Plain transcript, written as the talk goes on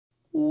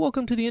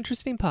Welcome to the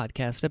Interesting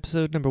Podcast,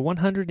 episode number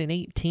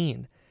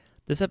 118.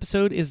 This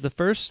episode is the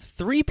first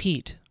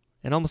three-peat.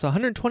 In almost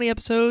 120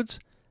 episodes,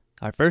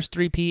 our first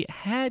three-peat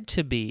had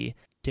to be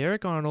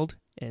Derek Arnold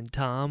and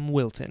Tom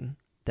Wilton.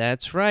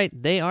 That's right,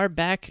 they are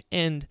back,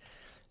 and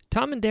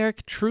Tom and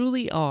Derek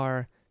truly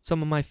are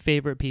some of my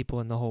favorite people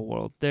in the whole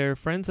world. They're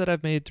friends that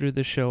I've made through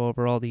the show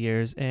over all the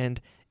years,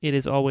 and it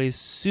is always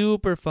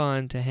super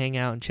fun to hang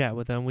out and chat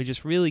with them. We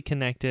just really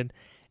connected.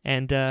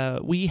 And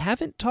we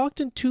haven't talked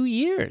in 2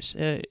 years.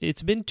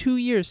 It's been 2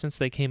 years since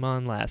they came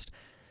on last.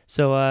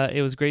 So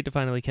it was great to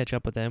finally catch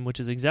up with them, which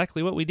is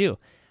exactly what we do.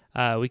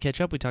 We catch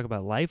up, we talk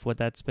about life, what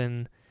that's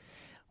been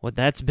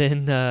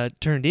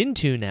turned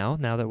into now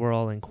that we're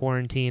all in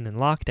quarantine and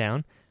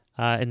lockdown.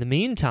 In the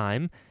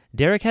meantime,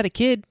 Derek had a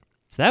kid,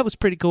 so that was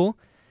pretty cool.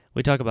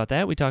 We talk about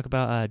that. We talk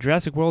about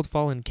Jurassic World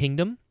Fallen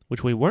Kingdom,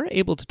 which we weren't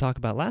able to talk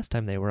about last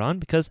time they were on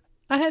because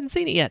I hadn't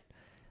seen it yet.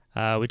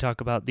 We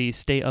talk about the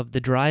State of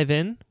the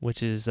Drive-In,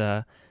 which is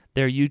their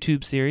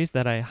YouTube series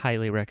that I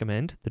highly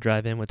recommend, The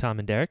Drive-In with Tom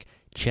and Derek.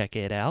 Check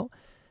it out.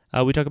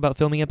 We talk about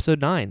filming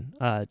episode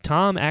 9.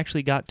 Tom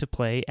actually got to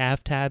play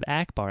After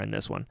Ackbar in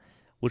this one,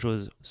 which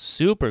was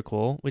super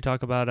cool. We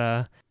talk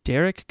about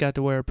Derek got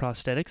to wear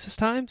prosthetics this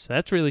time, so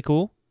that's really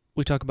cool.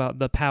 We talk about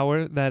the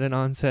power that an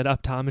onset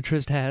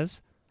optometrist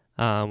has.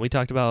 We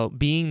talked about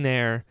being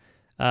there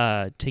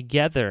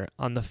together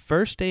on the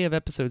first day of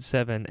episode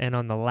 7 and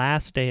on the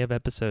last day of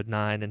episode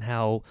 9 and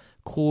how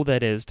cool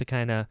that is to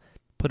kind of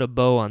put a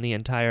bow on the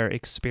entire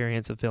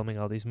experience of filming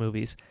all these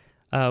movies.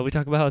 We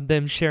talk about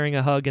them sharing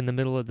a hug in the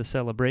middle of the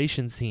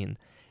celebration scene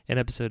in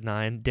episode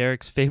 9,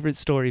 Derek's favorite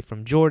story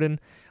from Jordan,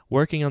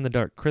 working on the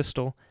Dark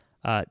Crystal.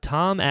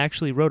 Tom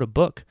actually wrote a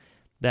book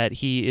that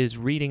he is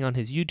reading on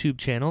his YouTube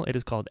channel. It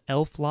is called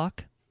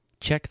Elflock.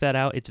 Check that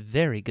out. It's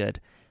very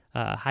good.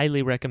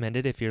 Highly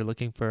recommended if you're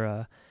looking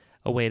for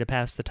a way to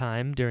pass the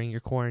time during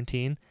your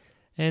quarantine.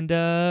 And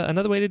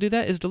another way to do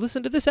that is to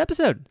listen to this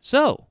episode.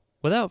 So,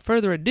 without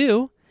further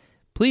ado,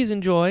 please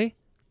enjoy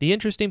the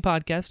Interesting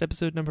Podcast,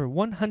 episode number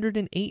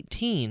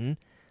 118,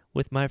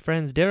 with my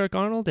friends Derek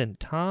Arnold and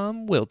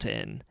Tom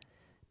Wilton.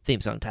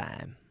 Theme song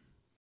time.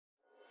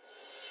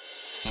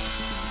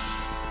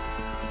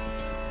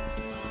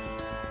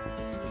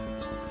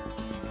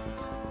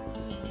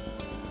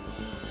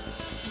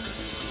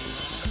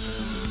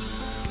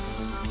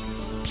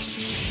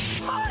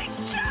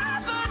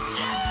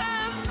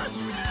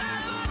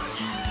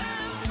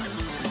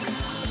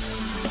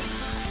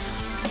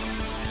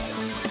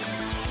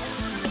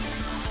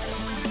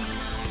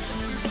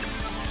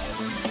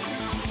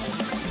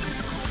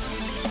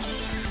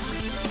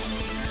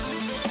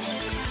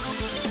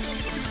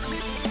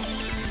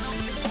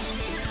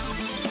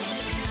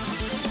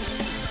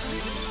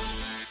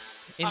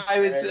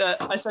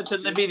 I said to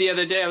Libby the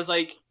other day, I was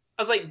like,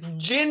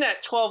 gin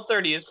at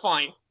 12:30 is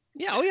fine.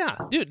 Yeah, oh yeah,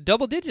 dude,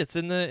 double digits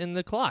in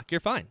the clock.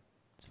 You're fine,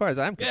 as far as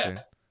I'm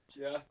concerned.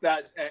 Yeah,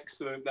 that's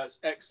excellent. That's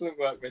excellent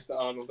work, Mr.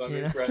 Arnold. I'm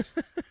impressed.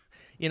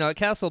 At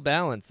Castle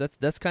Ballance,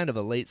 that's kind of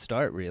a late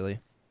start, really.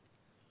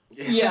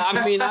 Yeah,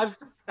 I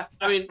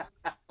mean,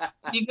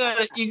 you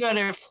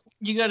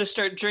gotta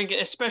start drinking,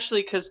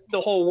 especially because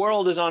the whole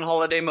world is on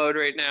holiday mode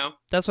right now.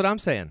 That's what I'm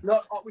saying. We're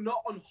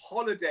not on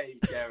holiday,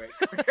 Derek.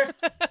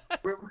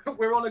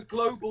 we're on a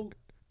global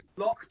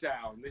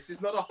lockdown. This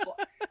is not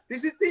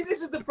this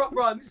is the problem.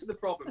 Ryan, this is the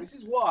problem. This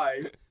is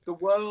why the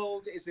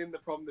world is in the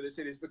problem that it's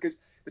in. Is because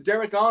the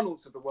Derek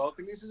Arnolds of the world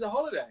think this is a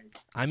holiday.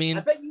 I mean,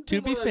 I bet you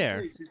to be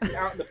fair, who's been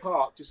out in the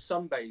park just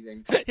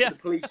sunbathing. Yeah. The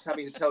police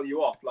having to tell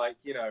you off, like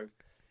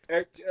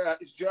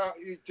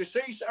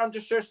decease and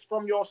desist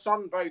from your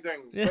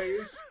sunbathing,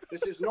 please.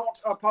 This is not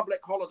a public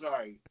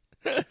holiday.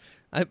 To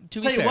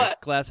be fair,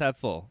 glass half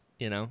full.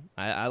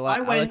 I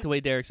like the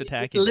way Derek's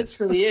attacking. It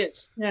literally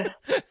is. Yeah.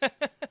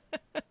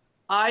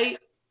 I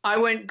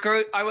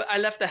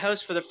left the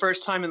house for the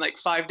first time in like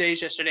 5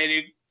 days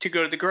yesterday to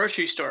go to the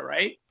grocery store,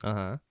 right?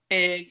 Uh-huh.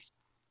 And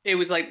it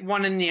was like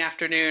 1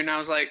 PM. I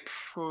was like,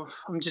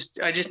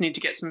 I just need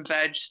to get some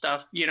veg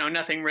stuff.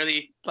 Nothing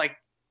really like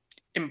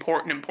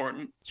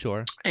important.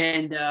 Sure.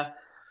 And I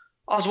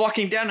was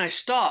walking down. I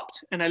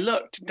stopped and I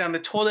looked down the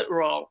toilet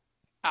roll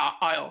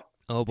aisle.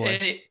 Oh boy!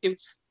 And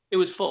it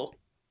was full.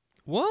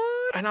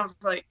 What? And I was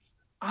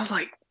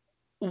like,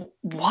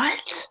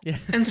 what? Yeah.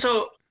 And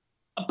so,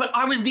 but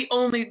I was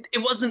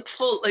it wasn't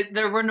full. Like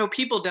there were no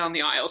people down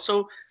the aisle.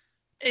 So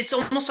it's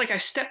almost like I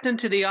stepped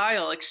into the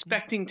aisle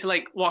expecting to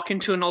like walk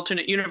into an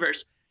alternate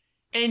universe.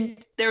 And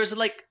there was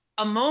like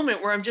a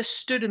moment where I'm just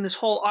stood in this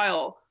whole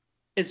aisle.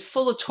 It's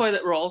full of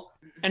toilet roll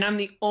and I'm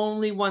the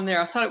only one there.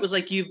 I thought it was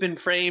like You've Been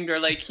Framed or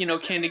like,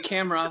 candid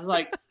camera. I'm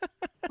like,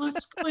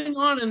 what's going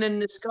on? And then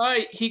this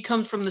guy, he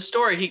comes from the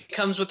store. He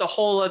comes with a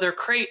whole other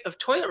crate of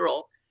toilet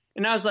roll.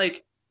 And I was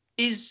like,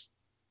 is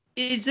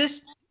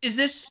this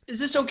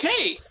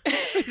okay?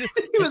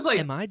 He was like,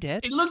 am I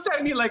dead? He looked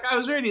at me like I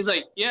was ready. He's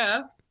like,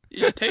 yeah,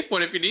 you take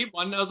one if you need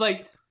one. And I was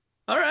like,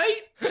 all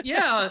right.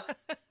 Yeah.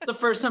 The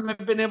first time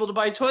I've been able to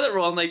buy toilet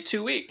roll in like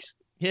 2 weeks.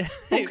 Yeah.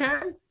 Okay.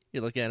 You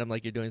look at him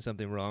like you're doing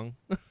something wrong.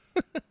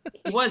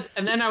 He was,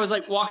 and then I was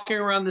like walking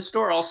around the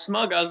store all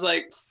smug. I was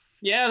like,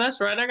 "Yeah,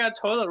 that's right. I got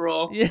toilet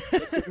roll." Yeah,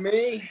 Look at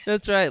me.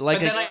 that's right. Like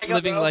But then I got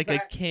living like a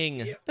back.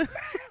 king. Yeah.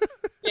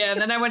 Yeah,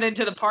 and then I went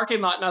into the parking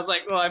lot, and I was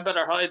like, "Well, I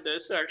better hide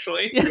this."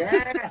 Actually,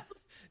 Yeah.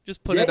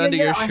 Just put it under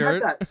your I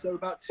shirt. had that. So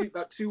about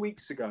 2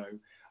 weeks ago,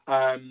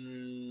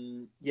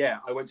 yeah,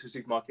 I went to a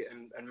supermarket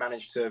and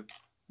managed to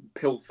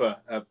pilfer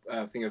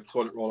a thing of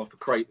toilet roll off a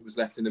crate that was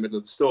left in the middle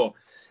of the store,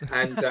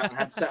 and I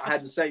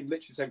had the same,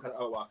 literally the same kind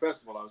of. Oh well,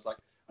 first of all, I was like,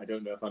 I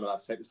don't know if I'm allowed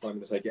to take this, but I'm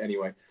going to take it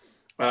anyway,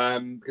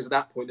 because at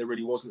that point there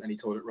really wasn't any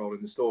toilet roll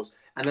in the stores.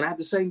 And then I had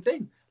the same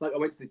thing. Like I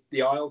went to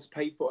the aisle to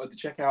pay for the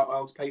checkout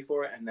aisle to pay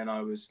for it, and then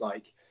I was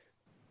like,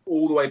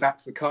 all the way back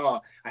to the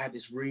car, I had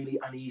this really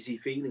uneasy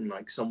feeling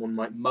like someone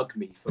might mug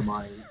me for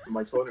my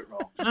toilet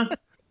roll.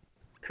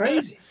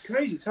 Crazy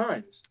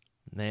times.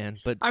 Man,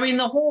 but I mean,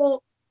 the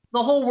whole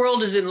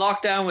world is in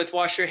lockdown with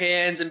wash your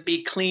hands and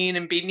be clean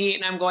and be neat,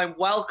 and I'm going,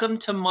 welcome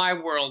to my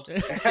world.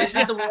 This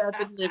is the way I've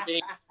been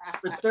living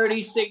for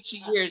 36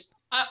 years.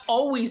 I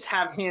always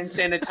have hand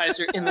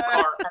sanitizer in the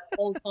car at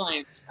all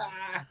times,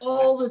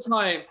 all the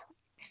time.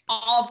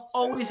 I've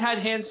always had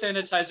hand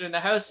sanitizer in the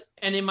house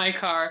and in my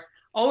car.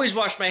 Always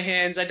wash my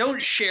hands. I don't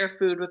share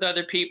food with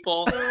other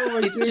people.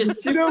 It's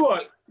just. Do you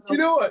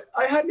know what?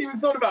 I hadn't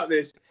even thought about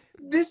this.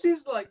 This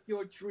is like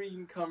your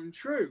dream come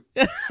true.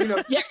 You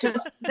know, Yeah,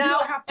 because you don't now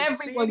have to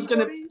everyone's see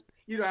gonna. anybody.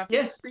 You don't have to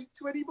Yes. speak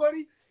to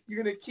anybody.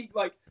 You're gonna keep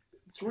like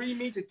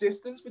 3-meter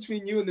distance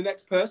between you and the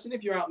next person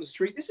if you're out in the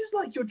street. This is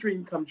like your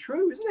dream come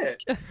true, isn't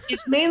it?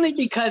 It's mainly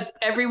because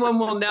everyone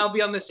will now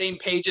be on the same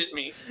page as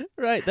me.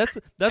 right, that's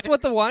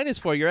what the wine is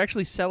for. You're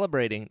actually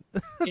celebrating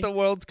the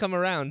world's come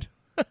around.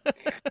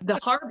 The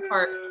hard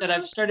part that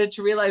I've started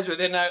to realize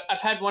within,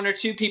 I've had 1 or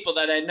 2 people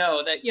that I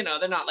know that, you know,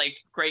 they're not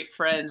like great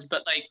friends,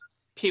 but like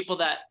people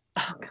that,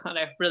 oh God,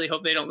 I really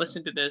hope they don't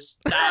listen to this.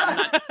 I'm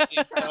not,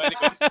 so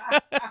anyways,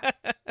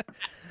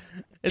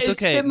 It's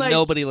It's okay. been like-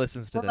 Nobody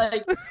listens to this.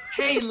 like,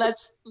 hey,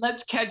 let's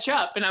catch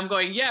up. And I'm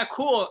going, yeah,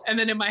 cool. And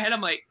then in my head,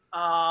 I'm like,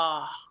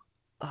 oh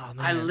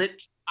man.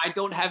 I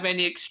don't have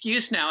any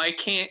excuse now. I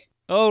can't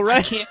Oh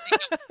right. make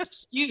an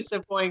excuse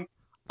of going,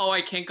 oh,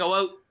 I can't go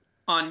out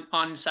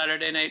on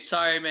Saturday night.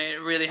 Sorry, mate. I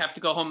really have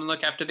to go home and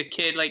look after the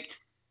kid. Like,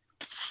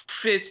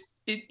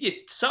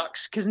 it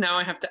sucks because now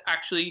I have to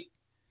actually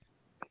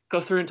go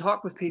through and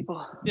talk with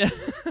people. Yeah.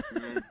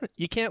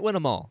 You can't win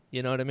them all.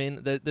 You know what I mean?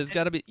 There's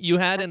got to be. You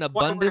had an That's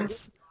why we're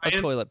abundance of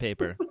trying. toilet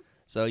paper,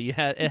 so it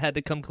had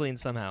to come clean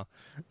somehow.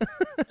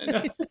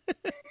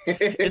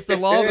 It's the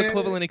law of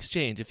equivalent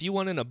exchange. If you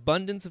want an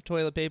abundance of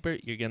toilet paper,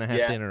 you're gonna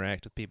have to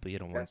interact with people you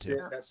don't want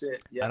to. That's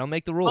it. Yeah. I don't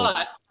make the rules.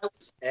 But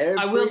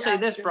Every will say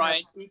this, action Brian.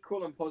 has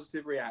equal and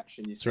positive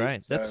reaction. You That's see?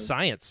 right. That's So,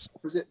 science.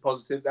 opposite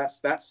positive.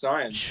 That's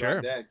science. Sure.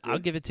 Right there. I'll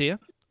give it to you.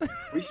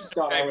 We should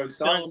start our own I'm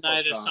science not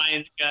a podcast.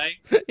 science guy.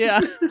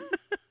 Yeah.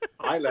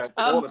 I learned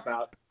all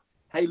about.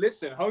 Hey,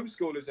 listen,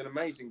 homeschool is an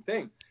amazing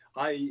thing.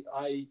 I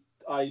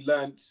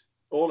learned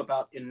all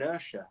about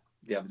inertia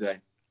the other day.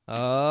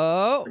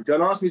 Oh.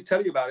 Don't ask me to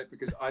tell you about it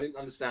because I didn't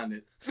understand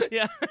it.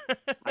 Yeah.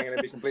 I'm going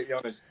to be completely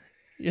honest.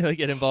 You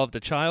get involved a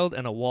child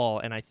and a wall,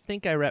 and I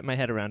think I wrapped my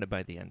head around it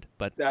by the end.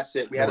 But That's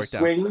it. We It had a worked out.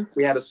 swing.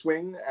 We had a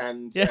swing,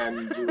 and Yeah.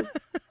 and we were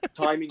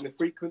timing the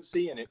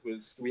frequency, and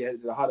we had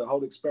a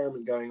whole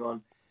experiment going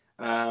on.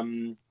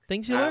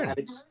 things you learn. And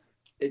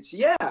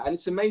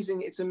it's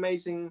amazing. It's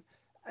amazing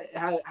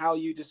how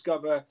you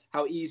discover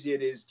how easy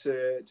it is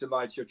to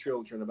lie to your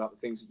children about the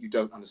things that you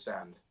don't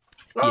understand.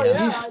 Oh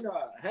Yeah. yeah, I know.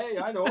 Hey,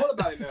 I know all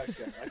about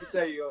inertia. I can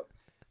tell you.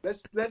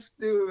 Let's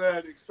do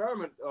an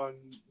experiment on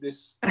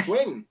this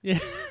swing. Yeah.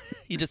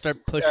 You just start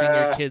pushing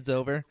your kids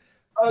over.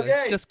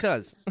 Okay. Just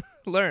cuz.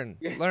 Learn.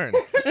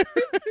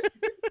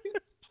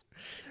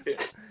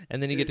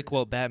 And then you get to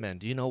quote Batman.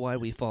 Do you know why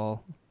we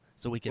fall?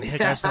 So we can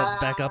pick ourselves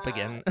back up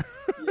again.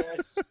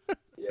 Yes.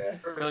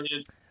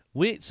 Brilliant.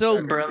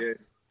 So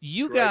Brilliant.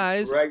 you Great-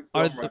 guys great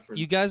are film reference.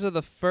 you guys are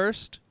the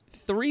first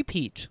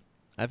three-peat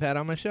I've had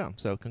on my show.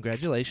 So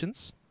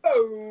congratulations.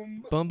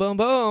 Boom. Boom, boom,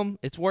 boom.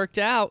 It's worked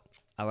out.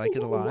 I like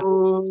it a lot.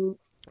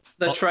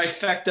 The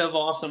trifecta of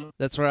awesome.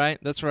 That's right.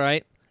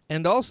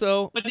 And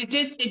also, But it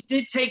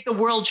did take the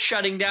world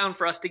shutting down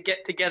for us to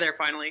get together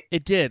finally.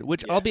 it did,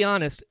 which I'll be Yes.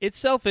 honest, it's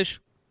selfish,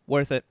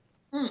 worth it.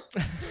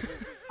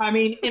 I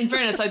mean, in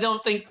fairness, I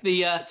don't think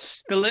the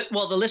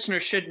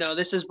listeners should know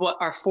this is what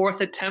our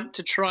 4th attempt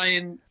to try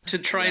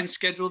and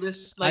schedule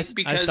this. I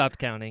Because stopped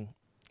counting.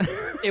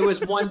 it was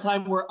one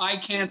time where I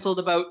canceled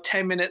about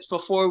 10 minutes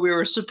before we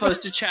were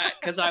supposed to chat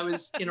because I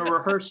was in a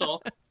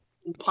rehearsal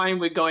in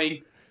Pinewood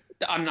going,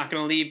 I'm not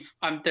going to leave.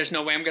 There's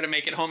no way I'm going to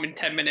make it home in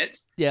 10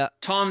 minutes. Yeah.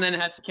 Tom then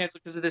had to cancel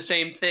because of the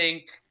same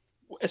thing.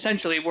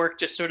 Essentially, work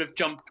just sort of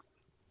jumped out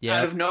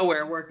Yeah. of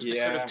nowhere. Work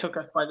just sort of Yeah. took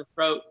us by the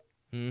throat.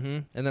 Mm-hmm.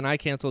 And then I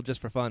canceled just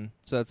for fun.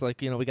 So it's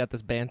like, we got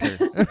this banter.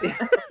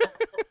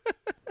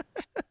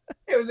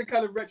 It was a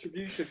kind of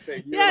retribution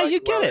thing. Yeah, were like, you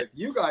get well, it. If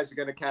you guys are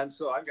going to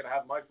cancel, I'm going to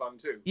have my fun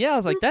too. Yeah, I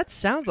was like, that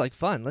sounds like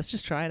fun. Let's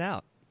just try it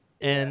out.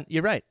 And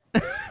you're right.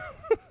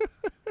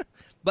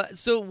 But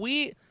so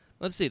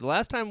let's see, the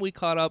last time we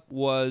caught up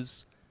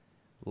was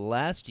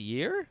last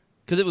year?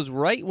 Because it was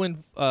right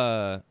when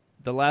the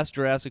last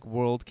Jurassic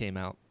World came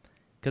out.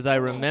 Because I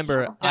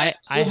remember I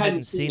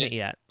hadn't seen it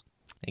yet.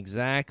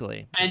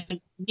 Exactly. And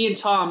me and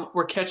Tom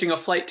were catching a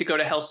flight to go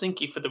to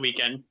Helsinki for the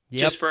weekend,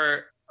 just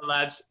for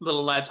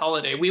little lad's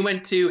holiday. We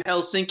went to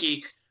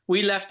Helsinki.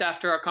 We left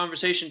after our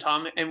conversation,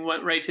 Tom, and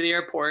went right to the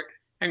airport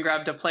and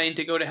grabbed a plane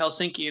to go to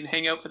Helsinki and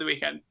hang out for the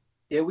weekend.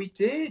 Yeah, we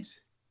did.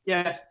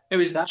 Yeah, it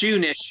was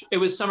June-ish. It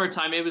was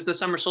summertime. It was the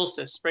summer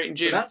solstice, right in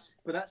June.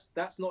 But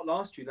that's not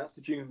last June. That's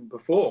the June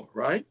before,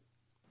 right?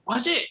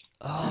 Was it?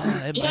 Oh,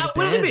 it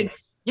would have been.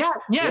 Yeah,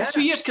 it's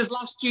 2 years because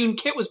last June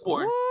Kit was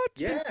born. What?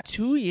 It's been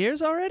 2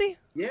 years already?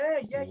 Yeah.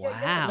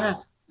 Wow.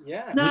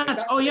 Yeah. No,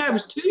 it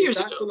was 2 years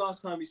ago. That's the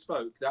last time we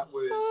spoke. That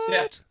was. What?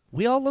 Yeah.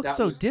 We all look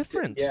so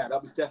different. Yeah,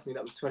 that was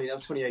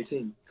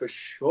 2018 for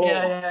sure.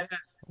 Yeah.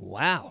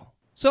 Wow.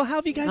 So how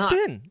have you guys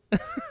been?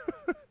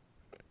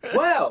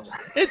 Well,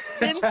 it's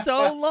been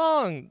so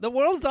long. The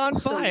world's on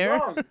fire.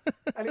 So long,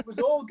 and it was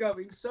all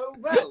going so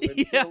well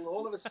until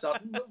all of a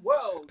sudden the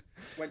world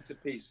went to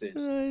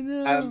pieces. I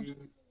know.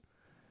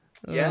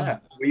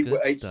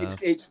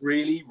 It's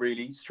really,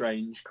 really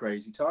strange,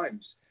 crazy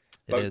times.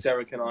 Both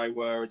Derek and I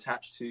were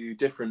attached to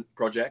different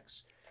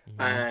projects,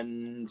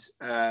 and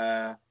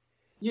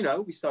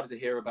we started to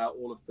hear about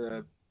all of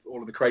the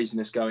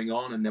craziness going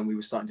on, and then we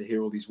were starting to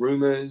hear all these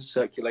rumors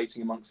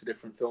circulating amongst the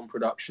different film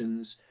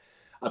productions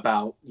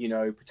about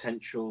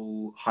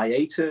potential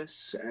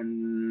hiatus,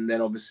 and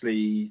then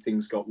obviously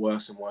things got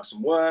worse and worse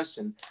and worse,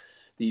 and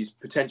these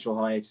potential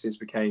hiatuses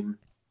became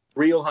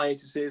real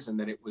hiatuses, and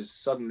then it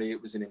was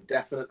an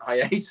indefinite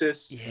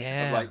hiatus.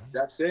 Yeah, like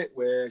that's it,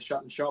 we're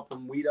shutting shop,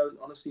 and we don't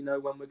honestly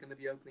know when we're going to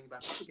be opening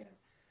back up again.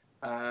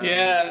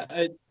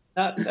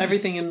 That's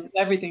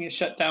everything is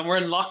shut down. We're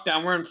in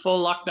lockdown. We're in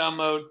full lockdown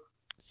mode.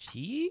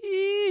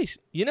 Jeez,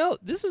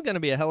 this is going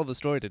to be a hell of a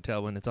story to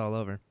tell when it's all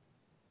over.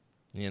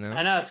 I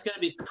know it's going to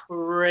be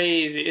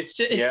crazy. It's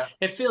just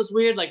it feels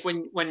weird, like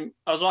when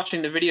I was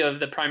watching the video of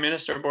the Prime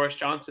Minister Boris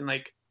Johnson,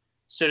 like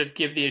sort of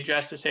give the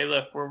address to say,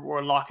 look,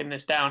 we're locking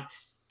this down.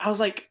 I was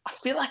like, I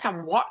feel like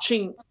I'm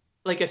watching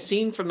like a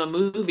scene from a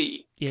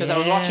movie because I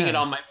was watching it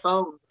on my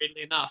phone,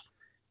 weirdly enough.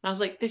 And I was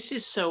like, this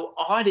is so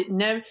odd.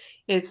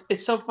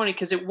 It's so funny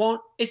because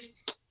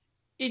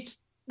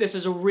this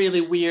is a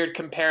really weird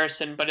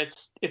comparison, but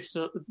it's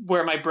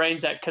where my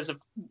brain's at because of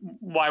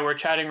why we're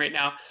chatting right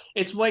now.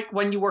 It's like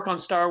when you work on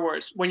Star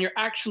Wars, when you're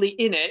actually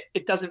in it,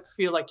 it doesn't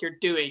feel like you're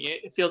doing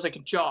it. It feels like a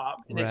job.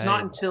 And it's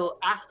not until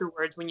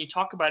afterwards when you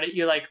talk about it,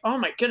 you're like, oh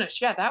my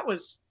goodness, yeah, that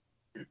was,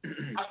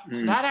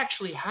 that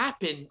actually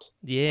happened.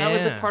 Yeah. That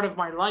was a part of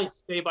my life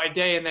day by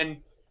day. And then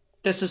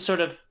this is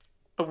sort of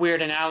a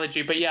weird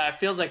analogy, but yeah, it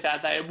feels like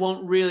that it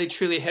won't really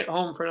truly hit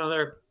home for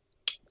another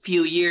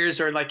few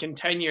years, or like in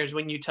 10 years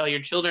when you tell your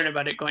children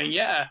about it, going,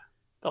 yeah,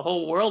 the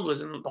whole world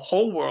was in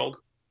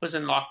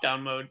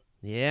lockdown mode.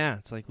 Yeah,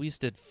 it's like we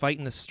used to fight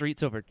in the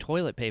streets over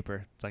toilet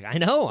paper. It's like, I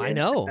know,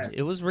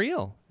 it was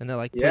real. And they're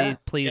like,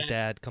 please,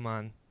 Dad, come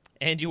on.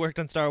 And you worked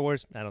on Star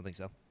Wars? I don't think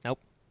so. Nope.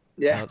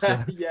 Yeah.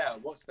 No, yeah.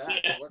 What's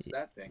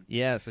that thing?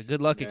 Yeah. So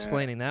good luck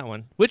explaining that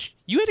one. Which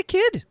you had a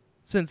kid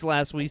since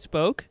last we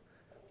spoke.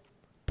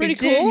 Pretty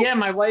cool. Yeah,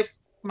 my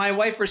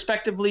wife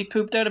respectively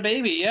pooped out a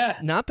baby. Yeah.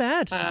 Not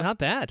bad. Not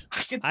bad.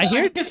 I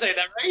can say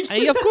that,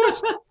 right? Of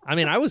course. I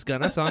mean, I was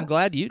gonna, so I'm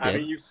glad you did. I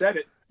mean, you said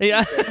it.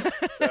 Yeah.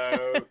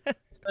 So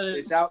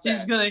it's out there.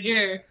 She's gonna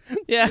hear.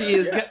 Yeah. She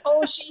is.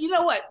 You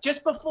know what?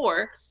 Just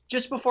before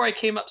I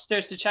came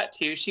upstairs to chat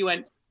to you, she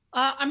went,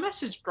 I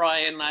messaged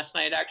Brian last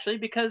night actually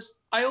because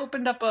I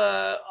opened up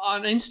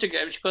on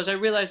Instagram. She goes, I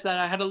realized that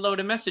I had a load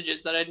of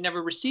messages that I'd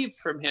never received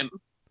from him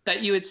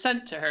that you had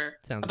sent to her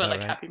about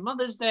like Happy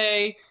Mother's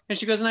Day. And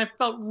she goes, and I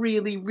felt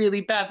really,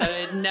 really bad that I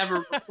had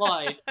never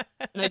replied.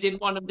 And I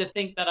didn't want him to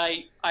think that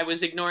I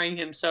was ignoring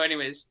him. So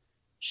anyways,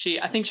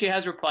 I think she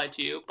has replied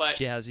to you, but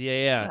she has.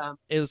 Yeah.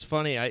 It was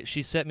funny.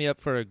 She set me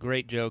up for a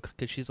great joke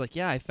because she's like,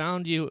 yeah, I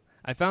found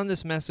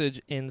this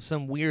message in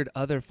some weird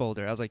other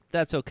folder. I was like,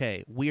 that's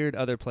okay. Weird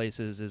other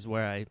places is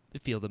where I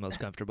feel the most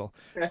comfortable.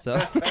 So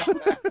I was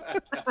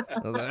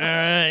like, all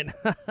right.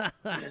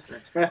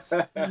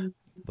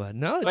 But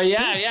no. But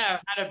yeah,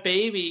 had a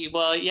baby.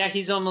 Well, yeah,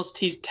 he's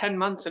 10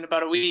 months in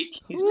about a week.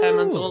 He's 10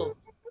 months old.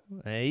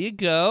 There you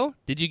go.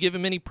 Did you give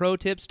him any pro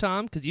tips,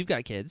 Tom? Because you've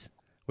got kids.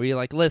 Were you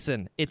like,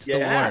 listen, it's the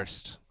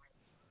worst?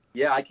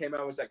 Yeah, I came out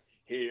and was like,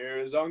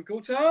 here's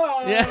Uncle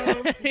Tom.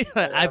 Yeah.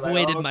 I've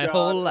waited my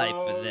whole life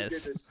for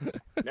this.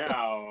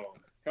 Now,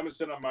 come and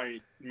sit on my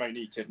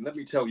knee, kid, and let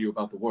me tell you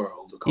about the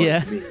world, according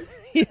to me.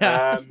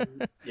 Yeah.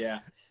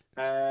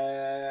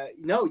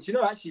 No, do you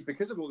know, actually,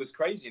 because of all this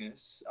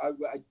craziness,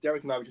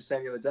 Derek and I were just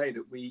saying the other day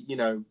that we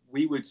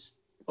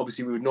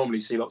would normally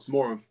see lots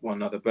more of one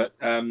another, but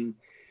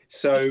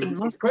so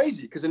it's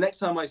crazy because the next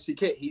time I see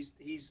Kit,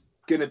 he's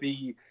gonna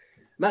be,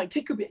 man,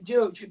 Kit could be,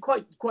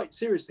 quite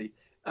seriously,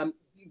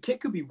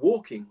 Kit could be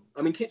walking.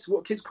 I mean, Kit's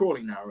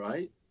crawling now,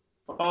 right?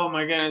 Oh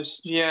my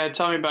goodness, yeah,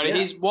 tell me about it.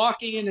 He's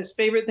walking, and his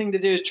favorite thing to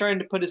do is trying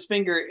to put his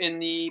finger in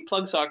the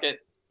plug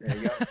socket. There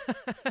you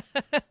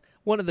go.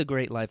 One of the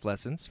great life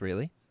lessons,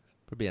 really.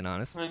 for being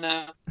honest. And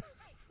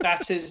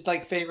that's his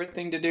like favorite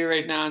thing to do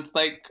right now. It's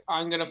like,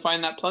 I'm gonna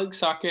find that plug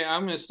socket.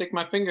 I'm gonna stick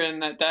my finger in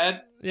that,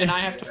 Dad, Yeah. and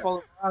I have to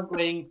follow around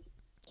going,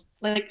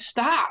 like,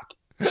 stop!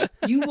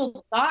 You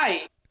will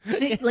die.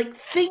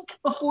 Think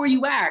before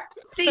you act.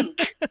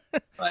 Think.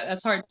 But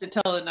that's hard to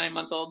tell a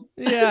 9-month-old.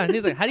 Yeah, and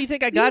he's like, "How do you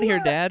think I got here,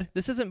 Dad?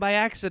 This isn't by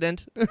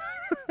accident.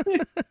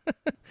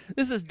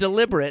 This is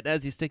deliberate."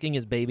 As he's sticking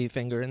his baby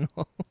finger in the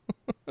hole.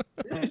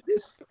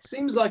 This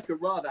seems like a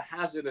rather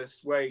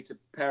hazardous way to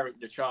parent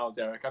your child,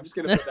 Derek. I'm just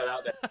going to put that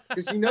out there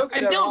because you know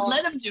that I don't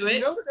let him do it.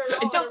 You know that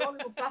there are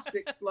little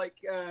plastic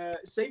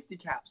safety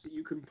caps that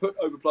you can put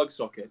over plug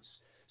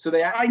sockets, so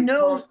they actually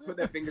can't put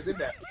their fingers in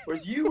there.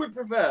 Whereas you would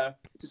prefer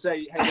to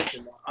say, "Hey,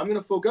 listen, I'm going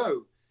to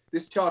forego.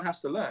 This child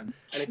has to learn,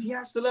 and if he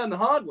has to learn the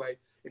hard way,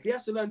 if he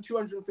has to learn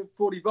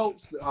 240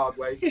 volts the hard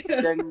way,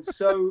 then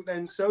so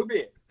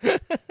be it.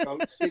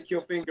 Don't stick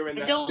your finger in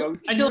that.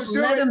 I don't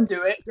let him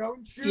do it. Don't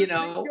you stick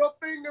your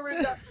finger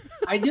in that."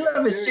 I do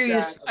have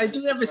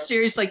a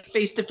serious like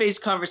face-to-face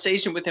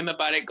conversation with him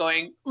about it,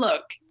 going,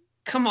 "Look,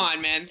 come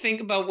on, man,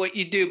 think about what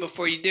you do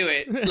before you do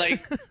it.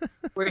 Like,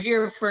 we're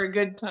here for a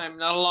good time,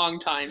 not a long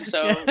time,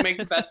 so make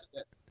the best of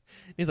it."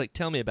 He's like,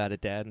 "Tell me about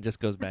it, Dad," and just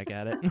goes back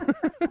at it.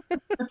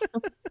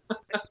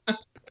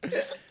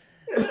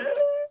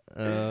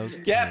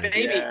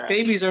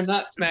 Babies are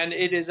nuts, man.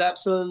 It is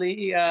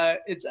absolutely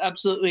it's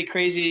absolutely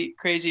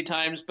crazy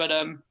times, but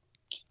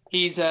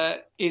he's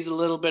a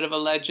little bit of a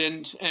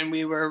legend, and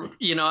we were,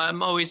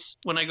 I'm always,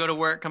 when I go to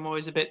work, I'm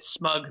always a bit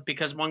smug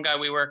because one guy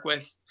we work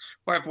with,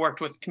 or I've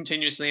worked with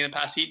continuously in the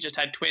past, he just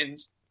had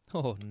twins.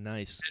 Oh,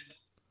 nice.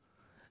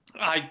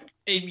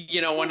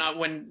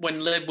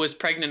 When Lib was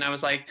pregnant, I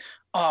was like,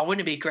 "Oh,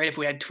 wouldn't it be great if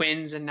we had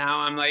twins?" And now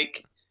I'm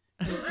like,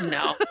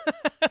 no.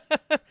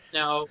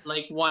 No,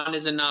 like one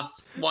is enough.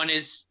 One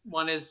is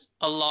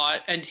a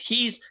lot. And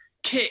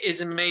Kit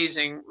is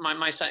amazing.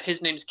 My son,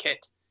 his name's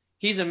Kit.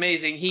 He's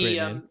amazing. He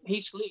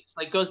sleeps,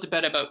 like, goes to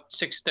bed about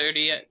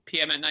 6:30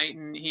 p.m. at night,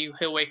 and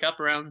he'll wake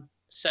up around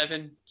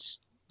 7:30.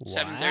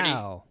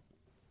 Wow.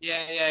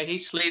 Yeah, he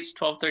sleeps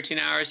 12, 13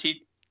 hours. He's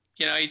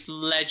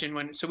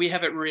legend so we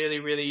have it really,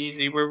 really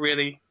easy. We're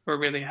really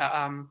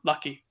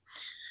lucky.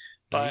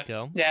 But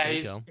there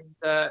you go.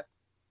 yeah,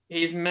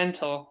 he's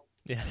mental.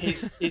 Yeah.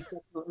 He's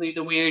definitely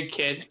the weird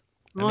kid.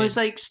 I'm always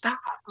like, stop.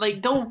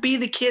 Like, don't be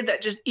the kid that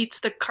just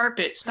eats the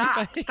carpet.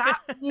 Stop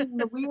being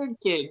the weird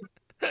kid.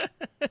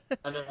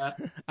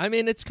 I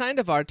mean, it's kind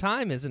of our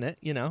time, isn't it?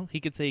 He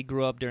could say he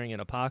grew up during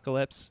an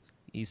apocalypse.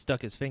 He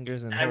stuck his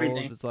fingers in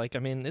holes. It's like, I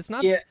mean, it's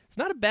not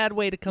a bad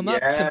way to come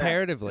up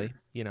comparatively,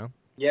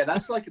 Yeah,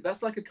 that's like a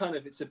kind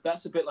of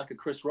that's a bit like a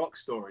Chris Rock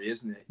story,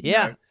 isn't it?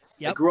 Yeah.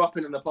 I grew up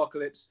in an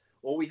apocalypse.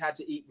 All we had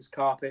to eat was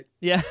carpet.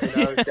 Yeah.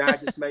 Dad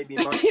just made me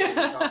munch on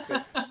the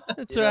carpet.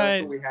 That's right.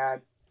 That's all we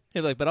had.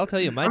 Hey, but I'll tell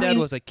you, my dad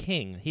was a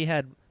king. He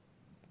had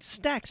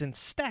stacks and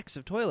stacks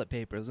of toilet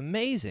paper. It was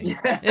amazing.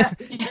 Yeah.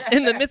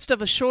 In the midst of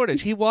a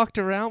shortage, he walked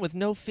around with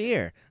no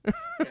fear.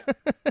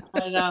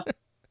 I know.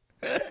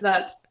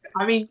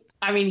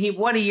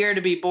 What a year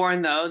to be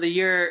born, though. The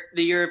year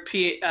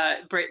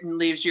Britain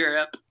leaves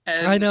Europe,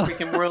 and I know. The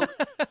freaking world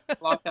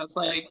lockdown's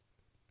like,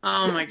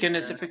 oh my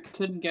goodness, if it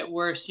couldn't get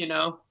worse,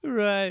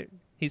 Right.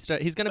 He's going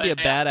to be a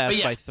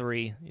badass by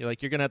 3. You're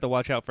going to have to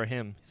watch out for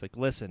him. He's like,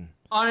 listen.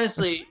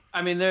 Honestly,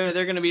 they're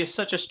going to be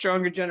such a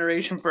stronger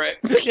generation for it.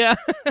 Yeah.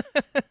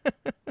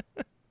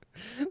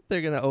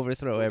 They're going to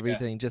overthrow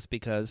everything just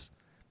because,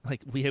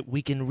 like,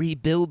 we can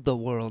rebuild the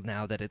world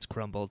now that it's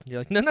crumbled. You're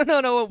like, no,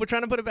 we're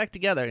trying to put it back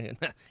together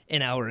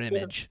in our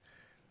image.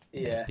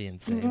 Yeah. It'd be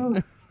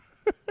insane.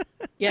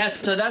 Yeah,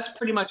 so that's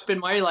pretty much been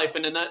my life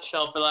in a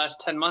nutshell for the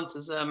last 10 months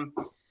is a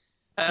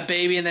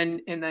baby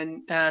and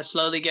then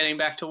slowly getting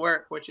back to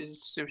work, which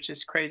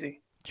is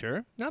crazy.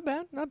 Sure. Not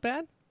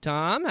bad.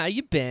 Tom, how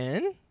you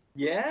been?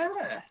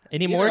 Yeah.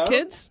 Any more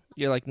kids?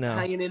 You're like, no.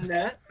 Hanging in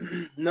there.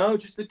 No,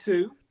 just the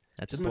 2.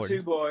 That's just important. my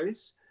 2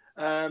 boys,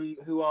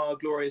 who are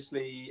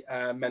gloriously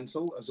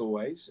mental as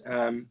always.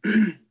 And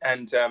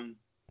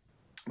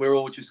we're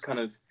all just kind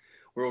of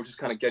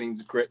getting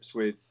to grips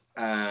with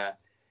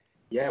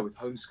with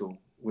homeschool,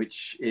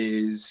 which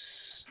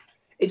is,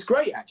 it's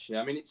great actually.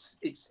 I mean,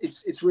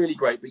 it's really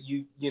great, but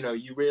you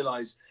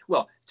realize,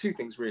 well, 2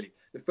 things really.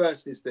 The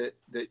first is that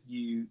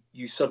you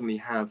suddenly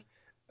have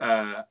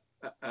a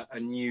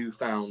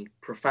newfound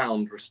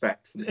profound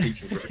respect for the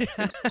teaching group.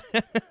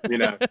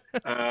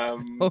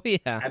 Oh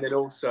yeah. And then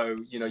also,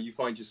 you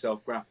find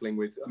yourself grappling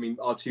with, I mean,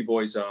 our 2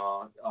 boys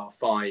are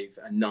 5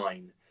 and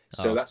 9,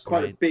 so that's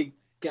quite a big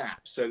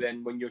gap. So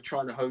then when you're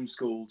trying to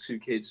homeschool 2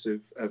 kids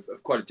of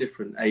quite a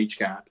different age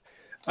gap,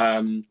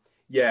 it's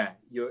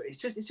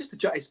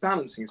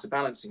balancing. It's a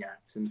balancing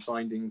act, and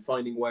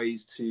finding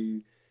ways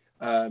to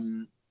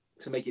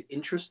make it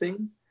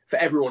interesting for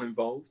everyone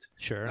involved.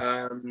 Sure.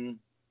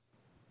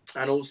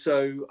 And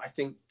also, I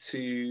think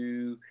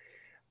to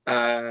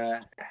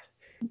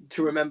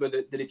remember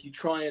that if you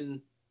try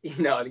and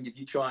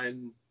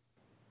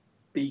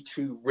be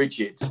too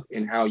rigid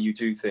in how you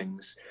do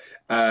things,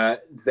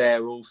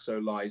 there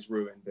also lies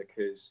ruin,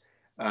 because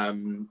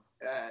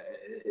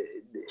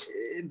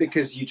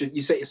because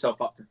you set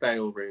yourself up to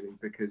fail, really,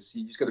 because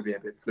you just got to be a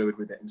bit fluid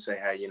with it and say,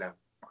 hey,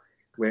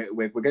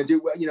 we're going to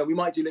do, we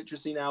might do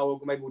literacy now,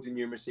 or maybe we'll do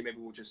numeracy, maybe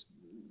we'll just,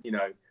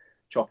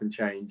 chop and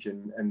change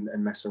and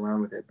mess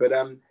around with it. But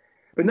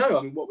no,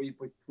 I mean, what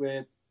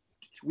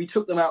we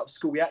took them out of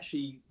school. We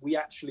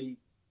actually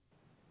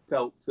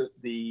felt that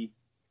the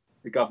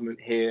government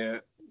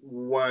here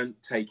weren't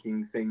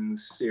taking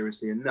things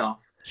seriously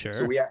enough. Sure.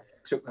 So we actually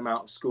took them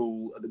out of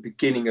school at the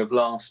beginning of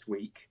last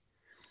week.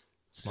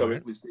 Smart. So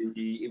it was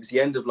the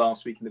end of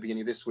last week and the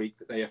beginning of this week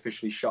that they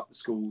officially shut the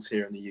schools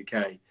here in the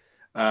UK.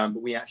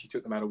 But we actually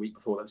took them out a week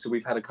before that. So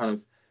we've had a kind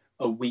of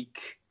a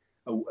week,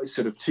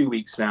 sort of 2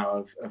 weeks now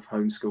of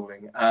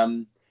homeschooling.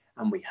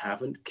 And we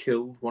haven't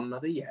killed one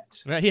another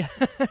yet. Right, yeah.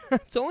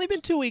 It's only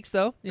been 2 weeks,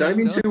 though. It's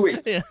only been 2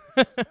 weeks. Yeah.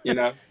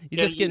 You're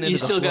just getting into you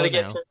the still got to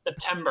flow get now. to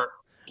September.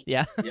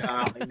 Yeah.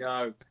 Yeah, I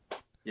know.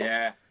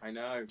 Yeah, I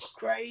know.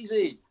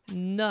 Crazy.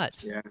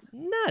 Nuts. Yeah.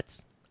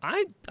 Nuts.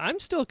 I'm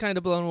still kind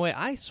of blown away.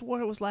 I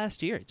swore it was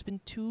last year. It's been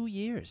 2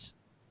 years.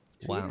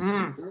 Wow.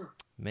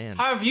 Man.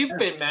 How have you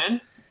been,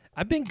 man?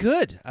 I've been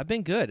good.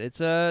 It's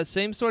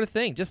same sort of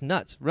thing. Just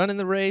nuts. Running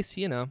the race,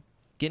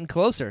 getting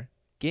closer.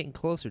 Getting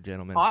closer,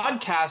 gentlemen.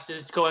 Podcast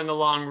is going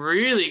along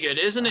really good,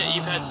 isn't it?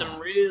 You've had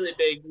some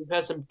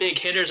big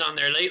hitters on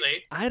there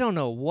lately. I don't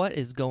know what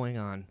is going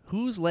on.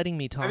 Who's letting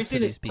me talk Have you to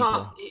seen these this people?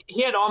 Tom?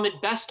 He had Ahmed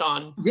Best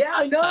on. Yeah,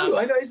 I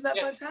know. Isn't that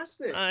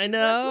fantastic? I Isn't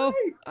know. that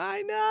great?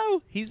 I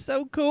know. He's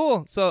so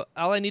cool. So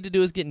all I need to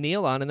do is get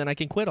Neil on, and then I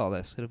can quit all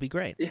this. It'll be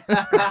great. You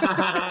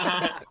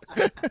had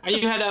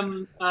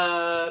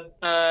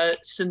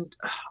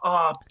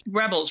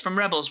Rebels from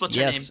Rebels. What's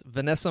her name? Yes,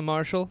 Vanessa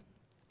Marshall.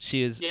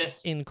 She is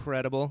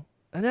incredible.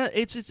 And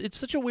it's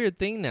such a weird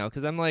thing now,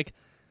 because I'm like,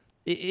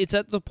 it's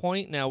at the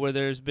point now where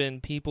there's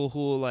been people who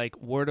will, like,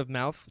 word of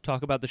mouth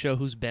talk about the show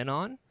who's been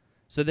on.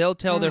 So they'll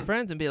tell their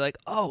friends and be like,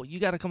 oh, you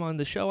got to come on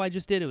the show I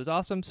just did. It was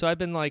awesome. So I've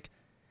been, like,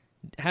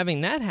 having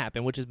that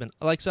happen, which has been,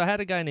 like, so I had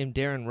a guy named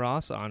Darren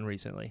Ross on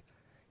recently.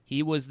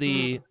 He was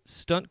the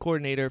stunt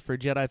coordinator for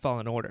Jedi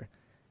Fallen Order.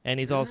 And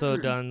he's also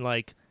done,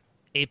 like,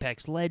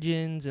 Apex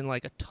Legends and,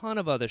 like, a ton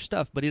of other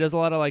stuff. But he does a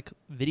lot of, like,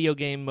 video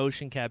game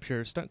motion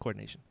capture stunt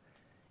coordination.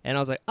 And I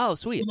was like, oh,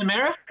 sweet. In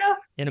America?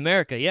 In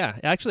America, yeah.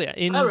 Actually,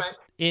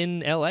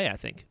 in L.A., I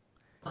think.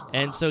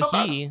 And so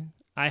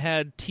I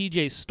had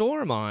TJ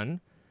Storm on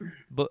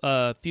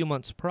a few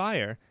months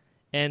prior.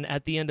 And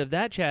at the end of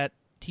that chat,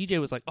 TJ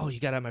was like, oh,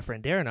 you got to have my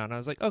friend Darren on. And I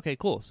was like, okay,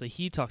 cool. So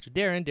he talked to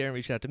Darren. Darren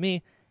reached out to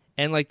me.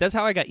 And, like, that's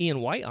how I got Ian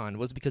White on,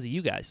 was because of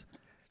you guys.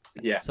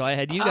 Yeah. So I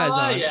had you guys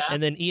on, yeah.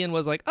 and then Ian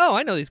was like, "Oh,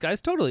 I know these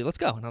guys. Totally, let's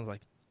go." And I was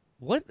like,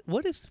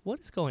 "What is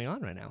going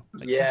on right now?"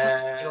 Like,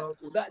 Well,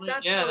 that's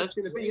how it's that's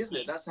going to be, isn't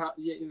it? That's how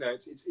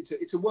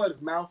it's a word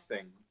of mouth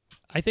thing.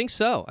 I think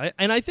so,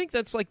 and I think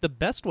that's like the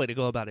best way to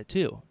go about it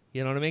too.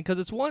 You know what I mean? Because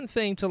it's one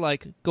thing to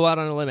like go out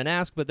on a limb and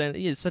ask, but then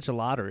it's such a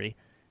lottery.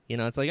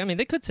 It's like, I mean,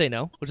 they could say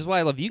no, which is why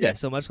I love you guys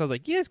so much. 'Cause I was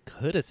like, you guys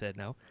could have said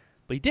no,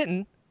 but you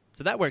didn't,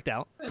 so that worked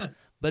out.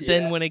 But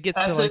then when it gets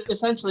that's to like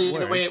essentially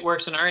the way it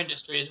works in our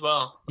industry as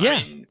well. Yeah.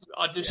 I mean,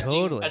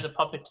 auditioning as a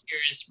puppeteer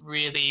is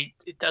really,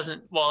 it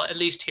doesn't, well, at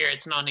least here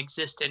it's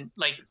non-existent.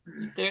 Like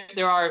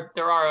there are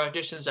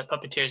auditions that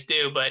puppeteers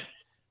do, but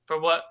for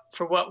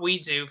what we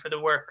do, for the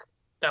work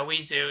that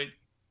we do,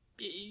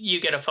 you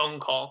get a phone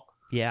call.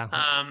 Yeah.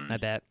 I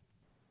bet.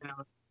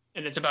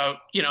 And it's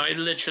about, it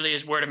literally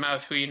is word of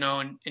mouth, who you know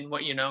and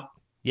what you know.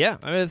 Yeah.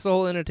 I mean, it's the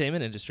whole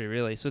entertainment industry,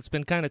 really. So it's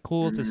been kind of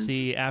cool to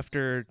see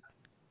after,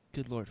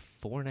 good Lord,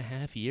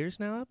 4.5 years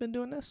now I've been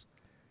doing this.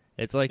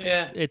 It's like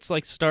it's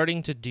like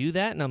starting to do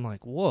that, and I'm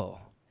like, whoa.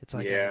 It's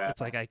like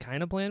I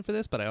kind of planned for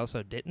this, but I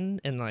also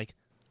didn't. And like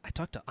I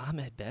talked to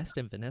Ahmed Best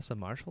and Vanessa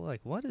Marshall. Like,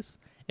 what is?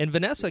 And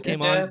Vanessa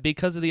came on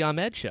because of the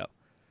Ahmed show.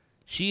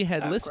 She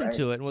had listened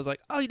to it and was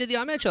like, "Oh, you did the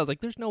Ahmed show." I was like,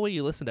 "There's no way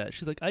you listened to it."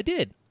 She's like, "I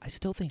did." I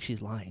still think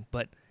she's lying,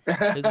 but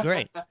it's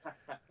great.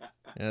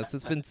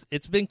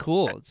 It's been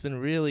cool. It's been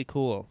really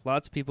cool.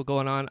 Lots of people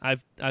going on.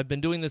 I've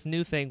been doing this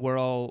new thing where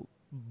I'll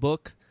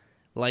book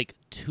like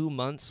 2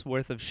 months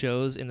worth of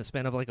shows in the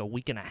span of like a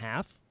week and a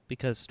half,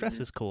 because stress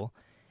is cool.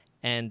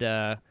 And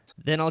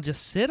then I'll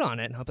just sit on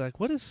it and I'll be like,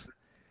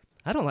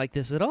 I don't like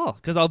this at all.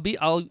 Because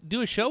I'll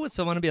do a show with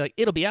someone and be like,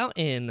 it'll be out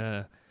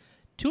in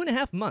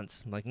 2.5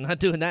 months. I'm like, I'm not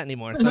doing that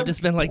anymore. So I've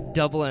just been like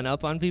doubling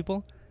up on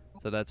people.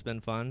 So that's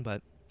been fun,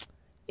 but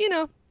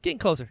getting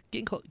closer,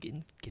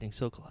 getting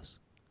so close.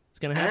 It's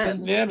gonna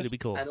happen. It'll be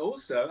cool. And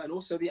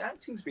also the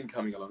acting's been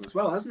coming along as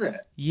well, hasn't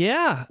it?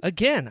 Yeah.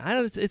 Again,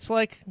 it's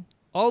like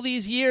all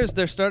these years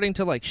they're starting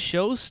to like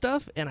show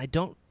stuff, and I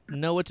don't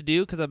know what to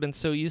do because I've been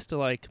so used to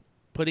like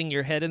putting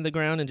your head in the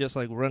ground and just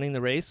like running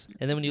the race.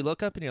 And then when you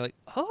look up and you're like,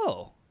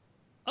 okay,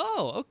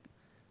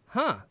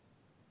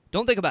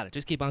 don't think about it.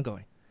 Just keep on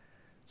going.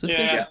 So it's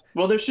been good.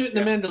 Well, they're shooting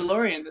the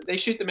Mandalorian. They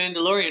shoot the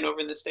Mandalorian over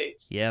in the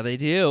States. Yeah, they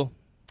do.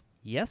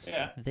 Yes,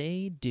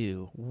 they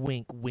do.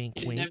 Wink, wink,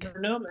 wink. You never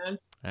know, man.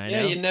 I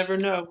know. You never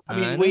know.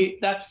 I mean,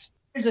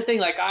 here's the thing.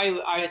 Like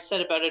I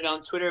said about it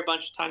on Twitter a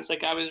bunch of times.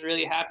 Like I was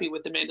really happy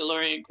with the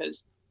Mandalorian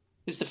because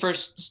is the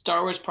first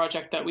Star Wars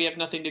project that we have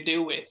nothing to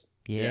do with.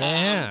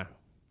 Yeah.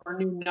 Or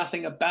knew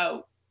nothing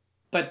about.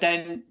 But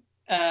then,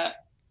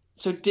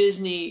 so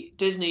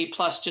Disney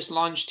Plus just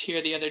launched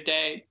here the other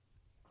day.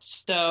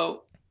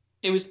 So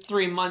it was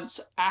 3 months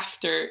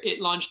after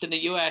it launched in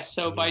the US.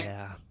 So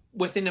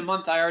within a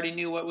month, I already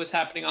knew what was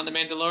happening on The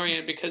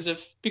Mandalorian because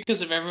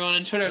of everyone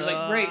on Twitter. I was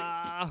like, great.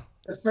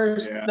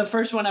 The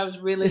first one I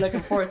was really looking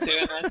forward to,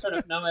 and I sort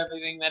of know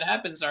everything that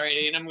happens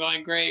already, and I'm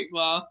going, great.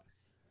 Well,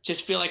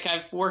 just feel like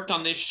I've worked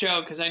on this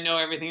show because I know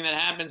everything that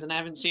happens and I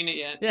haven't seen it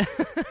yet.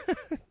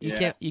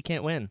 Yeah. You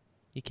can't win.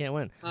 You can't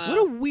win. What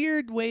a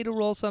weird way to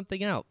roll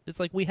something out. It's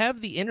like we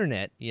have the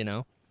internet, you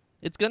know.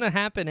 It's going to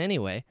happen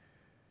anyway.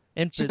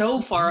 And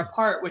so far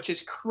apart, which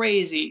is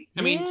crazy.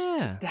 I mean,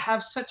 to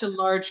have such a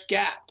large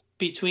gap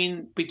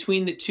between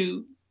the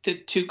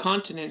two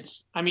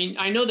continents. I mean,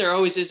 I know there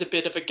always is a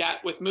bit of a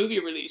gap with movie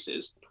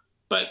releases,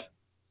 but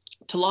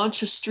to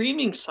launch a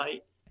streaming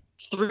site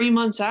 3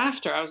 months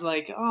after, I was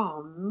like,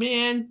 oh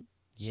man.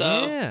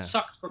 So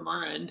sucked from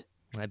our end.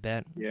 I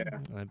bet. Yeah.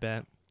 I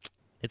bet.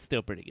 It's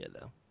still pretty good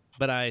though.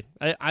 But I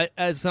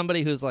as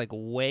somebody who's like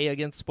way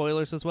against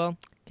spoilers as well,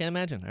 can't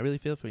imagine. I really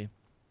feel for you.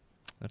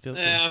 I feel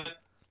for you.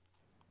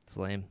 It's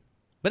lame.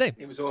 But hey.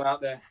 It was all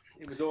out there.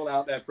 It was all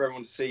out there for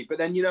everyone to see. But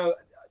then, you know,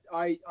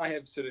 I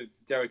have sort of,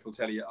 Derek will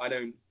tell you,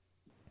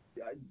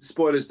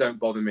 spoilers don't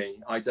bother me.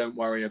 I don't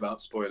worry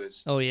about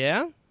spoilers. Oh,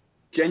 yeah?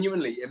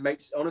 Genuinely, it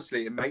makes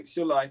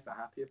your life a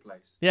happier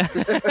place. Yeah.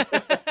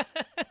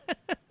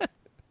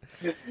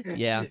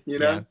 Yeah. You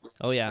know? Yeah.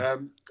 Oh, yeah.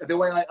 The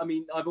way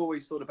I've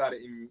always thought about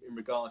it in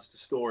regards to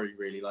story,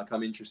 really. Like,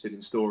 I'm interested in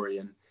story,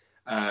 and,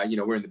 you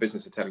know, we're in the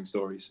business of telling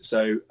stories.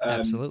 So,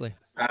 absolutely.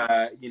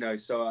 You know,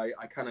 so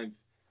I kind of,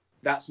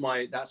 that's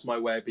my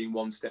way of being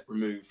one step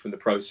removed from the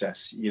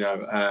process. You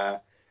know,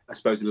 I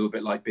suppose a little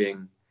bit like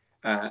being,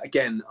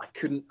 again, I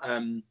could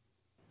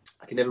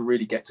never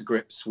really get to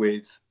grips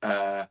with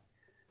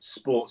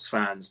sports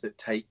fans that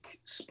take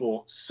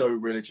sports so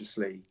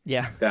religiously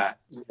that,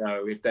 you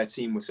know, if their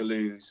team was to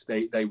lose,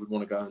 they would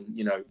want to go and,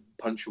 you know,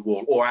 punch a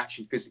wall, or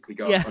actually physically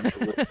go and punch a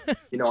wall.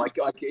 You know,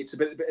 it's a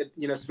bit,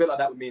 you know, it's a bit like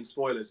that with me in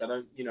spoilers. I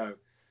don't, you know,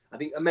 I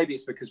think maybe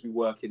it's because we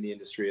work in the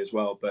industry as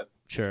well, but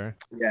sure.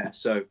 Yeah.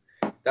 So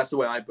that's the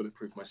way I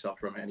bulletproof myself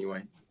from it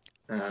anyway.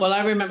 Well,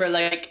 I remember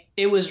like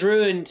it was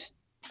ruined.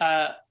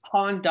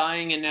 Han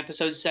dying in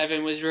episode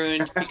 7 was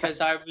ruined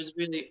because I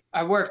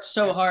worked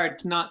so hard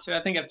to.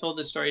 I think I've told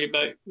this story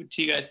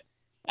to you guys.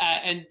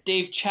 And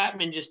Dave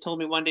Chapman just told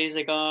me one day, he's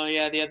like, oh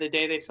yeah, the other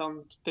day they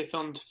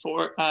filmed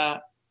for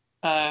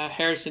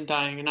Harrison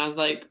dying, and I was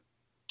like,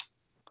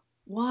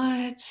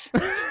 what?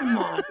 Come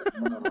on.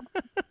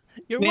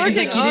 You're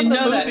working like, on you didn't the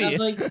know movie. That. And I was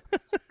like,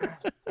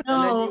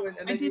 no.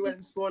 And then you went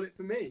and spoiled it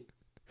for me.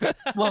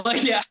 Well,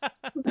 yeah.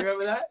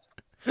 Remember that?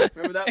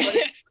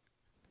 Buddy?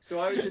 So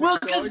I was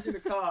in a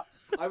car.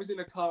 I was in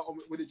a car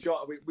with a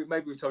job.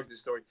 Maybe we've told you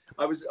this story.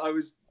 I was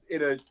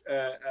in a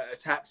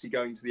taxi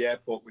going to the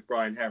airport with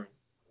Brian Herring,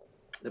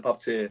 the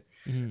puppeteer,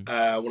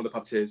 one of the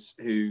puppeteers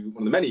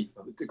one of the many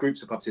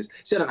groups of puppeteers.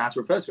 See, I don't know how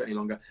to refer to it any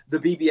longer. The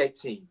BB-8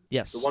 team.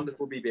 Yes. The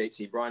wonderful BB-8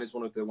 team. Brian is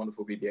one of the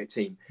wonderful BB-8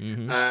 team.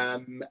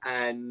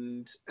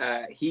 And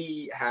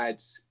he had,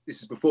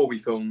 this is before we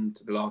filmed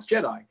The Last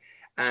Jedi,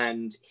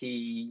 and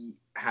he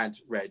had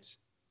read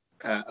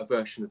a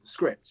version of the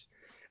script.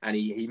 And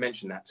he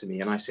mentioned that to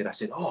me, and I said,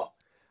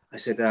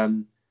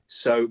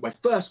 so my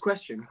first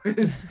question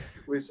was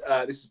this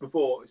is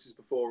before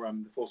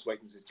The Force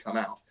Awakens had come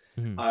out.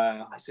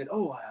 I said,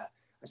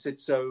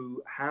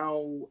 so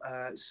how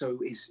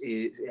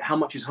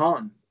much is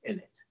Han in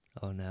it?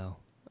 Oh no.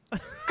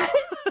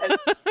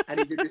 and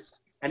he did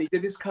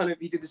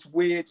this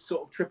weird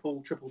sort of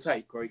triple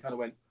take where he kind of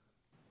went,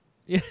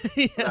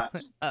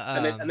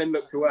 and then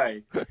looked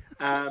away,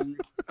 and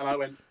I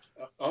went,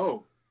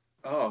 oh,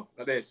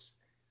 like this.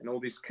 And all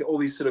these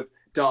sort of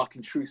dark,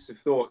 intrusive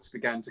thoughts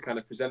began to kind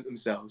of present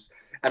themselves.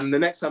 And the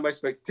next time I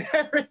spoke to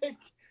Derek,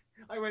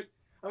 I went,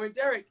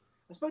 Derek,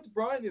 I spoke to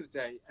Brian the other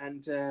day,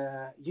 and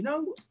you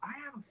know, I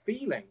have a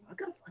feeling. I've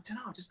got a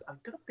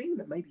feeling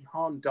that maybe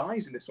Han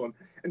dies in this one.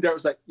 And Derek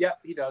was like, "Yeah,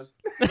 he does."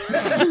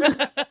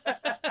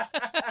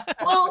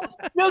 Well,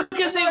 no,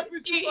 because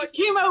he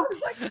came out. I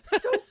was like,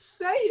 "Don't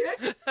say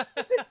it." I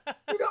said,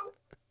 you know.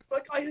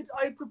 Like I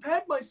had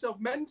prepared myself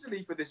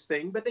mentally for this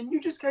thing, but then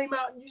you just came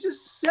out and you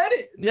just said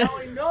it. Now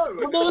I know.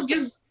 Well,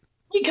 because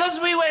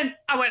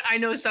I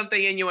know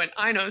something, and you went,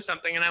 I know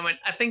something, and I went,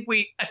 I think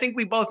we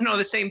both know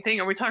the same thing.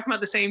 Are we talking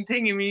about the same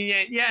thing? And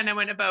yeah, and I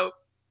went about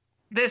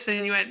this,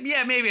 and you went,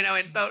 yeah, maybe, and I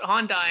went about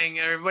Han dying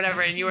or whatever,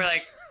 and you were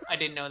like, I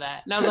didn't know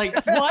that, and I was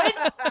like,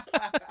 what?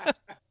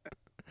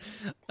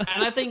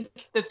 And I think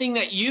the thing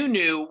that you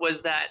knew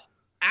was that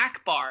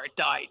Ackbar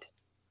died.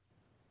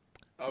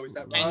 Oh, is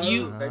that right?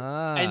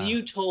 And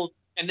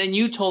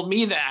you told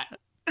me that.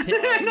 And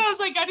I was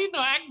like, I didn't know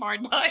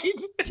Ackbar died.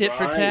 Tit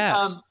for tat.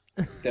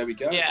 There we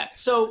go. Yeah.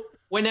 So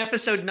when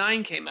episode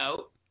 9 came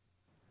out,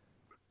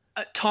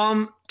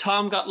 Tom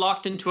got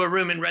locked into a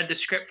room and read the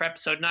script for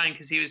episode 9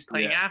 because he was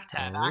playing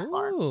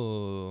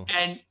Ackbar.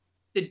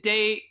 the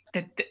day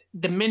that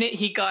the minute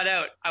he got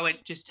out, I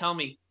went, just tell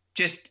me,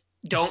 just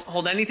don't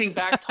hold anything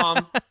back,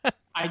 Tom.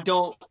 I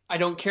don't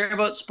care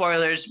about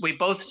spoilers. We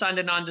both signed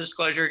a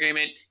non-disclosure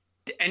agreement.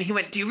 And he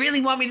went, do you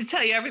really want me to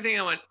tell you everything?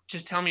 I went,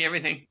 just tell me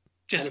everything.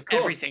 Just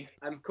everything.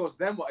 And of course,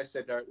 then what I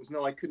said, Derek, was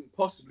no, I couldn't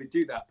possibly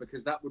do that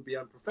because that would be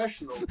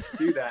unprofessional to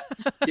do that,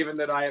 given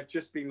that I have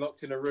just been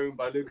locked in a room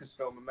by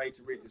Lucasfilm and made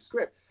to read the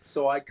script.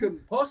 So I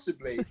couldn't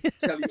possibly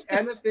tell you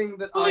anything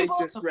that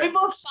just read. We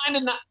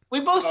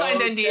both signed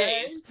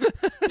NDAs.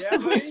 Yeah,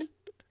 mate.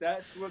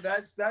 That's what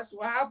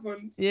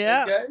happened.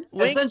 Yeah. Okay?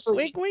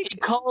 Essentially, wink. he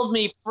called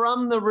me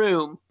from the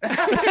room.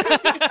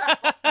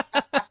 I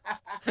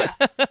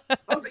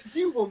was like,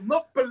 you will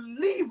not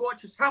believe what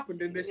just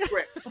happened in this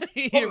script. Hold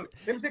on,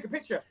 let me take a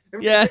picture.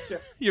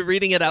 You're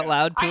reading it out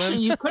loud to Actually,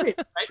 him. you couldn't,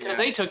 right? Because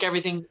they took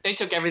everything. They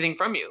took everything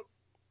from you.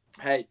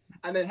 Hey,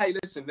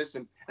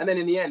 listen. And then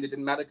in the end, it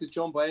didn't matter because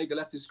John Boyega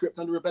left his script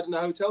under a bed in a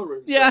hotel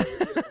room. So, Yeah.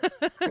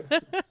 you know.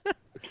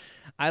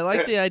 I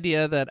like the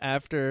idea that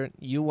after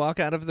you walk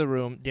out of the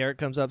room, Derek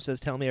comes up, says,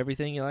 tell me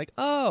everything. You're like,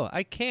 oh,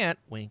 I can't.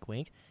 Wink,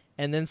 wink.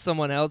 And then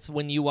someone else,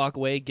 when you walk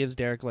away, gives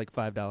Derek like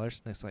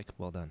 $5. And it's like,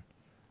 well done.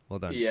 Well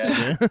done.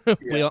 Yeah.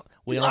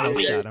 we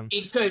almost got him.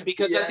 He could,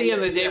 because at the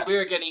end of the day, we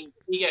were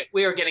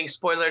getting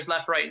spoilers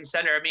left, right, and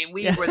center. I mean,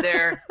 we were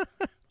there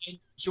in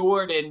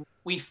Jordan.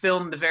 We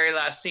filmed the very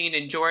last scene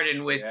in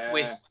Jordan with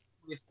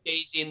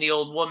Daisy and the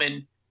old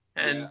woman,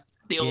 and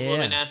the old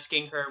woman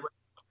asking her what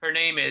her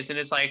name is, and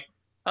it's like,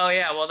 oh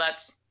yeah, well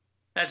that's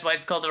why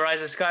it's called the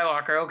Rise of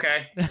Skywalker.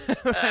 Okay,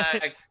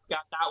 I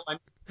got that one.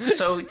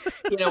 So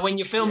when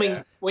you're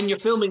filming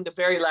the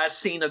very last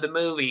scene of the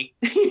movie,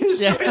 you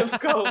sort of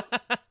go,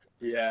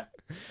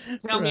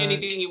 tell me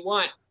anything you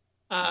want.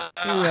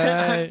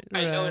 I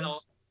know it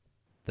all.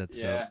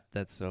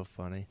 That's so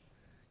funny.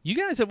 You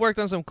guys have worked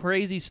on some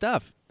crazy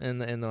stuff in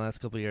the last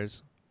couple of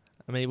years.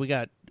 I mean,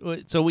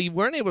 we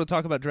weren't able to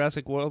talk about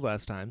Jurassic World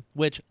last time,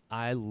 which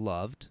I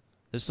loved.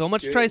 There's so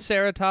much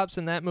Triceratops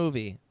in that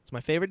movie. It's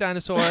my favorite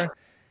dinosaur.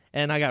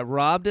 And I got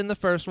robbed in the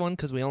first one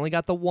because we only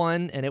got the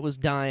one, and it was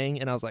dying.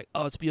 And I was like,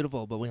 oh, it's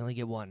beautiful, but we only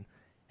get one.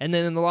 And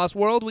then in The Lost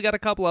World, we got a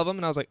couple of them,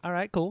 and I was like, all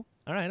right, cool.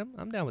 All right,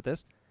 I'm down with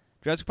this.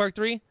 Jurassic Park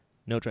 3,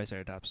 no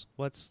Triceratops.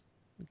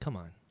 Come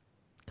on.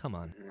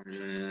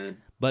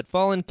 But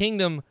Fallen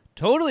Kingdom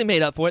totally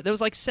made up for it. There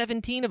was like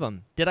 17 of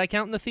them. Did I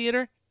count in the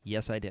theater?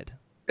 Yes, I did.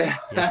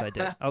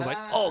 I was like,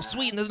 oh,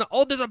 sweet. And there's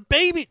a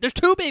baby. There's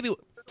two baby.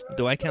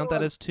 Do I count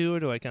that as two, or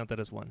do I count that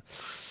as one?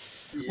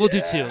 Yeah. We'll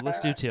do two. Let's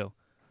do two.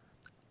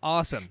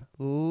 Awesome.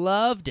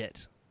 Loved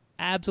it.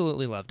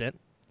 Absolutely loved it.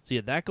 So you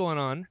had that going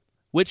on,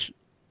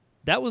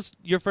 that was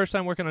your first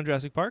time working on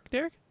Jurassic Park,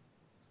 Derek?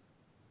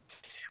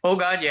 Oh,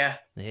 God, yeah.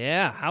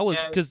 Yeah. How was,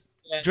 because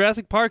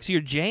Jurassic Park's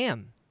your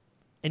jam,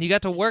 and you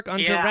got to work on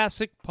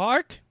Jurassic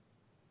Park?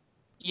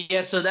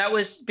 Yeah, so that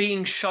was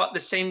being shot the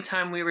same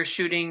time we were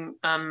shooting,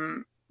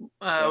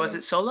 was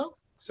it Solo?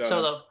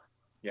 Solo.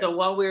 Yeah. So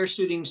while we were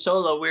shooting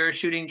Solo, we were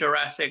shooting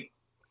Jurassic.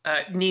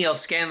 Neil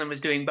Scanlon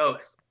was doing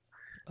both.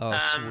 Oh,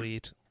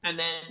 sweet. And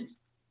then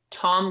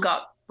Tom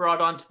got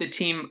brought onto the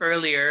team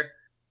earlier.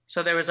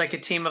 So there was like a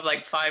team of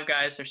like 5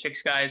 guys or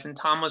 6 guys, and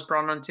Tom was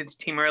brought onto the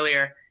team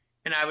earlier.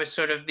 And I was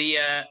sort of the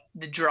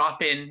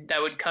drop-in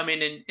that would come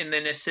in and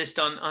then assist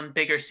on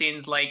bigger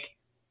scenes like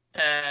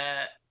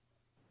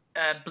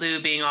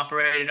Blue being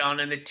operated on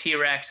and the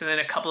T-Rex, and then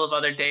a couple of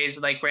other days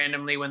like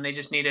randomly when they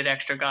just needed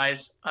extra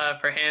guys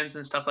for hands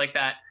and stuff like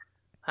that.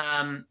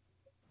 And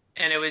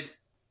it was,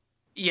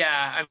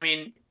 I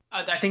mean,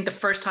 I think the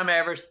first time I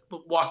ever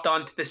walked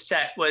onto the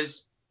set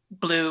was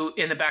Blue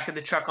in the back of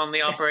the truck on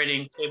the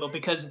operating table,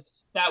 because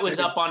that was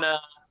up on a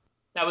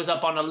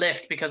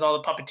lift because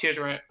all the puppeteers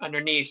were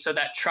underneath. So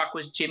that truck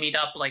was jimmied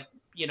up like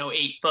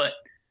 8 foot.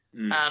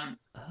 And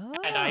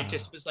I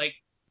just was like,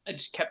 I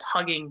just kept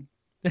hugging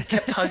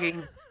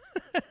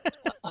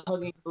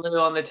Blue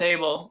on the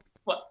table.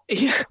 What?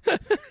 Yeah.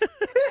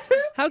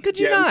 How could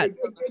you not?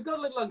 It got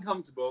a little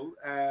uncomfortable.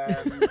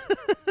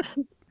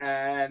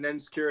 And then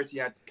security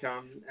had to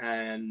come,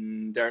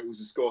 and Derek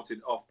was escorted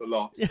off the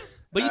lot.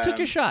 But you took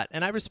your shot,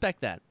 and I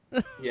respect that.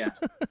 Yeah.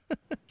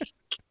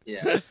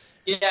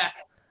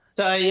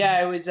 So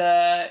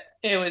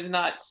it was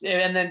nuts.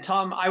 And then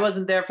Tom, I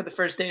wasn't there for the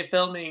first day of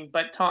filming,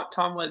 but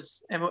Tom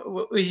was. And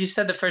you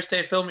said the first day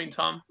of filming,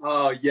 Tom.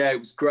 Oh yeah, it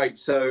was great.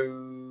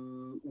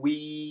 So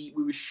we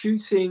were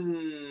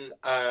shooting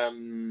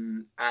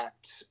at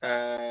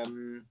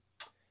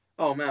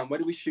oh man, where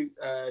did we shoot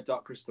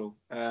Dark Crystal?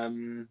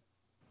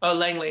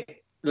 Langley.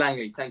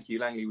 Langley, thank you,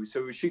 Langley.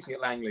 So we were shooting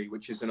at Langley,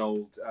 which is an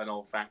old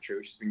factory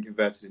which has been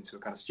converted into a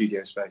kind of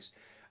studio space.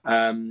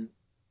 Very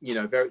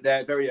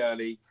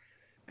early.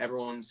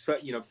 Everyone's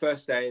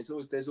first day.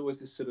 There's always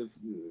this sort of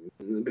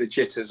bit of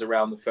jitters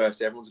around the first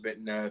day. Everyone's a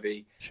bit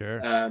nervy. Sure.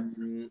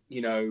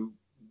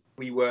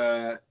 We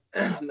were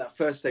on that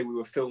first day we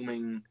were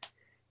filming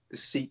the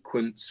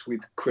sequence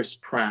with Chris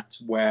Pratt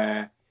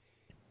where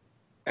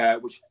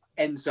which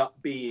ends up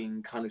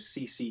being kind of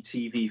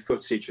CCTV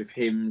footage of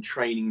him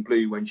training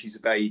Blue when she's a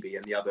baby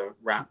and the other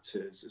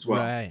raptors as well.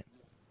 Right.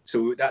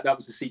 So that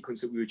was the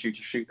sequence that we were due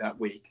to shoot that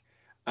week.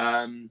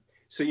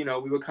 So we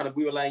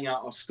were laying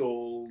out our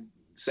stall,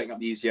 setting up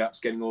the easy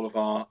ups, getting all of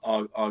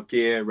our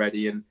gear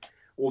ready, and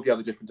all the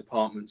other different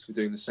departments were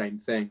doing the same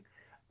thing.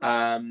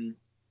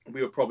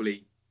 We were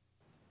probably,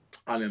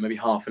 I don't know, maybe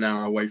half an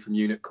hour away from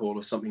unit call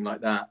or something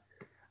like that,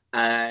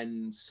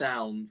 and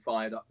sound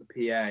fired up the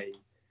PA,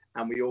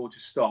 and we all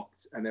just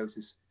stopped, and there was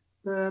this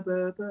ba,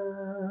 ba,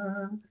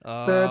 ba,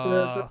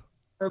 ba,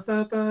 ba,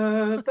 ba,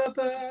 ba, ba,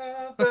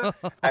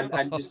 ba,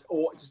 and just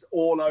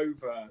all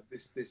over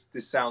this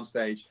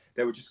soundstage,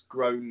 there were just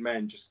grown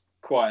men just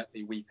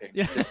quietly weeping,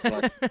 just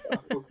like,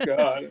 oh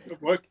god, I'm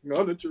working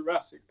on a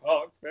Jurassic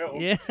Park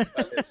film. Yeah.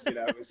 Like this,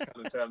 it was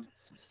kind of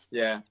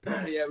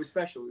it was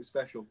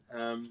special.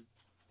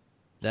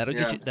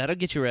 That'll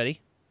get you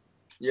ready.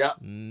 Yeah,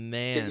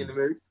 man. Get you in the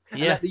mood.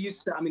 Yeah.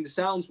 And the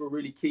sounds were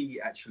really key,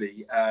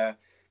 actually.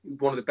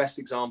 One of the best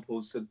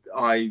examples that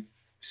I've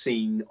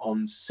seen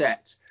on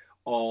set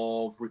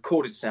of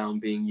recorded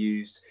sound being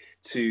used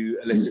to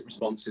elicit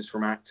responses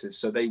from actors.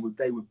 So they would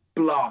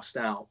blast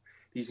out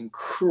these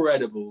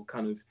incredible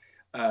kind of,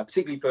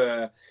 particularly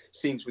for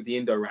scenes with the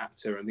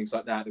Indoraptor and things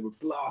like that, they would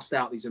blast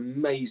out these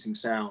amazing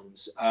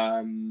sounds.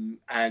 And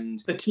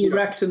the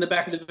T-Rex in the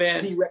back of the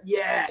van.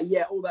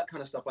 Yeah, all that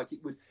kind of stuff. Like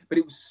it was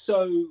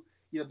so,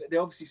 they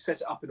obviously set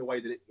it up in a way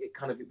that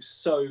it was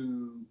so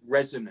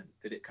resonant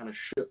that it kind of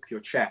shook your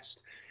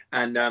chest.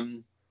 And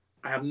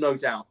I have no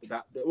doubt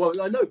that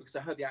well, I know because I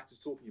heard the actors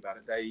talking about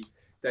it.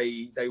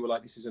 They were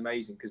like, this is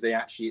amazing, because they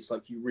actually, it's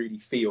like you really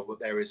feel that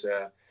there is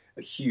a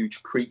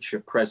huge creature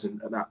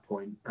present at that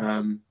point.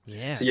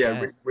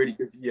 Really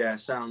good. Yeah,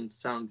 sound.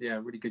 Yeah,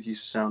 really good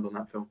use of sound on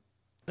that film.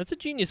 That's a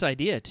genius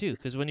idea too,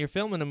 because when you're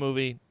filming a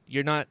movie,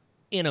 you're not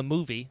in a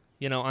movie,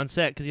 on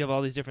set, because you have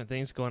all these different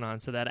things going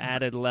on. So that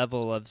added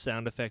level of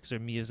sound effects or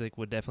music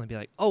would definitely be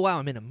like, oh wow,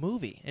 I'm in a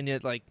movie, and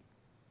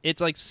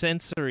it's like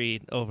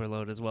sensory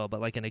overload as well, but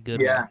like in a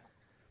good way.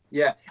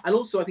 Yeah, and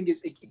also I think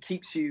it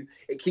keeps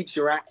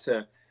your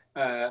actor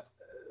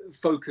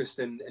focused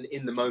and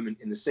in the moment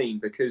in the scene,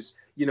 because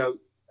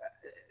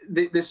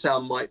this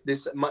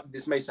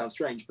may sound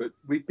strange, but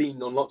we've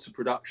been on lots of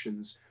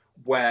productions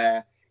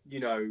where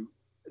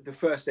the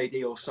first AD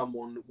or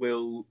someone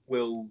will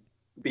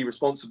be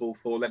responsible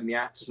for letting the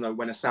actors know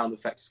when a sound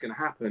effect is going to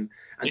happen,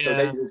 and so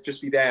they will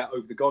just be there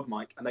over the god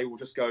mic, and they will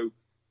just go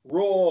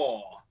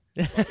raw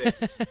like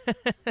this,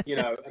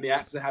 and the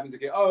actors are having to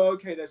go, oh,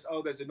 okay, there's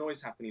a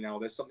noise happening now,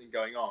 there's something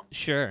going on.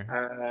 Sure.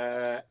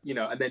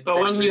 And then. But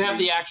when you have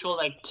the actual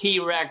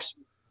T-Rex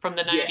from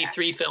the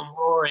 '93 film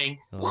roaring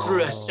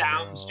through a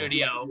sound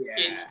studio,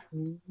 it's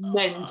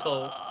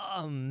mental.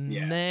 Oh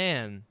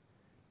man,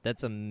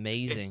 that's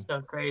amazing. It's so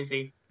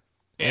crazy.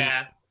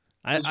 Yeah,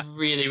 it was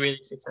really,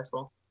 really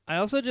successful. I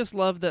also just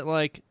love that,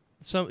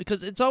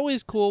 because it's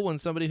always cool when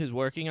somebody who's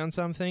working on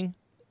something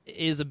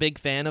is a big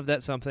fan of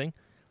that something.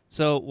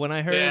 So when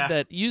I heard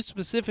that you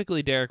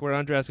specifically, Derek, were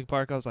on Jurassic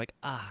Park, I was like,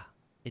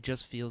 it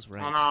just feels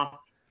right. I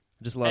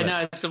just love it. I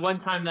know, it's the one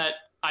time that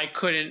I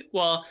couldn't.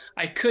 Well,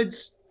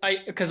 because I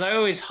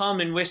always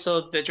hum and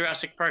whistle the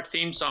Jurassic Park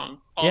theme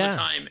song all the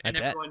time, and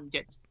everyone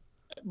gets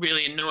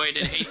really annoyed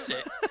and hates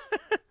it.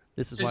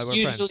 This is why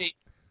we're friends.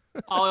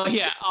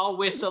 I'll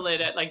whistle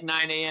it at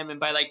 9 a.m. and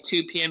by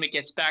 2 p.m. it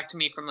gets back to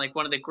me from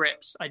one of the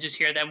grips. I just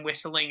hear them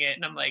whistling it,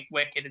 and I'm like,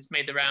 wicked, it's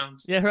made the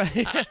rounds. Yeah,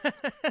 right.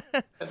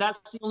 But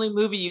that's the only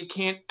movie you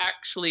can't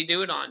actually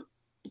do it on.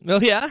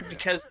 Oh yeah,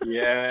 because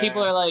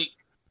people are like,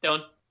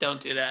 don't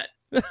do that.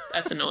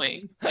 That's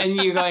annoying. And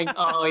you're going,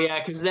 oh yeah,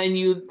 because then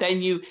you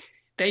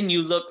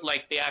look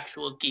like the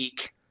actual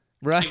geek.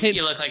 Right.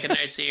 You look like a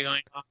nerd, so you're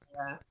going, oh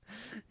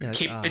yeah.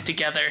 Keep it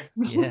together.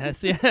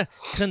 Yes, yeah.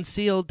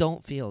 Conceal,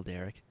 don't feel,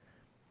 Derek.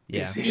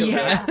 Yeah.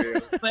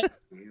 But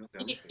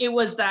it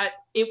was that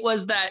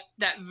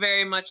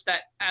very much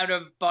that out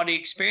of body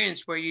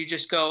experience where you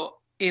just go,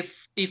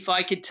 if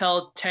I could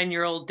tell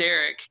 10-year-old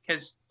Derek,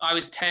 because I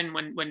was 10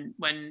 when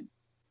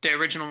the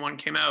original one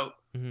came out.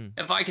 Mm-hmm.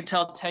 If I could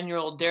tell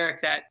 10-year-old Derek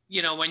that,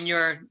 when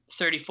you're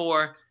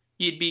 34,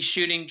 you'd be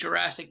shooting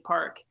Jurassic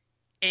Park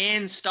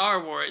and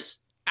Star Wars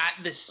at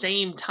the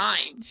same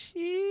time.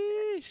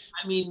 Sheesh.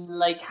 I mean,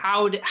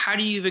 how do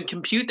you even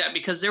compute that?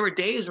 Because there were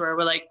days where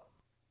we're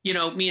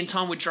me and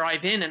Tom would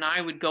drive in, and I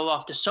would go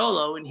off to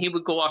Solo, and he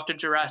would go off to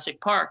Jurassic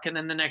Park, and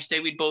then the next day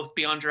we'd both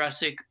be on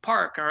Jurassic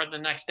Park, or the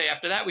next day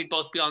after that we'd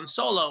both be on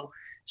Solo.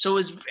 So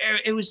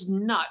it was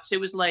nuts. It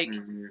was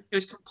it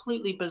was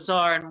completely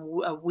bizarre and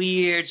a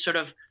weird sort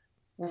of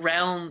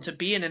realm to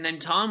be in. And then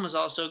Tom was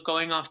also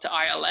going off to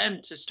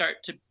ILM to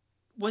start to.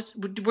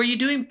 Were you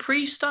doing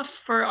pre-stuff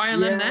for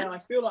ILM then? I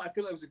feel like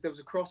there was a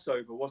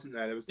crossover, wasn't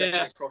there? There was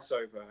definitely a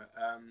crossover,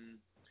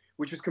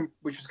 which was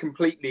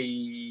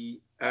completely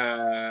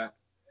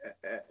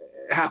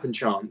happen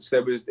chance.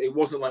 It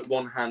wasn't like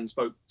one hand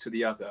spoke to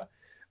the other.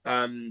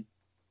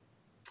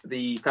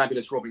 The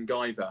fabulous Robin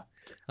Guyver,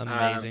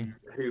 amazing,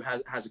 who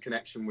has a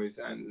connection with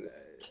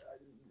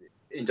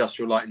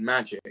Industrial Light and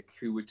Magic,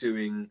 who were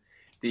doing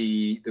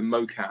the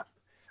mocap.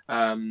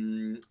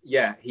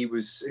 He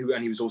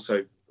was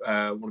also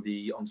one of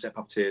the on-set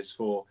puppeteers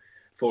for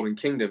Fallen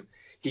Kingdom,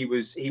 he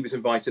was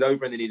invited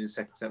over, and they needed a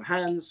second set of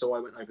hands, so I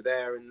went over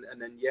there, and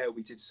then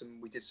we did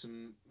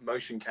some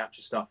motion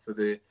capture stuff for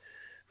the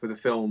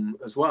film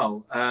as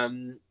well.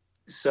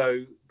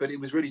 But it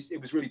was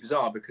really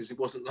bizarre, because there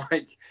wasn't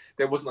like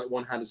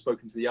one hand had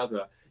spoken to the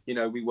other.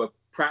 We were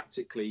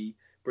practically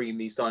bringing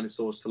these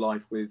dinosaurs to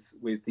life with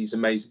these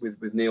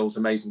with Neil's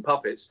amazing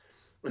puppets,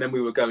 and then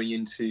we were going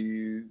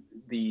into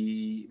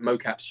the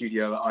mocap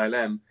studio at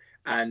ILM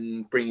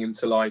and bringing them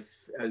to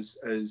life as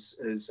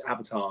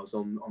avatars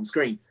on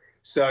screen.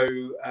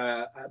 So,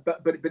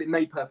 but it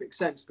made perfect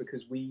sense,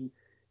 because we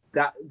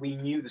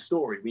knew the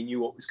story, we knew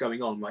what was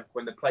going on. Like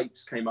when the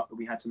plates came up that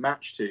we had to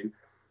match to,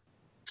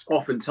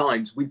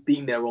 oftentimes we'd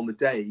been there on the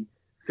day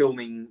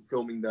filming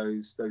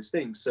those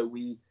things, so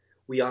we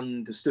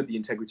understood the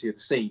integrity of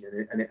the scene,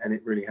 and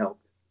it really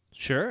helped.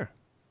 Sure.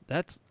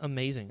 That's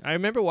amazing. I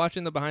remember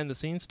watching the behind the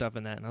scenes stuff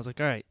in that, and I was like,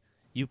 all right,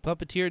 you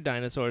puppeteered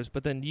dinosaurs,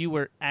 but then you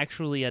were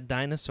actually a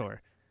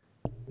dinosaur.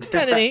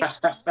 Kind of neat.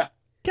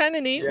 Kind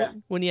of neat, yeah,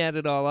 when you add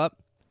it all up.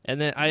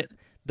 And then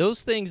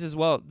those things as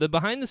well, the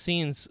behind the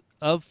scenes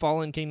of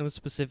Fallen Kingdom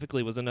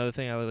specifically was another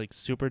thing I like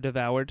super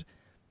devoured,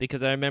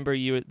 because I remember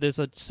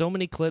there's so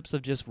many clips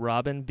of just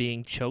Robin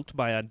being choked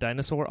by a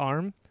dinosaur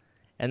arm,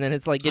 and then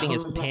it's like getting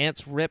his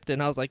pants ripped,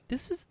 and I was like,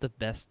 this is the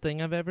best thing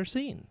I've ever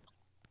seen.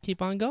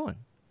 Keep on going.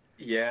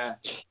 Yeah.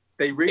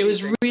 It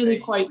was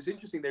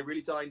interesting. They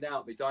really dined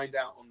out. They dined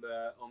out on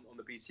the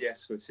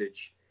BTS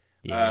footage.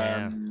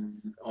 Yeah.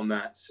 On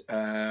that.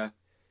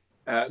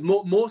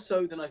 More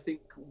so than I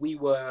think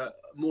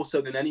more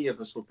so than any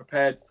of us were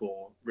prepared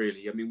for,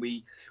 really. I mean,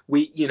 we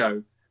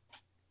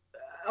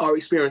our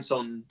experience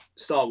on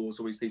Star Wars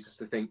always leads us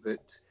to think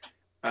that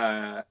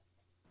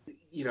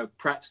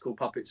practical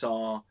puppets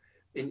are,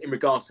 in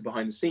regards to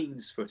behind the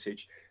scenes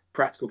footage,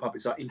 practical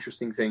puppets are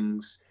interesting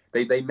things.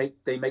 They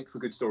make for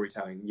good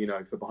storytelling,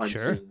 for behind the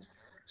scenes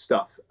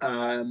stuff.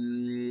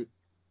 But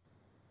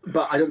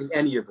I don't think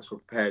any of us were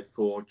prepared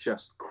for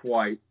just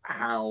quite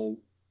how.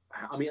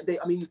 I mean,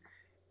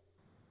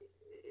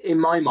 in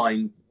my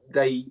mind,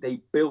 they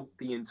built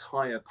the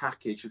entire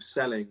package of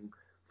selling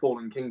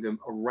Fallen Kingdom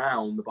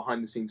around the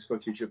behind the scenes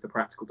footage of the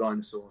practical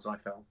dinosaurs, I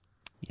felt.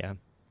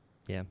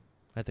 Yeah,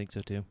 I think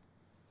so too.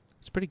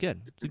 It's pretty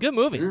good. It's a good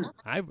movie.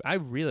 I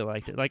really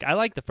liked it. Like, I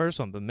liked the first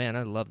one, but man,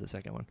 I love the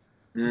second one.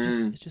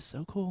 It's just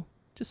so cool.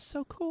 Just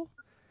so cool.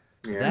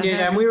 Yeah,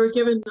 and we were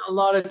given a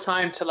lot of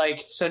time to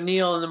so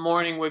Neil in the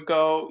morning would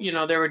go,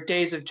 there were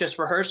days of just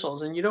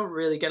rehearsals, and you don't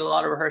really get a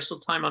lot of rehearsal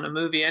time on a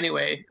movie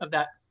anyway of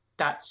that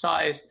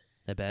size.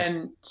 I bet.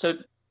 And so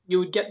you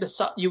would get the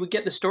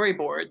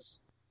storyboards,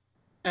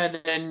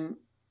 and then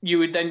you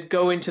would then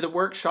go into the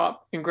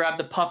workshop and grab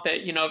the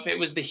puppet. If it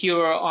was the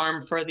hero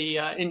arm for the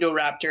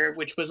Indoraptor,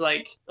 which was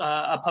like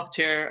a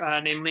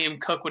puppeteer named Liam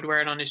Cook would wear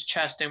it on his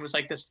chest, and it was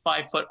like this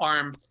 5-foot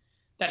arm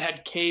that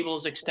had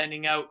cables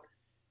extending out.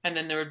 And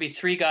then there would be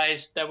 3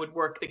 guys that would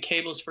work the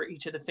cables for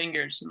each of the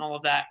fingers and all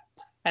of that.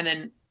 And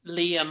then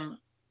Liam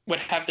would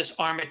have this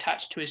arm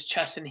attached to his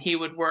chest, and he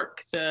would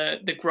work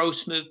the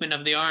gross movement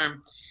of the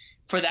arm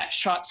for that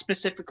shot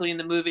specifically in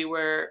the movie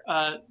where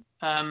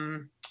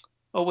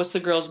what's the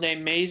girl's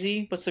name?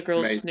 Maisie? What's the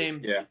girl's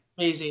name? Yeah.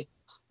 Maisie.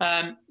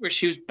 Where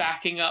she was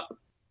backing up,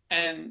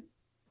 and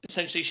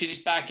essentially she's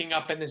backing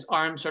up, and this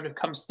arm sort of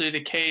comes through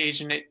the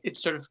cage, and it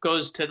sort of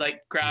goes to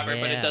grab her,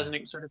 but it doesn't.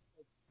 It sort of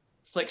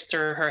flicks to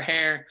her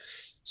hair.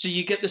 So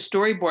you get the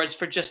storyboards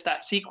for just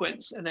that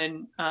sequence, and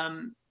then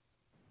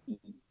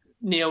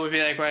Neil would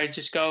be like, right,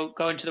 just go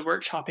into the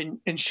workshop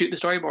and shoot the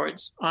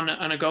storyboards on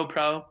a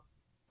GoPro,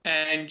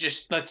 and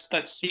just let's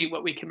see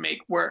what we can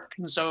make work.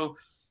 And so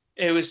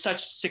it was such a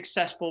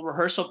successful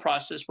rehearsal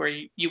process where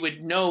you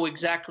would know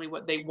exactly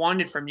what they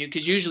wanted from you,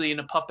 because usually in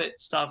a puppet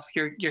stuff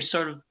you're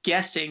sort of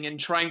guessing and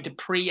trying to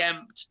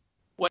preempt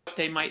what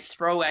they might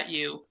throw at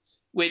you,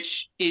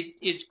 which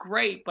is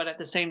great, but at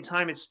the same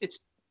time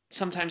it's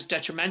sometimes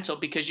detrimental,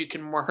 because you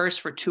can rehearse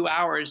for 2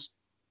 hours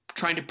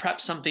trying to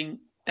prep something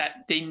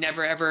that they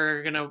never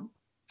ever going to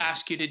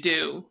ask you to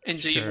do, and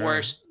so you've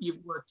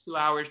worked 2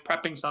 hours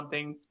prepping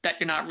something that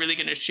you're not really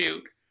going to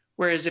shoot.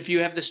 Whereas if you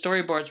have the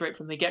storyboards right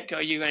from the get-go,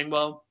 you're going,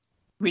 well,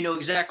 we know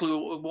exactly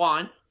what we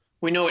want.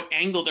 We know what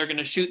angle they're going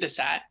to shoot this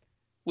at.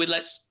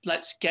 Let's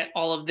get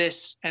all of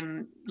this,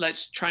 and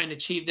let's try and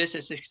achieve this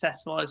as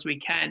successful as we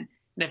can.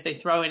 And if they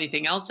throw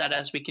anything else at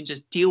us, we can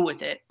just deal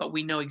with it. But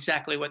we know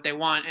exactly what they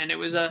want. And I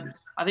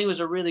think it was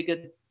a really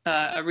good,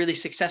 a really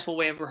successful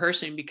way of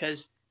rehearsing,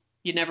 because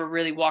you never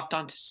really walked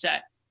onto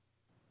set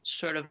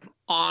sort of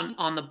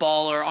on the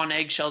ball or on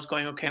eggshells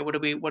going, okay, what are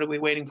we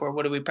waiting for?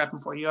 What are we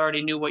prepping for? You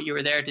already knew what you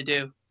were there to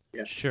do.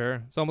 Yeah.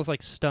 Sure. It's almost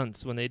like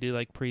stunts when they do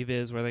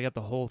previs where they got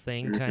the whole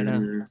thing kind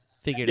of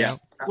figured out.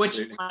 Which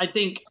I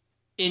think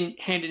in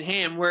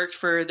hand worked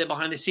for the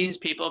behind the scenes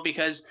people,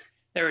 because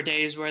there were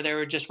days where there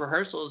were just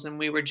rehearsals and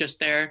we were just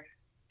there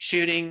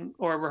shooting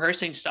or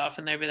rehearsing stuff,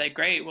 and they'd be like,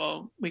 great,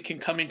 well, we can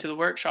come into the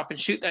workshop and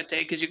shoot that day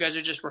because you guys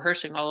are just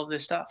rehearsing all of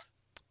this stuff.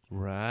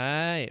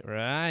 Right.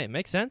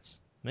 Makes sense.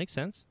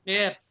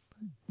 Yeah.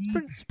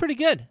 It's pretty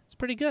good. It's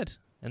pretty good.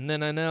 And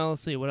then I know,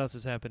 let's see, what else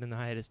has happened in the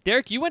hiatus?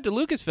 Derek, you went to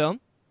Lucasfilm.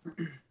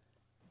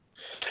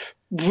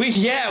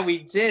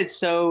 We did.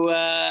 So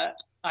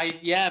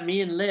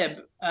me and Lib,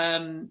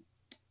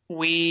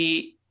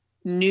 we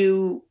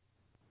knew.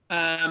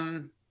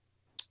 Where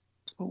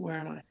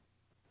am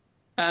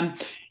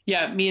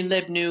I? Me and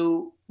Lib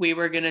knew we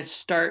were gonna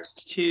start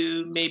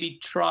to maybe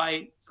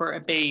try for a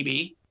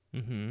baby.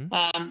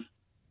 Mm-hmm.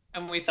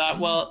 And we thought,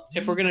 well,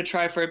 if we're gonna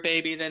try for a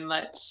baby, then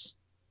let's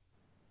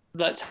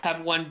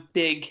have one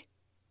big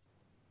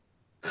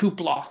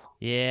hoopla.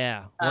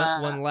 Yeah,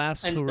 one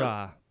last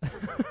hurrah.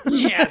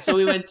 So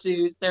we went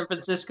to San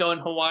Francisco and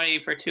Hawaii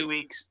for 2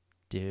 weeks.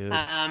 Dude.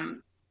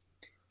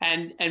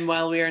 And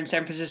while we were in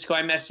San Francisco,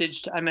 I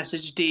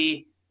messaged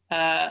Dee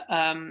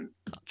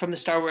from the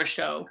Star Wars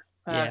show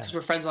because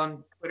we're friends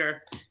on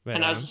Twitter. Right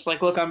and on. I was just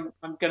like, look, I'm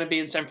gonna be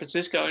in San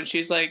Francisco, and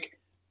she's like,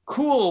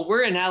 cool,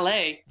 we're in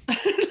LA. And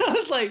I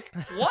was like,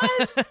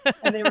 what?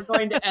 And they were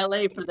going to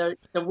LA for the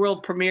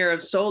world premiere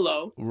of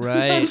Solo.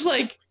 Right. I was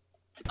like,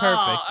 Perfect.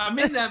 oh, I'm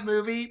in that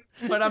movie,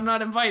 but I'm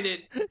not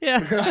invited.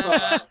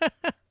 Yeah.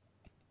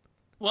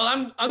 Well,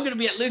 I'm going to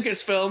be at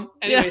Lucasfilm.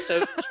 Anyway,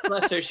 so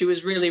bless her. She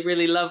was really,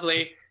 really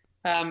lovely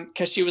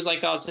because she was like,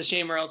 oh, it's a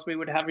shame or else we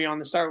would have you on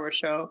the Star Wars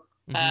show.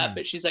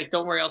 But she's like,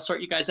 don't worry, I'll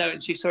sort you guys out.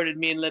 And she sorted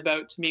me and Lib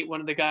out to meet one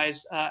of the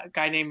guys, a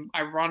guy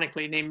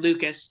ironically named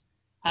Lucas,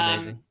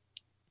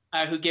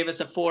 who gave us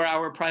a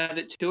 4-hour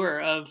private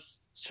tour of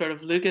sort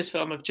of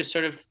Lucasfilm, of just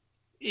sort of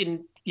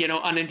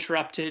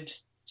uninterrupted,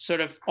 sort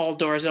of all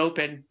doors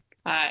open.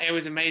 It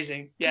was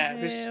amazing. Yeah,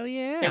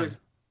 it was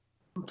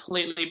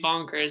completely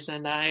bonkers,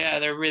 and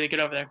they're really good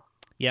over there.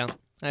 Yeah,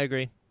 I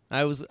agree.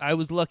 I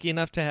was lucky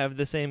enough to have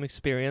the same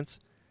experience,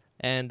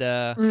 and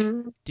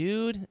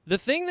dude, the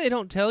thing they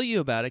don't tell you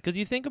about it, because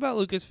you think about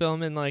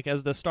Lucasfilm and like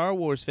as the Star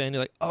Wars fan,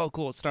 you're like, oh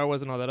cool, it's Star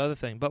Wars and all that other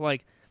thing, but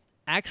like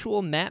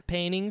actual matte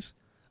paintings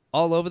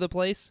all over the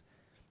place.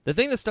 The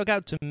thing that stuck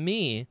out to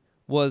me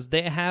was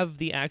they have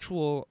the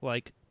actual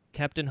like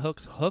Captain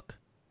Hook's hook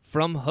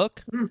from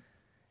Hook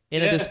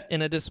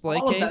in a display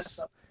all case,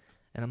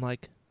 and I'm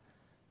like,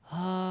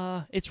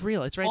 it's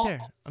real. It's right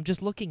there. I'm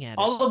just looking at it.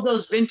 All of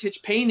those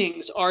vintage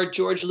paintings are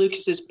George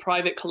Lucas's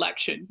private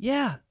collection.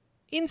 Yeah,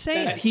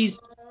 insane. That he's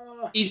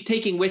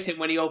taking with him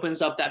when he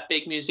opens up that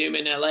big museum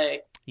in LA.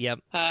 Yep.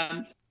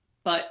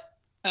 But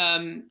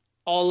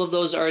all of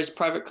those are his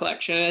private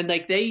collection, and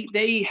like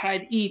they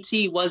had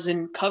E.T.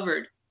 wasn't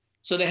covered,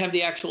 so they have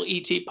the actual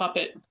E.T.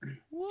 puppet.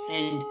 What?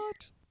 And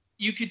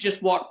you could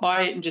just walk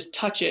by it and just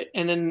touch it,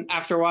 and then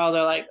after a while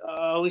they're like,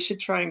 oh, we should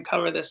try and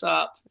cover this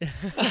up. We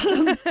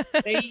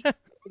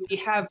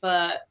have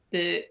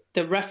the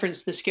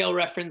reference, the scale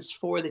reference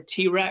for the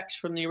T-Rex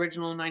from the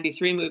original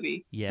 93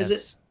 movie. Yes. Is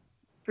it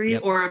 3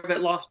 or of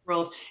it Lost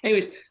World?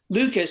 Anyways,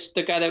 Lucas,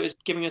 the guy that was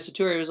giving us a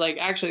tour, he was like,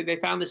 actually, they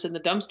found this in the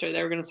dumpster.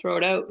 They were going to throw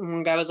it out. And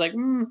one guy was like,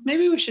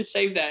 maybe we should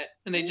save that.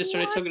 And they just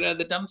sort of took it out of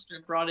the dumpster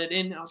and brought it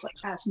in. And I was like,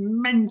 that's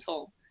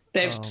mental.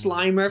 They have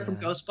Slimer from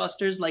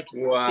Ghostbusters, like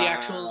the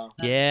actual.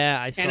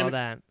 I saw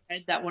that.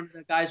 Head that one of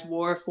the guys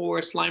wore for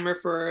Slimer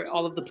for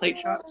all of the plate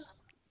shots.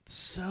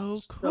 So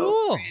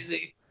cool. So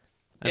crazy.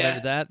 I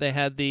remember that. They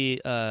had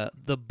the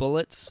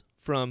bullets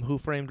from Who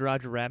Framed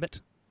Roger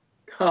Rabbit.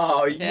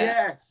 Oh,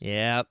 yes.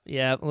 Yeah,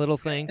 little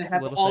things. They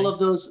have all of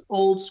those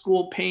old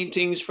school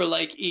paintings for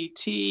like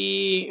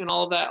E.T. and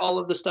all of that, all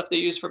of the stuff they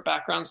use for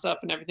background stuff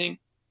and everything.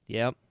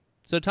 Yep.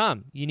 So,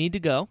 Tom, you need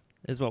to go,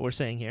 is what we're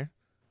saying here.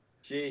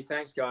 Gee,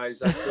 thanks,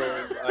 guys. I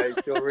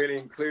feel really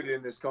included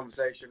in this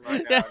conversation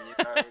right now.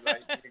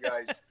 Like you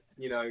guys,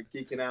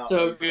 geeking out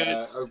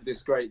over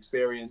this great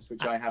experience,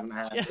 which I haven't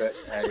had. But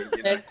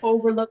it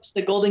overlooks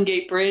the Golden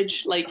Gate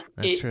Bridge,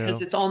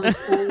 because it's on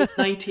this old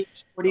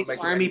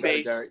 1940s army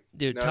base.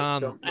 Dude,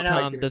 Tom,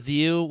 the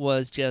view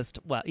was just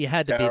you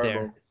had to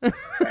terrible. Be there.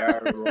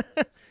 Terrible.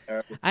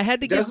 I had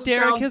to give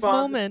Derek his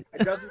moment.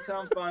 It doesn't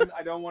sound fun.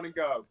 I don't want to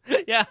go.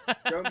 Yeah.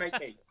 Don't make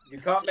me. You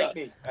can't make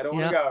me. I don't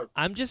want to go.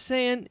 I'm just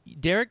saying,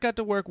 Derek got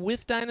to work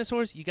with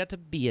dinosaurs. You got to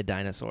be a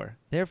dinosaur.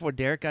 Therefore,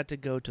 Derek got to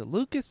go to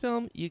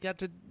Lucasfilm. You got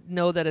to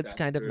know that it's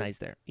kind of nice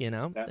there.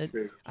 That's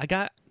true.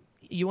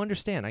 You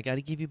understand. I got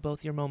to give you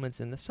both your moments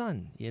in the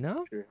sun.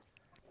 True.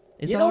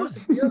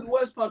 The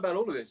worst part about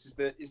all of this is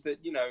that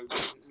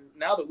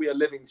now that we are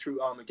living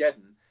through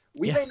Armageddon,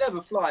 we may never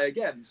fly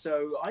again,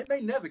 so I may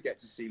never get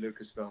to see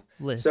Lucasfilm.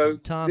 Listen, so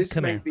Tom, this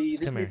may be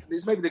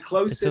the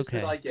closest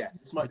that I get.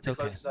 This might be the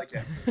closest I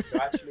get to it. So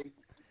actually,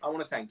 I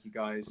want to thank you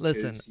guys.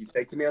 Listen, you've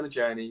taken me on a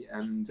journey,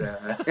 and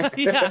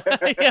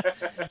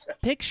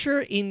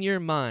picture in your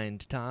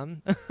mind,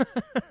 Tom.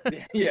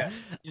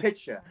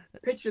 Picture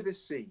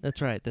this scene.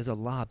 That's right. There's a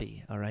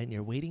lobby, all right, and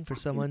you're waiting for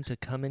someone to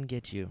come and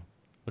get you.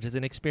 Which is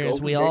an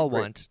experience we all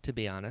want, to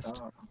be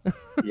honest.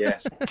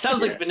 Yes.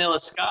 Sounds like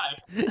Vanilla Sky.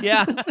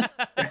 Yeah.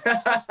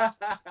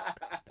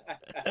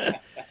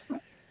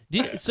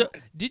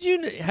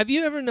 Have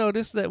you ever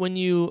noticed that when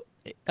you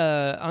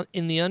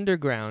in the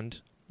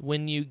underground,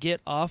 when you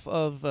get off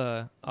of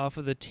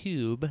the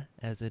tube,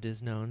 as it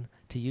is known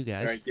to you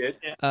guys. Very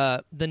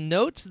good. The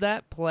notes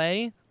that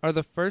play are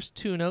the first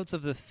 2 notes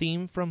of the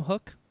theme from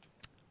Hook.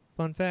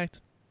 Fun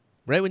fact.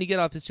 Right when you get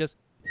off, it's just,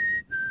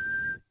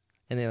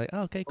 and they're like,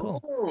 oh, okay,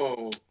 cool.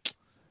 Oh.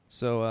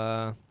 So,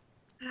 Wow,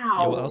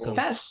 you're welcome.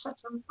 that's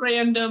such a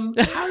random.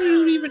 How do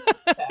you even do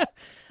that?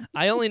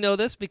 I only know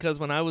this because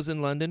when I was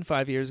in London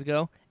 5 years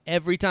ago,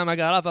 every time I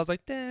got off, I was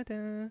like, da,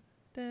 da,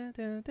 da,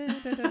 da, da,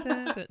 da,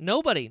 da, da.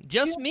 Nobody,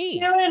 just me.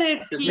 You're doing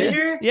it, Just me?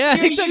 Peter. Yeah,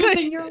 You're exactly.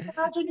 using your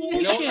imagination.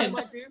 You know what I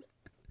might do?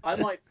 I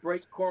might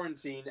break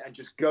quarantine and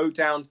just go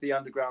down to the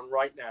underground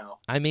right now.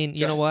 I mean,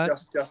 you know what?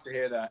 Just to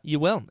hear that. You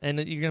will, and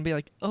you're gonna be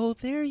like, "Oh,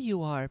 there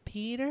you are,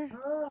 Peter."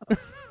 Well,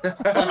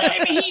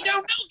 maybe he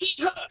don't know he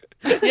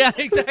hooked. Yeah, That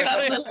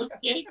exactly. little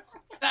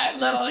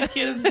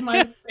kid is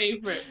my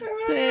favorite.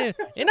 So,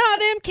 and all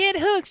them kid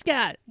Hooks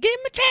got, give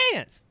him a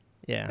chance.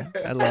 Yeah,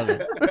 I love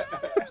it.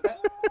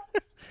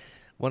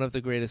 One of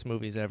the greatest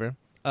movies ever.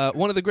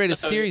 One of the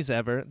greatest series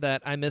ever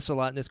that I miss a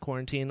lot in this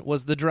quarantine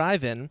was The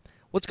Drive-In.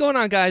 What's going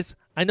on, guys?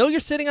 I know you're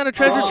sitting on a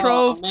treasure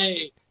trove.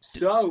 Mate.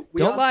 So we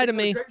Don't are lie to sitting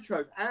on a me. treasure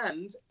trove,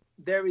 and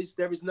there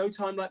is no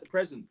time like the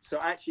present. So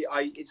actually,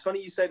 it's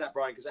funny you say that,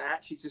 Brian, because I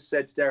actually just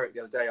said to Derek the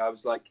other day, I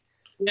was like,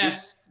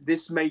 Yes.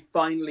 this may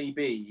finally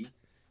be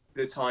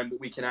the time that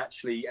we can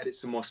actually edit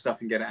some more stuff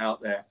and get it out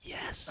there.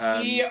 Yes.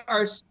 We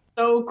are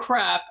so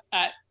crap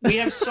at. We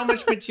have so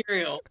much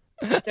material.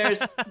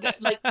 There's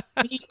like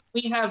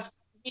we have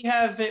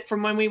it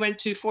from when we went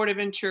to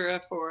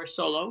Fortaventura for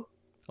Solo.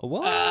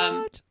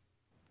 What?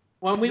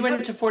 When we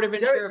went to Fortaventura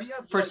Derek, we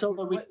have, for like,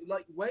 Solo, we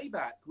like way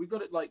back. We've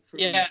got it like from.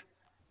 yeah.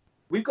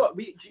 We've got.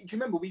 Do you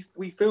remember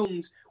we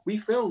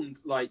filmed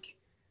like,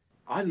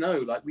 I don't know,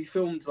 like we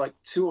filmed like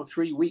 2 or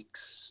 3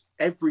 weeks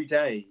every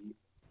day.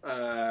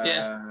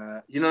 Yeah.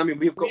 You know what I mean?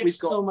 We've got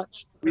so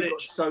much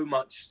footage. so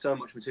much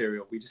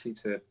material. We just need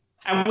to.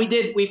 And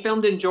we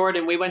filmed in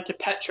Jordan. We went to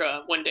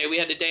Petra one day. We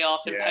had a day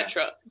off in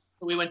Petra.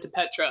 We went to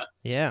Petra,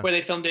 Yeah. where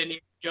they filmed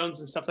Indiana Jones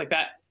and stuff like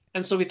that.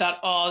 And so we thought,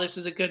 oh, this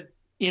is a good,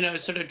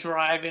 sort of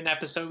drive-in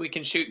episode we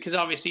can shoot, because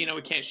obviously,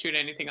 we can't shoot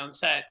anything on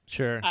set.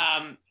 Sure.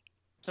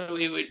 So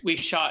we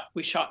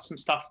shot some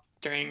stuff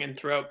during and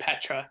throughout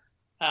Petra.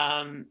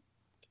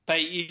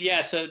 But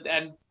yeah, so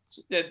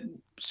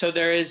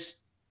there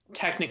is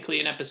technically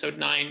an episode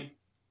 9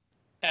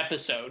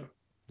 episode.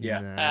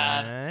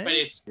 Yeah. But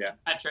it's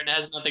Petra and it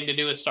has nothing to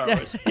do with Star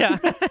Wars. Yeah.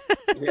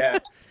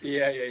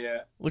 Yeah.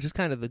 Which is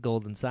kind of the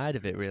golden side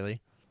of it,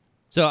 really.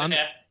 So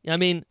I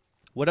mean,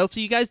 what else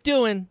are you guys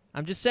doing?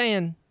 I'm just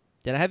saying.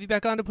 Did I have you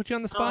back on to put you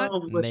on the spot? Oh,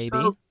 we're Maybe.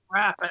 We're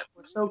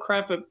so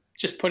crap at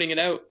just putting it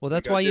out. Well,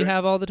 that's You why gotta you do it.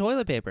 have all the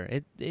toilet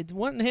paper. It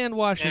one hand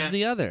washes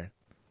the other.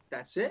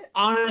 That's it.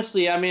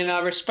 Honestly, I mean, I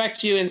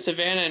respect you and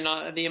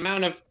Savannah and the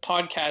amount of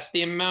podcasts,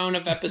 the amount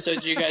of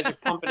episodes you guys are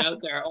pumping out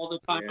there all the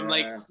time. I'm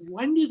like,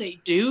 when do they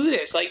do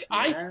this? Like,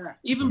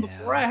 even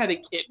before I had a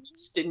kid, we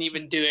just didn't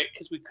even do it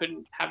because we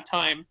couldn't have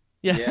time.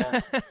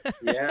 Yeah.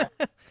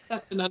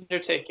 That's an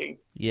undertaking.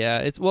 Yeah,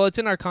 it's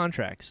in our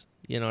contracts.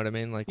 You know what I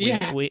mean? Like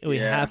we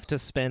have to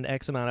spend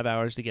X amount of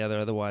hours together,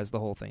 otherwise the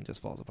whole thing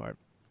just falls apart.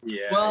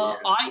 Yeah. Well,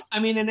 I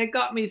mean, and it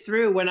got me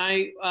through when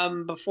I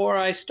before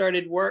I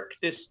started work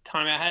this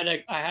time.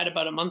 I had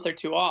about a month or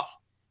 2 off,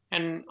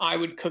 and I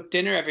would cook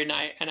dinner every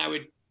night, and I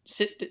would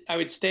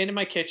stand in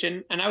my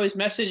kitchen, and I was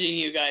messaging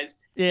you guys.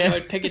 Yeah. And I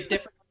would pick a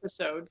different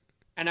episode,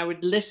 and I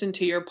would listen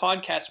to your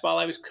podcast while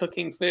I was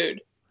cooking food.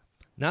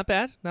 Not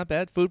bad.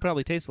 Food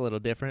probably tastes a little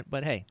different,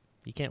 but hey,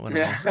 you can't win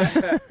them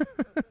all.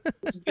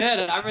 It's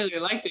good. I really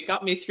liked it.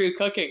 Got me through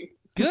cooking.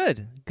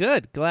 Good.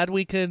 Glad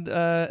we could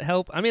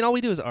help. I mean, all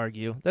we do is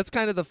argue. That's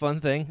kind of the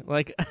fun thing.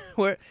 Like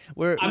we're.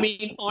 I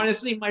mean,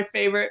 honestly, my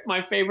favorite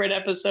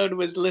episode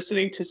was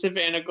listening to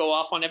Savannah go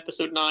off on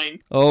episode 9.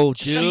 Oh,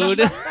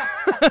 dude.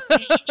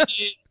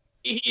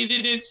 He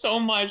did it so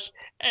much,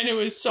 and it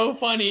was so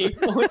funny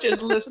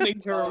just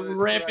listening to her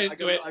rip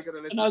into it. I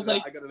gotta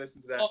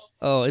listen to that.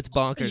 Oh, it's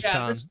bonkers, yeah,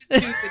 Tom. listen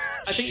to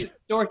I think it's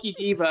Dorky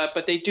Diva,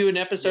 but they do an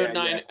episode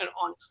 9, and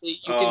honestly,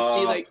 you can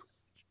see like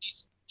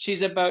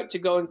she's about to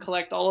go and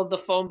collect all of the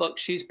phone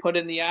books she's put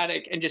in the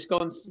attic and just go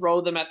and throw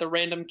them at the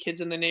random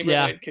kids in the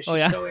neighborhood because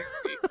she's so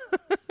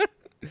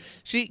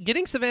angry.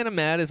 Getting Savannah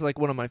mad is like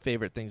one of my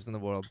favorite things in the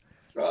world.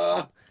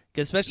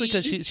 Especially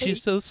because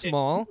she's so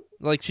small.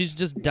 Like, she's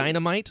just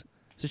dynamite.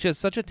 So she has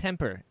such a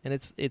temper, and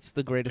it's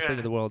the greatest thing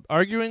in the world.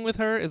 Arguing with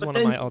her is one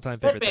of my all-time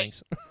favorite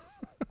things.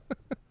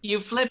 You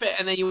flip it,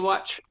 and then you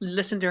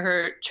listen to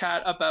her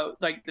chat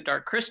about like the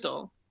Dark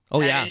Crystal.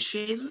 Oh yeah, and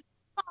she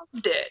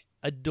loved it,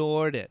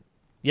 adored it.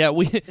 Yeah,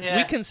 we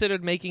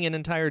considered making an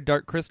entire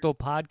Dark Crystal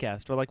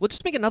podcast. We're like, let's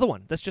just make another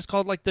one that's just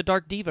called like the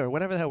Dark Diva or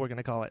whatever the hell we're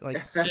gonna call it.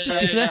 Like, let's just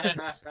do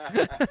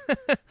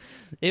that.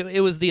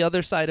 It was the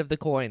other side of the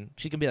coin.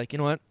 She can be like, you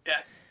know what? Yeah.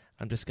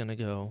 I'm just going to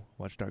go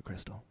watch Dark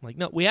Crystal. I'm like,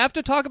 no, we have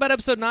to talk about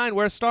episode 9.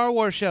 We're a Star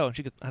Wars show. And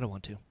she goes, I don't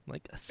want to. I'm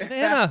like,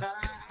 Savannah.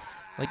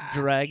 Like,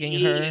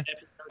 dragging her.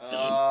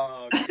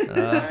 Oh,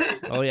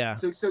 Oh yeah.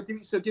 So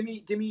give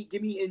me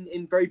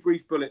in very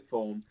brief bullet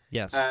form.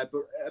 Yes. A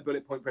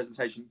bullet point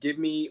presentation. Give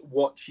me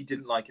what she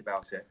didn't like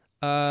about it.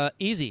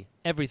 Easy.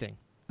 Everything.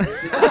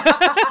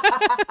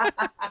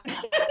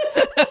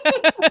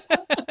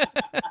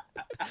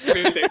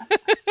 Everything.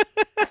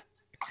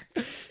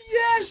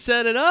 Yes.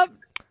 Set it up.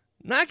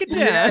 Knock it down.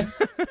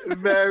 Yes.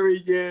 Very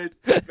good.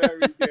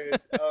 Very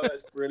good. Oh,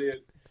 that's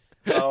brilliant.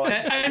 Oh,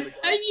 and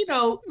you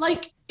know,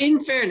 like, in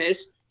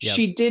fairness,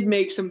 she did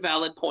make some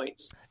valid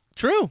points.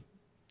 True.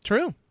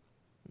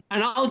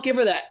 And I'll give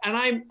her that.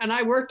 And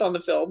I worked on the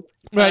film.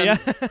 Right.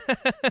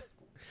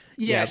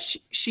 Yeah.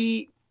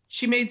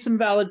 She made some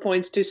valid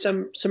points to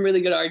some really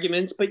good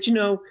arguments. But you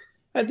know,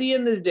 at the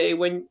end of the day,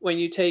 when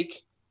you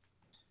take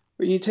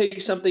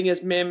something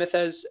as mammoth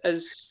as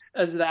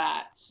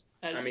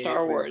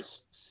Star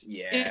Wars,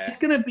 it's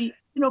gonna be,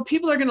 you know,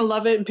 people are gonna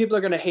love it and people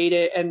are gonna hate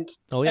it, and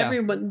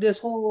everyone, this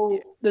whole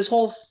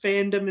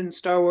fandom in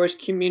Star Wars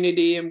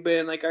community and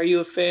being like, are you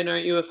a fan?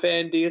 Aren't you a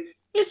fan? Do you?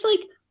 It's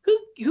like, who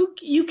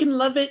you can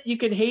love it, you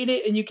can hate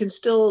it, and you can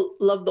still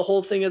love the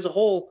whole thing as a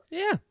whole.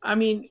 Yeah. I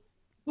mean,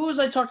 who was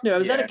I talking to? I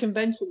was at a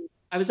convention.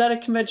 I was at a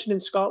convention in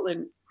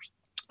Scotland,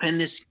 and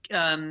this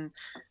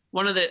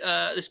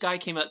this guy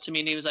came up to me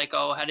and he was like,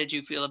 "Oh, how did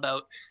you feel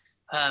about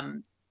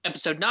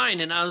episode 9?"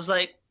 And I was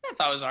like, "I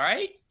thought it was all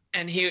right."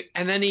 And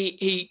then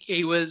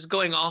he was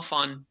going off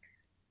on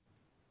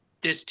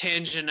this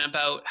tangent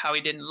about how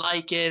he didn't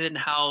like it and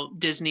how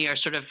Disney are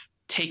sort of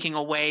taking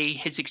away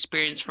his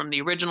experience from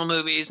the original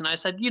movies. And I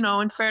said, you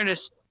know, in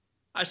fairness,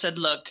 I said,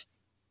 look,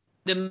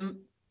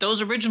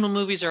 those original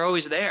movies are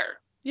always there.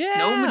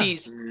 Yeah.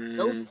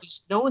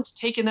 No one's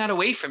taking that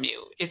away from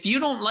you. If you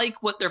don't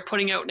like what they're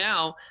putting out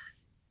now,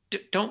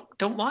 don't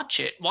watch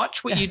it.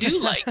 Watch what you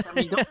do like. I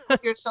mean, don't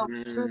put yourself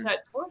through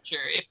that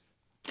torture. If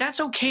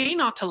that's okay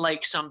not to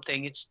like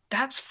something,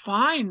 that's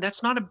fine.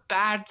 That's not a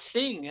bad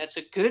thing. That's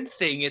a good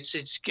thing.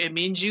 It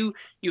means you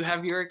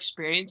have your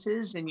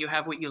experiences and you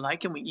have what you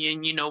like and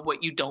you know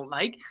what you don't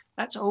like.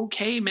 That's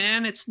okay,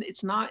 man.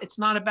 It's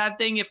not a bad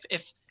thing if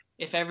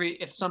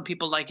some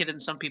people like it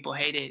and some people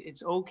hate it.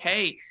 It's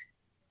okay.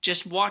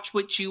 Just watch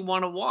what you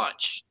want to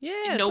watch.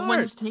 Yeah, no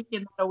one's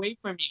taking that away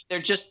from you. They're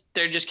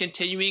just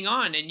continuing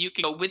on, and you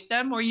can go with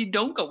them or you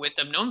don't go with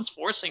them. No one's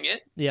forcing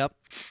it. Yep.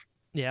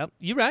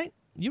 You're right.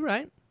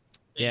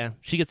 Yeah,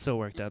 she gets so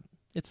worked up.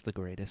 It's the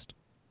greatest.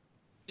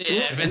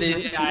 Yeah, but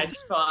I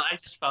just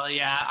felt.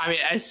 Yeah, I mean,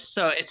 it's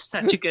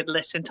such a good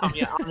listen, Tom.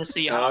 Yeah,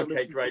 honestly.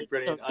 Okay, great,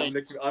 brilliant.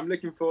 I'm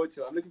looking forward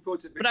to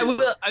it. But I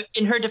will.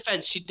 In her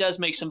defense, she does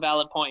make some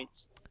valid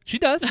points. She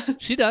does.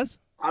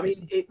 I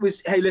mean, it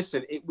was. Hey,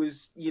 listen, it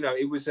was. You know,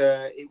 it was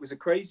a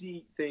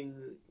crazy thing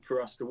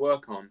for us to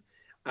work on,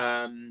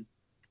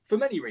 for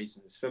many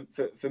reasons.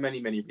 For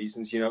many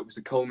reasons. You know, it was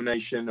the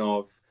culmination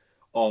of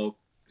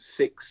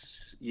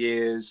 6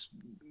 years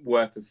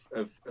worth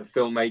of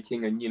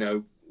filmmaking, and you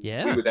know,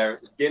 we were there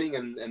at the beginning,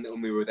 and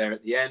we were there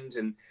at the end,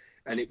 and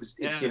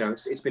you know,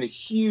 it's been a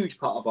huge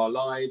part of our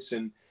lives,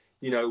 and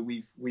you know,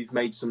 we've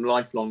made some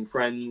lifelong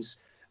friends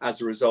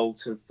as a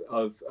result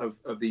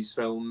of these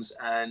films,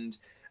 and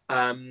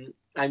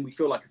we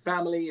feel like a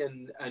family,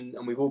 and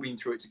we've all been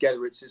through it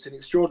together. It's an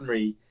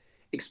extraordinary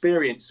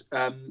experience,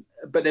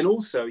 but then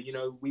also, you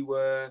know, we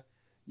were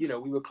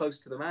close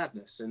to the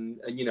madness, and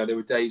you know, there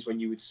were days when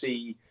you would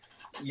see,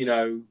 you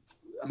know,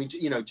 I mean,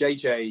 you know,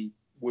 JJ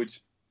would,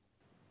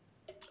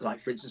 like,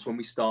 for instance, when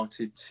we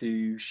started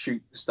to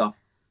shoot stuff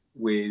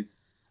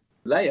with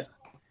Leia,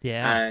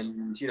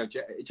 and you know,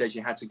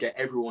 JJ had to get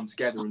everyone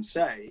together and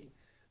say,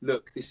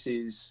 look,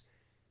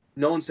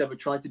 no one's ever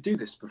tried to do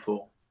this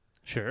before.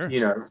 Sure.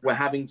 You know, we're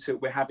having to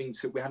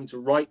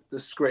write the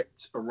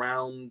script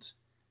around,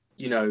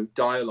 you know,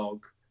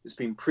 dialogue that's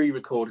been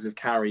pre-recorded of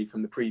Carrie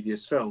from the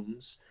previous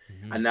films,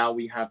 and now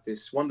we have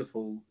this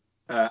wonderful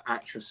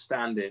actress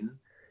stand-in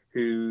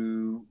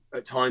who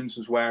at times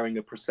was wearing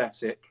a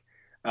prosthetic,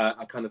 it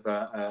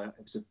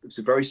was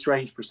a very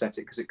strange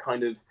prosthetic, because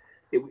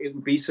it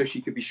would be so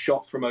she could be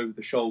shot from over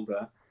the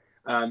shoulder,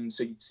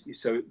 so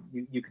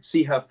you could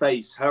see her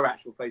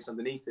actual face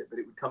underneath it, but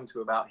it would come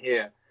to about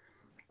here,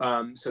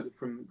 so that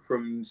from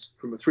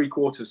a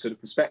 3/4 sort of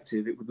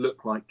perspective, it would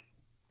look like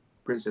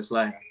Princess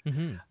Leia.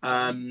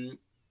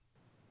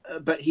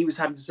 But he was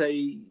having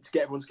to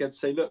get everyone together to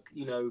say, look,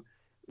 you know,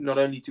 not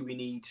only do we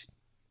need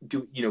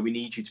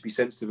you to be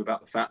sensitive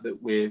about the fact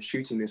that we're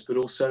shooting this, but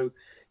also,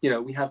 you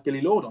know, we have Gilly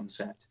Lord on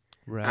set,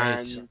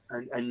 right?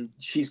 And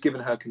she's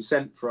given her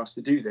consent for us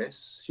to do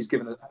this. She's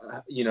given her,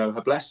 you know,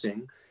 her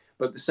blessing,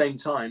 but at the same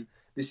time,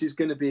 this is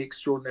going to be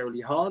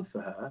extraordinarily hard for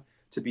her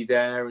to be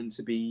there and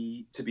to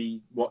be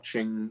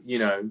watching, you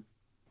know,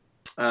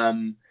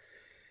 to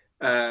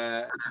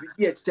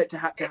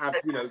have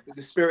you know,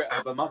 the spirit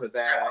of a mother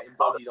there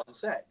embodied on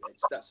set.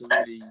 That's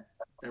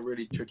a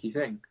really tricky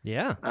thing.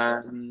 Yeah.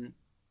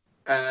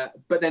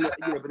 But then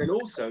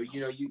also,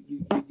 you know,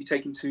 you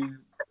take into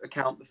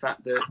account the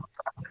fact that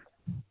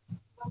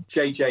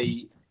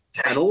JJ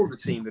and all the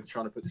team that are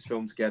trying to put this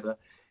film together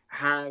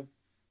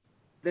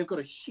they've got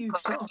a huge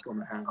task on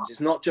their hands. It's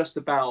not just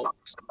about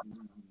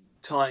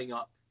tying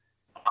up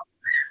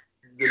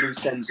the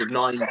loose ends of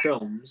 9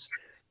 films,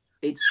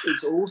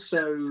 it's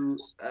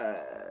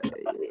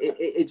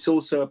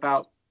also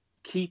about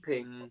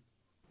keeping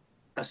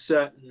a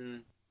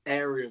certain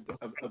area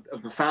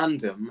of the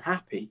fandom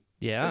happy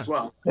as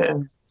well.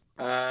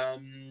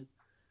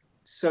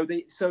 So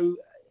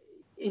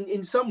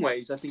in some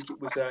ways I think it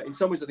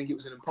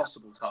was an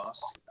impossible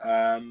task,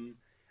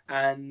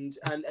 and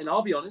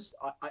I'll be honest,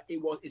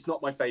 it's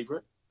not my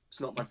favorite. It's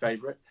not my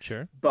favorite.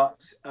 Sure.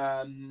 But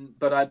I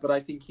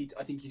think he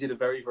did a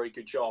very, very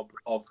good job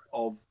of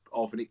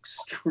an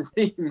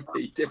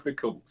extremely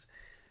difficult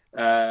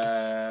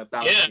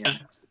balancing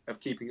act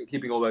of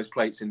keeping all those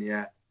plates in the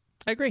air.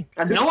 I agree.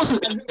 And no one's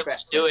going to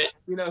do it.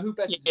 Who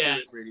better to do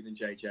it really than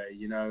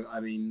JJ? I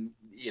mean,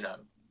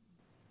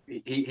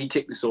 he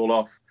kicked this all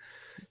off,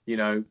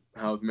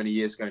 however many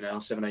years ago now,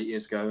 7-8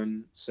 years ago,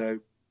 and so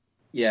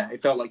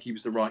it felt like he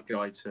was the right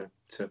guy to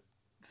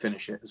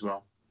finish it as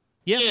well.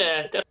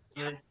 Yeah,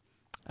 definitely.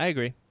 I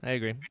agree.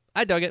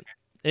 I dug it.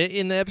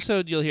 In the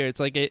episode, you'll hear it's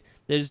like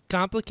there's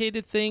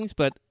complicated things,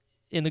 but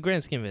in the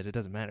grand scheme of it, it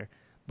doesn't matter.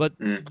 But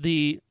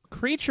the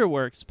creature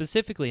work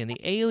specifically and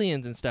the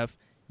aliens and stuff,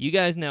 you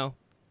guys know,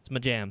 it's my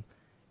jam.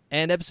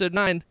 And episode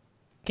 9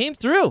 came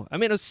through. I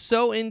mean, I was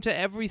so into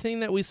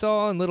everything that we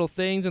saw and little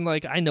things, and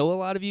like I know a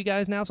lot of you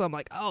guys now, so I'm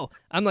like,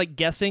 I'm like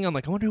guessing. I'm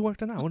like, I wonder who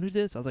worked on that. I wonder who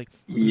did this. I was like,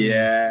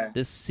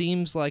 this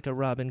seems like a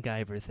Robin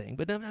Guyver thing,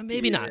 but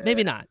maybe not.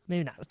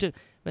 Let's do it.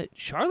 But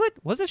Charlotte?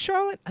 Was it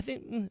Charlotte? I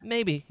think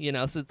maybe.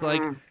 So it's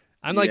like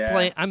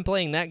I'm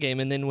playing that game,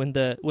 and then when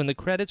the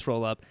credits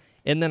roll up,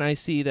 and then I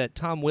see that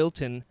Tom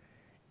Wilton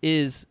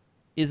is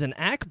an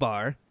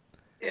Ackbar.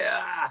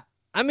 Yeah.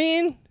 I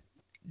mean,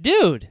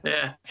 dude.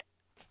 Yeah.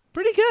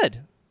 Pretty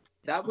good.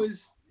 That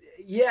was,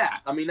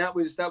 I mean, that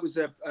was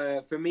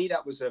for me,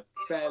 that was a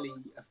fairly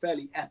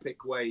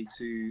epic way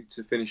to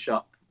finish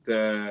up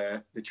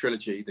the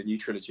trilogy, the new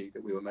trilogy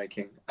that we were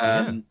making.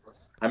 I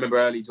remember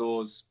early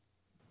doors,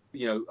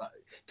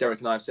 Derek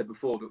and I have said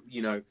before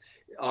that,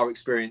 our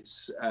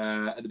experience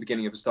at the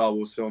beginning of a Star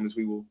Wars film is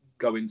we will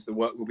go into the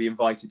work, we'll be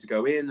invited to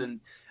go in,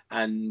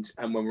 and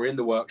when we're in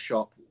the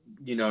workshop,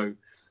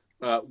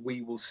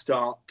 we will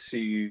start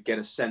to get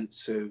a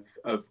sense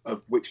of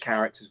which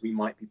characters we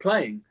might be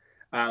playing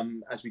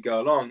as we go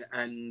along,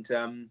 and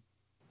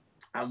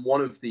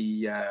one of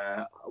the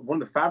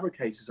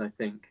fabricators, I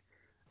think,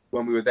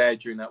 when we were there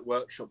during that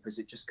workshop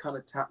visit, just kind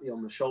of tapped me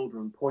on the shoulder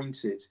and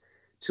pointed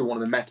to one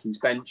of the Mechie's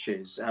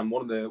benches, and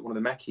one of the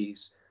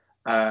Mechie's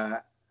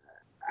had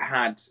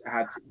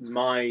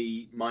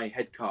my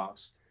head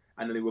cast,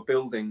 and then they were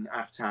building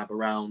After Ackbar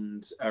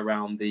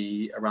around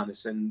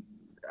this, and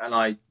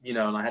I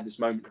had this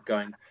moment of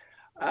going,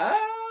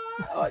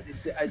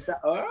 is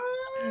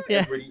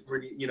that really,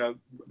 really,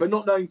 but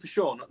not knowing for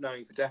sure, not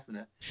knowing for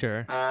definite.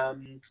 Sure.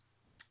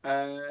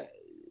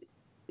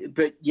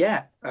 But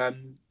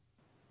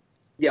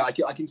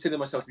I consider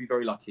myself to be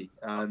very lucky,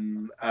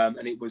 and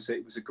it was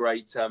a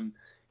great thing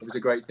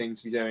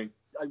to be doing.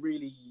 I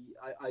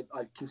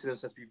consider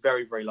myself to be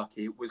very, very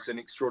lucky. It was an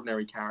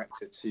extraordinary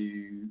character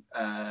to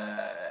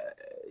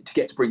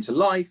get to bring to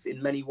life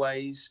in many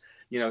ways.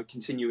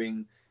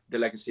 Continuing the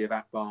legacy of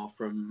Ackbar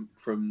from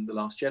The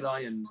Last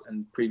Jedi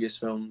and previous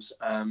films,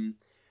 and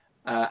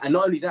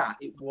not only that,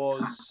 it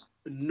was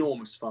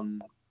enormous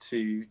fun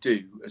to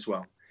do as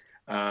well.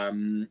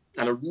 And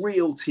a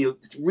real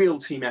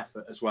team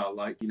effort as well.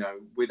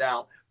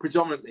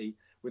 Predominantly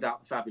without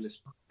the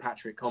fabulous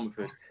Patrick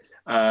Comerford,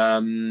 I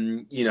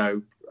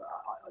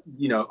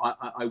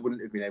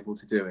wouldn't have been able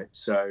to do it.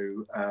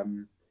 So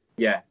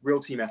real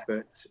team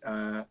effort.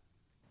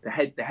 The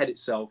head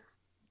itself,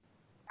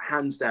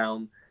 hands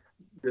down,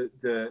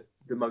 the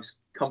most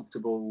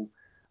comfortable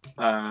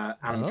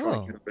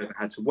animatronic I've ever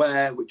had to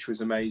wear, which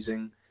was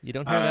amazing. You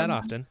don't hear that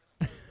often.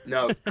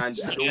 No, and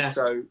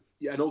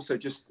also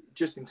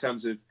just in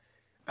terms of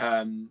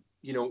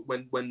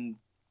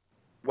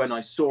when I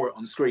saw it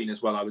on screen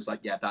as well, I was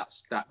like,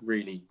 that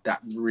really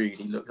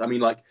looked. I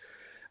mean, like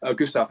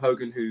Gustav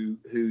Hogan, who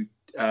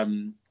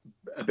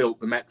built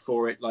the mech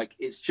for it. Like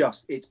it's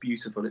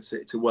beautiful.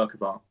 It's a work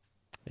of art.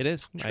 It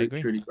is. I agree.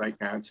 Truly great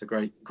character,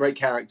 great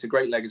character,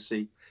 great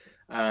legacy,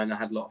 and I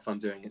had a lot of fun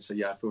doing it. So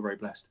I feel very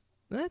blessed.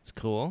 That's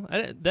cool.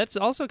 That's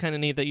also kind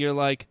of neat that you're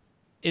like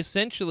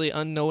essentially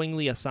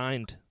unknowingly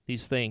assigned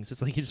these things.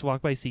 It's like you just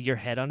walk by, see your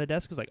head on a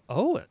desk. It's like,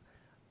 oh,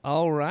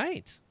 all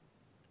right,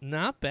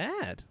 not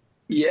bad.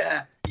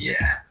 Yeah.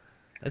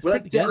 That's well,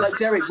 pretty good. like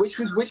Derek, which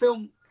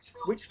film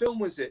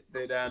was it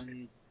that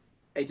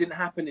it didn't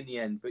happen in the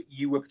end, but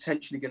you were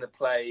potentially going to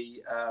play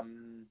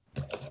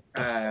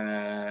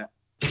a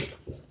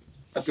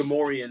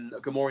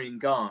Gamorrean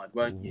guard,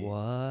 weren't you?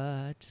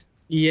 What?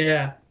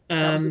 Yeah.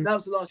 That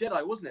was The Last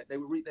Jedi, wasn't it? He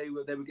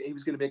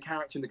was going to be a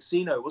character in the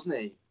casino, wasn't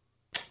he?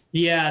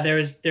 Yeah, they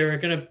were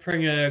going to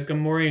bring a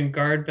Gamorrean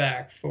guard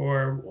back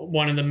for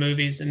one of the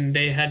movies, and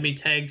they had me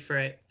tagged for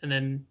it, and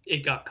then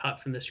it got cut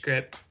from the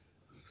script.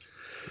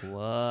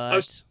 What? I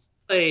was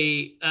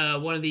play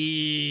one of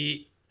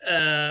the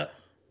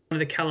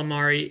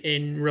calamari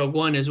in Rogue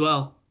One as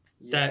well.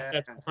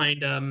 that's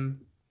behind.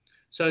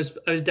 So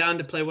I was down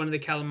to play one of the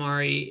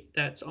calamari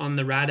that's on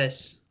the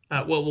Radis.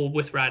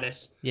 With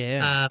Radis.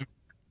 Yeah.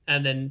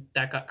 And then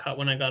that got cut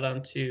when I got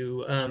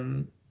onto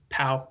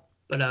POW.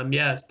 But I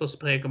was supposed to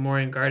play a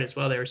Gamorrean guard as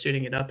well. They were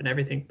suiting it up and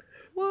everything.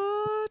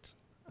 What?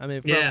 I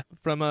mean,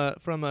 from a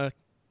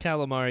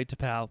calamari to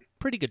POW,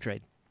 pretty good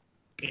trade.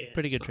 Yeah,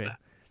 pretty good trade.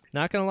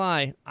 Not gonna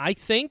lie, I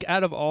think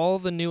out of all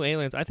the new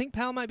aliens, I think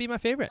POW might be my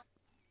favorite.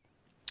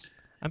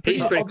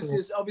 He's pretty obviously,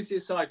 cool. Obviously,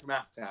 aside from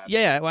After Ackbar.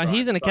 Yeah, well,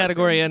 he's in a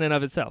category in and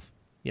of itself.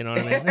 You know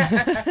what I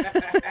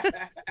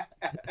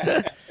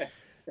mean?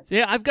 So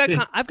yeah, I've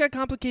got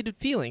complicated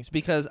feelings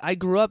because I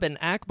grew up and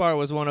Ackbar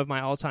was one of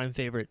my all-time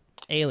favorite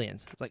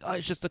aliens. It's like, oh,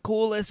 it's just the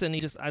coolest,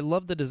 and I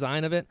love the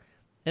design of it.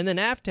 And then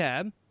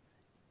Aftab,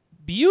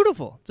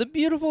 beautiful. It's a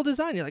beautiful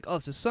design. You're like, oh,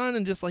 it's the sun,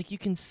 and just like you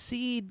can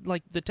see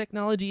like the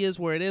technology is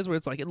where it is, where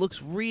it's like it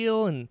looks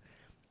real, and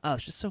oh,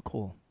 it's just so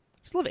cool. I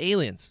just love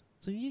aliens.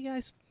 So you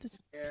guys,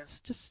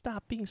 just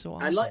stop being so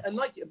awesome.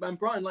 And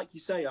Brian, like you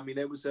say, I mean,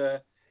 there was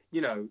a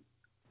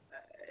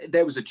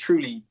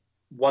truly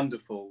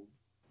wonderful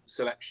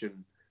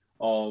selection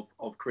of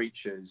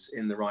creatures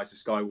in the Rise of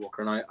Skywalker,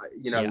 and I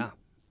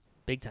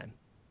big time.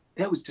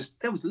 There was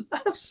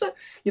so,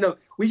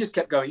 we just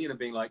kept going in and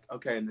being like,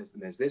 okay, and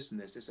there's this and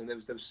there's this, and there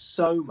was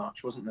so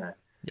much, wasn't there?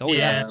 Oh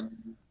yeah.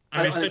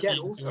 And again,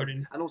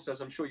 also,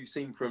 as I'm sure you've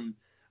seen from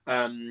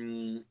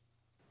some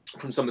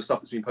of the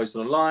stuff that's been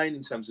posted online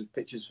in terms of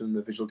pictures from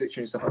the visual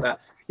dictionary and stuff like that,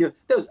 there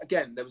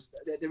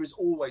is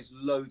always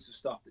loads of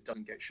stuff that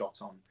doesn't get shot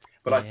on,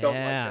 but I felt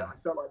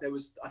like there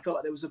was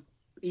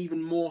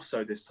even more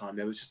so this time.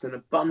 There was just an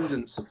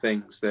abundance of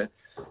things that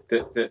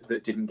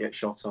didn't get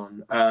shot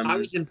on. I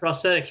was in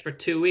prosthetics for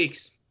 2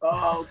 weeks.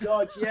 Oh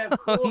God, yeah, of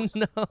course.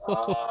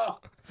 Oh,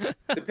 no.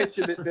 The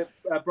picture that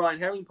Brian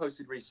Herring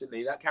posted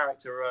recently, that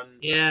character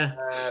with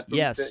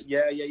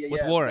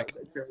Warwick.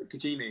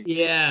 Kajimi.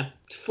 Yeah,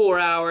 4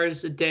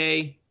 hours a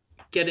day.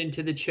 Get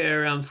into the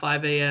chair around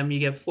 5 a.m. You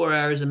get 4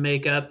 hours of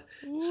makeup.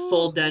 It's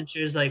full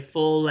dentures, like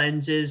full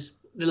lenses.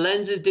 The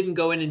lenses didn't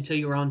go in until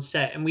you were on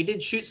set, and we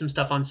did shoot some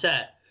stuff on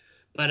set,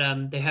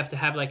 but they have to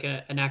have like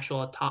an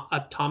actual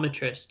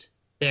optometrist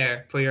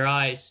there for your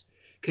eyes,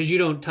 because you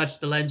don't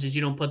touch the lenses,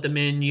 you don't put them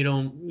in, you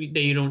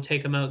don't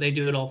take them out. They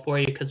do it all for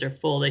you because they're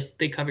full.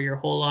 They cover your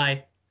whole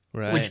eye,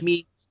 right. Which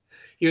means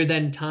you're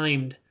then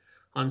timed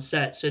on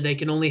set, so they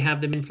can only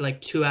have them in for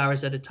like 2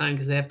 hours at a time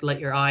because they have to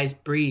let your eyes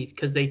breathe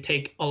because they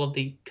take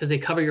because they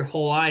cover your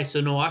whole eye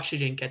so no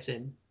oxygen gets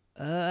in.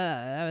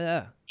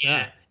 Yeah.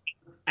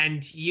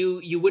 And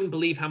you wouldn't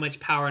believe how much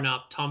power an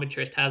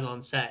optometrist has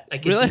on set.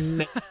 Like, it's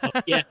really?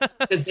 Yeah,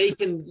 because they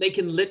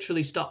can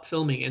literally stop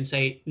filming and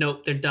say,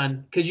 nope, they're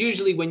done. Because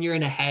usually when you're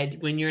in an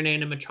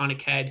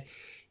animatronic head,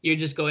 you're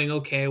just going,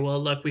 okay,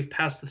 well, look, we've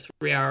passed the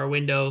 3 hour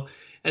window.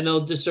 And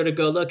they'll just sort of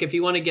go, look, if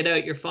you want to get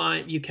out, you're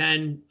fine, you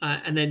can.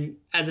 And then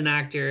as an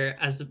actor,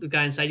 as the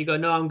guy inside, you go,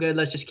 no, I'm good,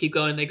 let's just keep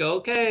going. They go,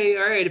 okay,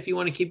 all right, if you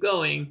want to keep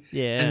going.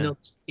 Yeah. And they'll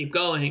just keep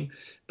going.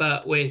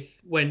 But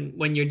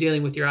when you're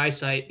dealing with your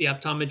eyesight, the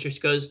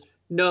optometrist goes,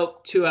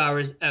 nope, 2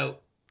 hours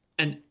out.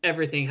 And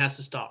everything has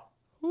to stop.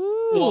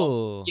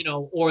 Ooh.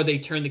 Well, or they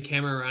turn the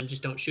camera around and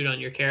just don't shoot on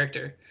your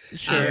character.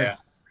 Sure.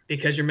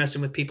 Because you're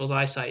messing with people's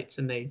eyesights,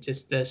 and the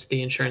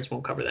insurance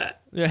won't cover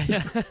that. Yeah.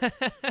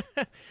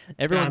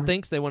 Everyone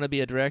thinks they want to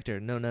be a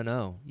director.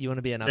 No. You want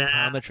to be an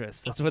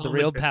optometrist. That's what the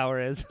real power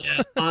is.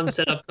 Yeah,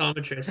 on-set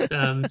optometrist.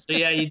 So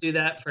yeah, you do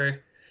that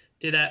for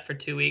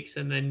 2 weeks,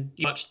 and then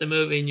you watch the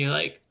movie, and you're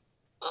like,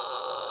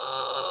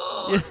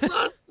 oh, it's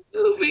not a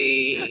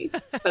movie.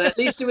 But at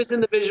least it was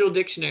in the visual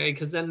dictionary,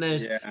 because then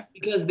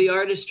because the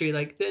artistry,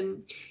 like,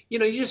 then you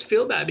just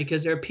feel bad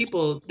because there are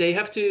people, they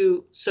have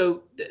to,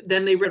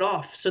 then they read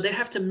off, so they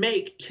have to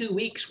make 2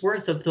 weeks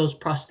worth of those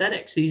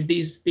prosthetics.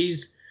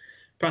 These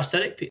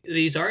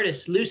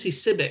artists. Lucy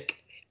Sibick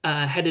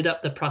headed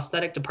up the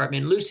prosthetic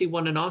department. Lucy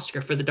won an Oscar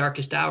for The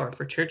Darkest Hour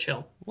for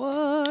Churchill.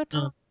 What?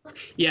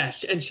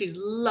 Yes, and she's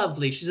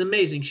lovely. She's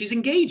amazing. She's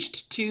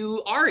engaged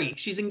to Ari.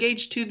 She's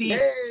engaged to the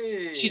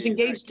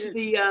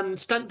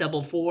stunt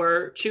double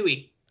for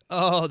Chewie.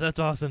 Oh, that's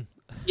awesome.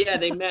 Yeah,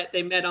 they met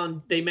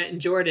in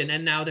Jordan,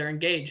 and now they're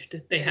engaged.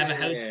 They have a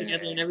house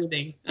together and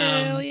everything.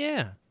 Hell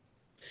yeah.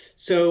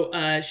 So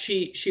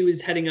she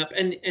was heading up,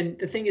 and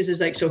the thing is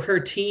like, so her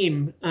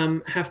team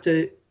have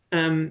to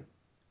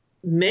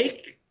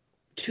make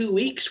 2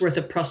 weeks worth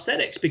of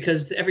prosthetics,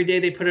 because every day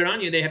they put it on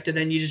you, they have to,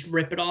 then you just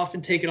rip it off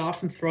and take it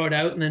off and throw it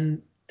out, and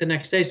then the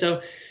next day.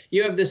 So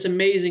you have this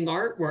amazing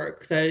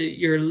artwork that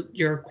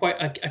you're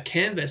quite a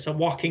canvas, a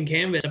walking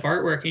canvas of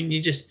artwork, and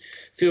you just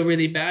feel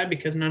really bad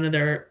because none of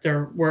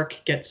their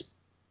work gets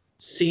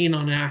seen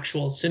on an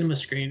actual cinema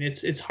screen.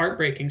 It's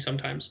heartbreaking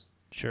sometimes.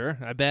 Sure,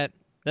 I bet.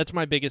 That's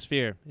my biggest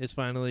fear, is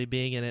finally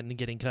being in it and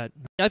getting cut.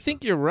 I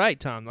think you're right,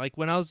 Tom. Like,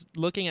 when I was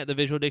looking at the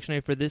visual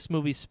dictionary for this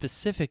movie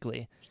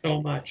specifically,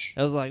 so much,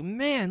 I was like,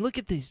 man, look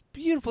at these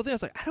beautiful things. I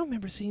was like, I don't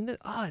remember seeing that.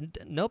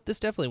 Nope,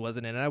 this definitely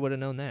wasn't in it. I would have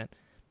known that.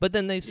 But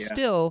then they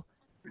still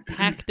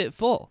packed it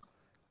full.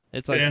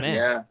 It's like,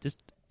 just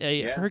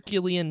a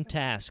Herculean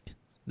task,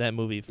 that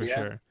movie, for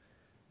sure.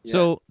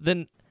 So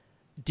then,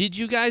 did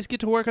you guys get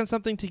to work on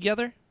something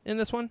together in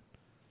this one?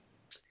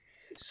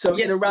 So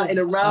Yes. in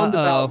a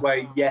roundabout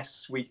way,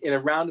 yes, we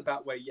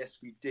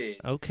did.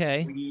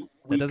 Okay. We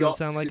That doesn't got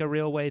sound like to- a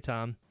real way,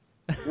 Tom.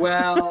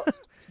 Well,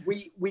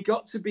 we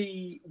got to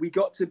be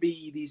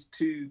these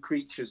two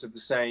creatures of the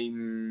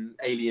same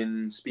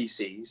alien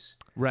species,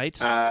 Right.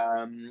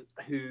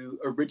 who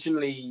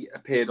originally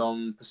appeared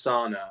on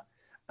Pisana.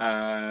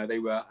 They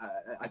were,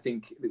 I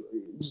think,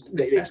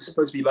 they were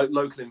supposed to be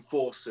local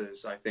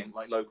enforcers. I think,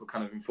 like local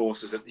kind of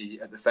enforcers at the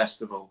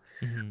festival.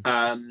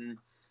 Mhm.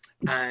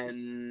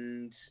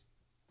 And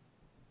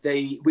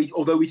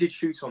although we did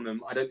shoot on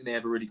them, I don't think they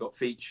ever really got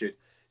featured.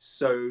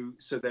 So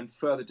then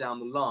further down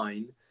the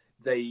line,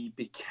 they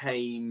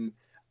became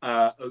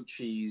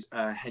Ochi's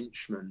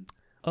henchmen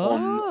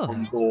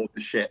on board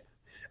the ship.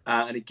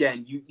 And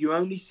again, you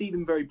only see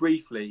them very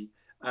briefly.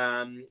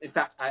 In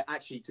fact,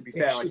 to be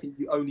fair, I think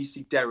you only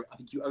see Derek. I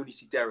think you only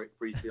see Derek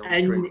briefly on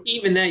screen. And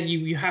even then,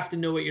 you have to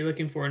know what you're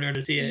looking for in order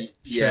to see it.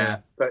 Yeah,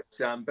 but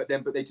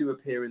they do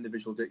appear in the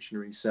visual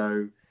dictionary.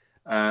 So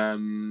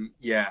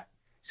yeah.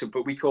 So,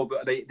 but we called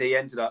they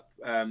ended up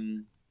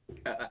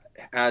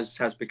as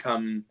has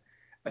become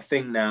a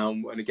thing now,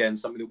 and again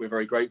something that we're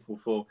very grateful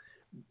for.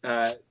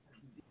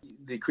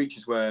 The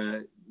creatures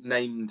were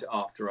named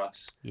after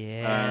us.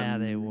 Yeah,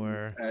 they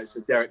were.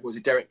 So Derek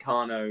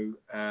Carno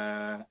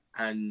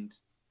and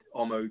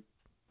Omo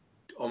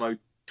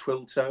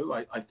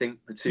Twilto. I think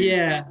the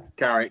two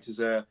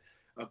characters are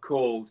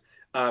called.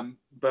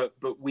 But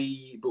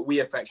we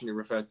affectionately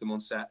refer to them on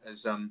set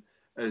as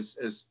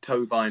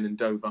Tovine and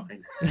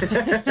Dovine.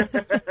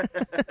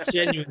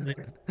 Genuinely.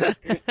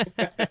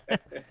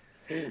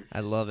 I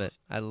love it.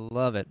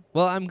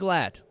 Well, I'm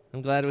glad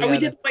we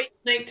did the White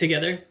Snake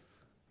together.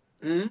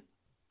 Hmm?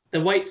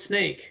 The White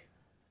Snake.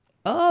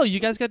 Oh, you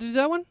guys got to do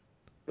that one?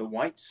 The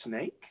White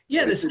Snake?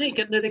 Yeah, the snake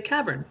under the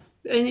cavern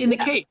in the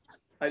cave.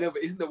 I know,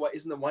 but isn't the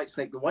White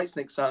Snake? The White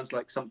Snake sounds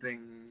like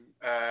something.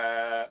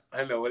 I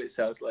don't know what it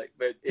sounds like,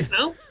 but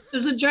No,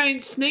 there's a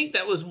giant snake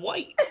that was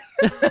white.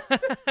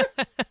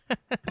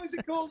 What was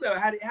it called though?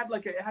 It had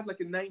like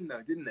a name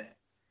though, didn't it?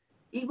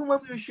 Even when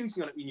we were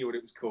shooting on it, we knew what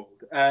it was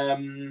called.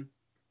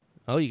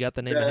 Oh, you got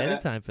the name ahead of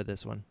time for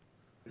this one.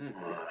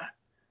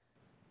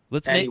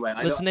 Let's name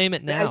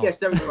it now. Yes,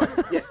 Derek's right.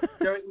 Yes,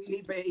 Derek.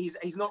 But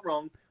he's not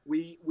wrong.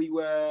 We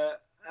were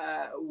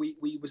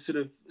sort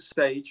of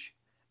stage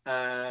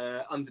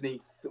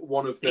underneath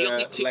one of the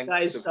only two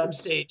guys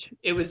substage.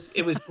 It was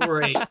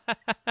great.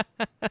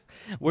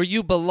 Where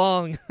you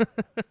belong.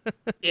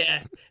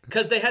 Yeah,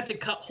 because they had to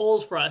cut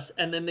holes for us,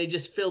 and then they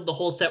just filled the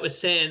whole set with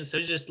sand. So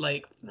it was just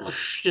like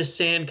just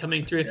sand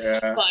coming through.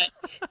 Yeah. But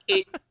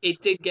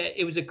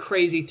it was a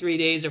crazy 3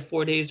 days or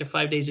 4 days or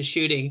 5 days of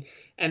shooting,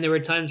 and there were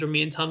times where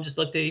me and Tom just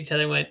looked at each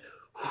other and went,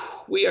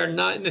 "We are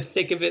not in the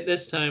thick of it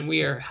this time.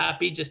 We are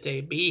happy just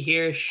to be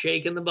here,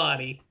 shaking the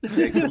body."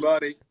 Shaking the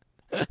body.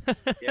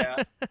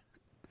 Yeah.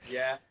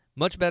 Yeah.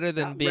 Much better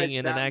than being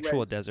in an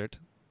actual desert.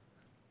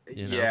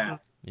 You know? Yeah.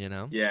 You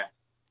know? Yeah.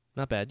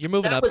 Not bad. You're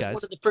moving up,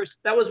 guys.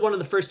 That was one of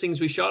the first things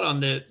we shot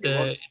on I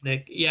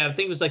think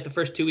it was like the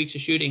first 2 weeks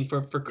of shooting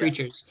for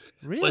Creatures.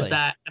 Really? Was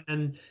that,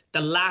 and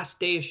the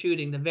last day of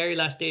shooting, the very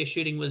last day of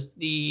shooting was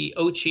the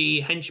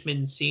Ochi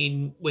henchman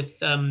scene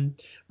with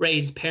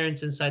Ray's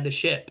parents inside the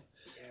ship.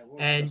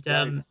 Yeah,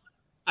 and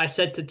I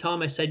said to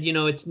Tom, I said,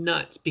 it's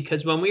nuts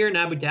because when we were in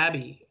Abu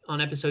Dhabi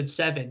on episode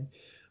 7,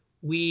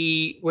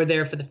 we were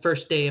there for the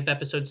first day of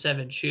episode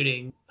 7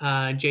 shooting.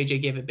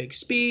 JJ gave a big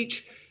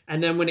speech.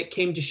 And then when it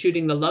came to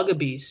shooting the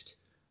Lugabeast,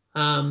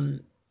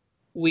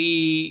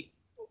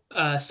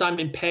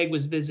 Simon Pegg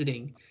was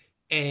visiting,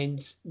 and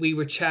we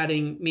were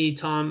chatting. Me,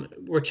 Tom,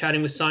 were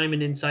chatting with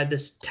Simon inside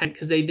this tent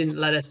because they didn't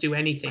let us do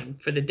anything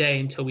for the day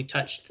until we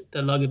touched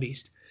the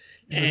Lugabeast.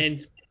 Mm-hmm.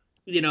 And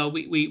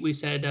we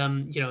said,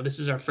 this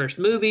is our first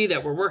movie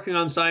that we're working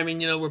on, Simon.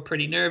 We're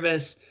pretty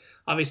nervous.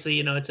 Obviously,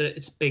 it's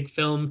a big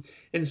film.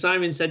 And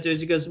Simon said to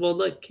us, he goes, well,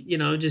 look,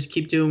 just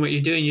keep doing what you're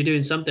doing. You're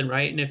doing something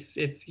right. And if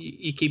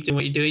you keep doing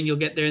what you're doing, you'll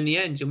get there in the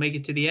end. You'll make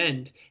it to the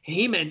end. And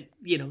he meant,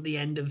 the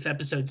end of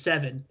episode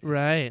 7.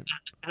 Right.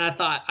 And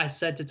I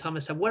said to Tom, I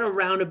said, what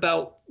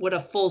a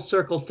full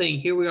circle thing.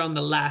 Here we are on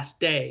the last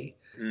day,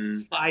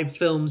 5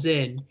 films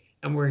in,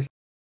 and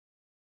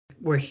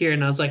we're here.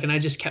 And I was like, and I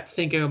just kept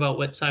thinking about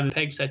what Simon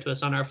Pegg said to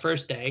us on our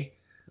first day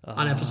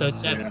on episode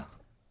 7.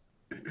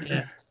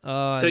 Yeah.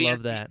 Oh, I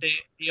love that.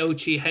 The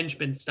Ochi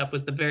henchman stuff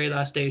was the very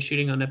last day of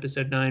shooting on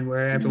episode 9,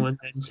 where everyone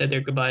then said their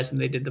goodbyes and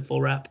they did the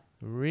full wrap.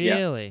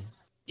 Really?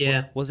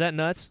 Yeah. Was that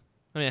nuts?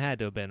 I mean, it had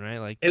to have been, right?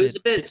 Like it was a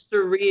bit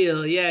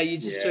surreal. Yeah, you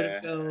just sort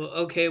of go,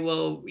 okay,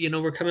 well,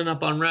 we're coming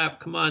up on wrap.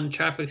 Come on,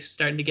 traffic's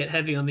starting to get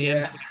heavy on the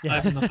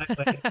M25 on the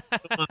highway.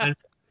 Come on.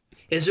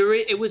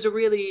 It was a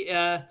really.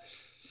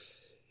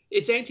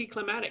 It's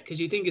anticlimactic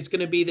because you think it's going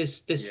to be this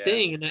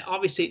thing, and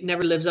obviously it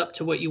never lives up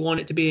to what you want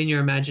it to be in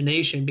your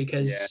imagination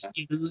because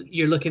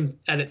you're looking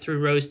at it through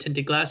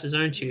rose-tinted glasses,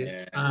 aren't you?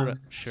 Yeah.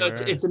 So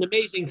it's an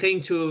amazing thing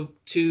to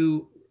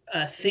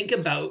think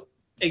about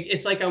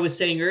it's like I was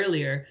saying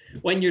earlier,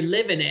 when you're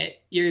living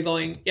it, you're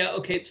going, yeah,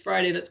 okay, it's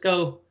Friday, let's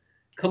go.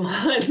 Come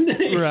on.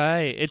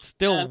 Right. It's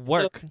still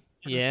work. I'm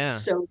Yeah.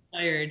 so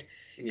tired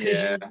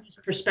because Yeah. you lose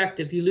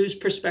perspective. You lose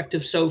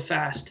perspective so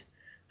fast.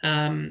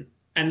 And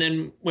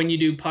then when you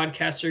do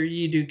podcasts or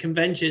you do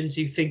conventions,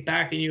 you think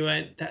back and you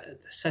went,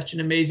 that's such an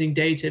amazing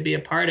day to be a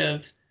part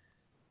of.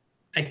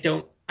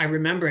 I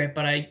remember it,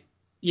 but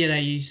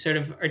you sort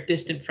of are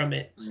distant from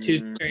it. It's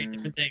two very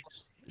different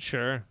things.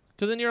 Sure.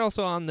 Because then you're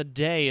also on the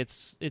day.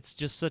 It's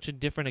just such a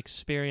different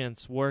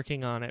experience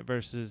working on it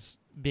versus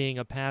being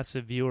a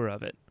passive viewer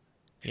of it.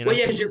 You know? Well,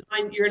 yeah, because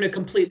you're in a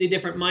completely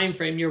different mind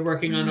frame. You're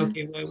working on,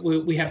 okay,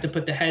 we have to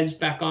put the heads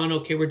back on.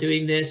 Okay, we're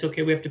doing this.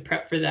 Okay, we have to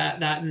prep for that,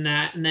 and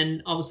that. And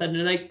then all of a sudden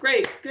they're like,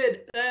 great,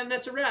 good, and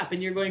that's a wrap.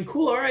 And you're going,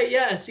 cool, all right,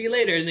 yeah, see you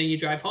later. And then you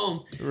drive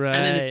home. Right.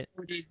 And then it's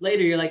 4 days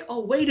later, you're like,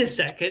 oh, wait a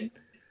second.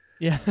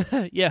 Yeah.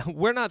 Yeah.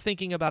 We're not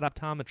thinking about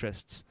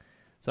optometrists.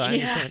 So I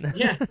understand.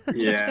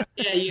 Yeah.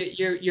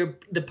 You're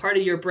the part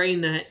of your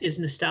brain that is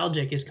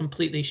nostalgic is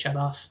completely shut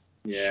off.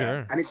 Yeah,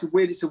 Sure. And it's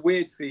a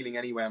weird feeling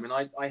anyway. I mean,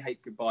 I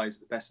hate goodbyes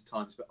at the best of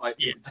times, but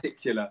in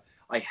particular,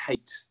 I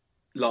hate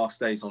last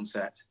days on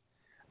set.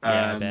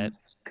 Yeah, I bet.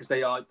 Because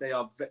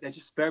they're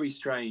just very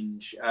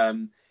strange.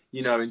 In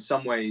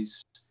some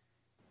ways,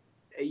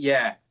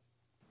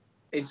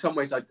 in some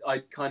ways,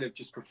 I'd kind of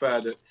just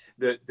prefer that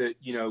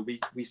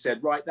we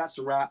said, right, that's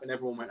a wrap, and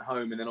everyone went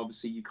home, and then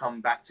obviously you come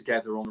back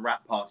together on the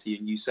wrap party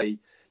and you say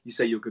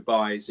your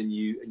goodbyes and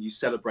you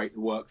celebrate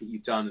the work that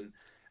you've done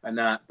and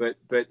that. But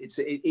it's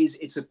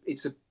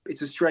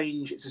a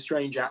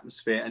strange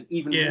atmosphere, and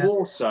even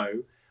more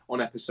so on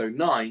episode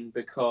 9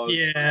 because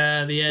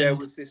there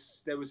was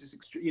this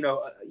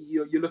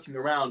you're looking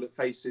around at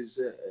faces,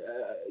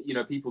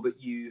 people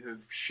that you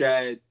have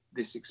shared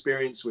this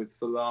experience with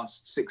for the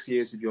last 6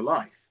 years of your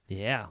life.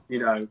 Yeah.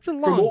 It's a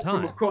long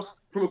time.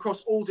 From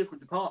across all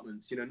different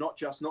departments, not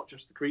just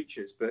the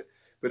creatures,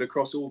 but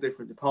across all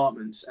different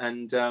departments.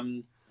 And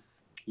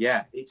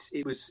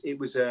it was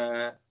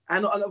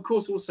and of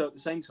course also at the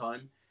same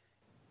time,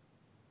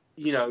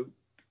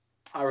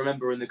 I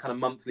remember in the kind of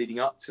month leading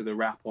up to the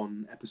wrap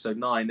on episode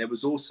 9, there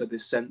was also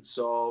this sense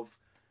of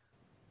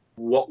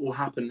what will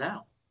happen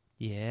now.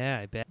 Yeah,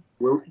 I bet.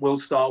 Will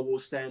Star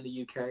Wars stay in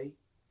the UK?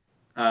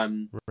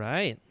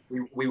 Right.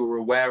 We were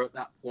aware at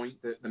that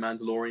point that The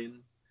Mandalorian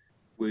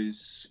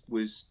was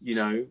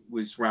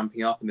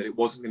ramping up and that it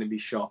wasn't going to be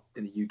shot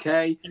in the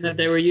UK. And that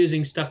they were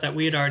using stuff that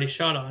we had already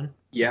shot on.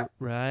 Yeah.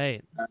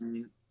 Right.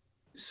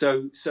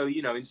 So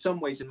in some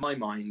ways, in my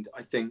mind,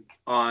 I think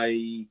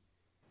I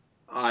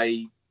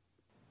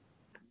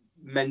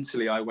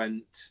mentally I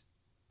went,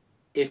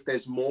 if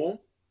there's more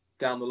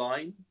down the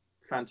line,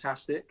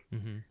 fantastic.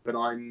 Mm-hmm. But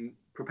I'm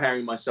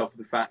preparing myself for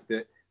the fact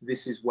that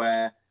this is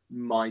where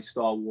my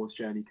Star Wars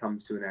journey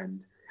comes to an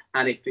end.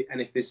 And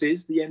if this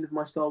is the end of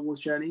my Star Wars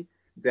journey,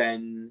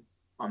 then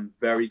I'm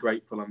very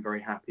grateful. I'm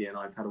very happy, and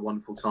I've had a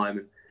wonderful time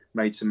and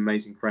made some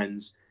amazing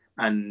friends.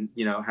 And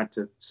had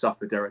to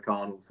suffer Derek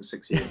Arnold for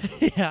 6 years.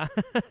 Yeah,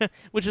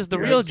 which is the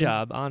real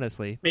job,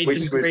 honestly. Made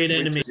some great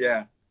enemies.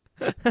 Yeah.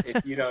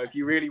 If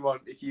you really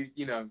want,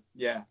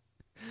 yeah.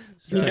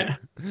 So, yeah.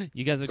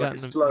 You guys have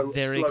gotten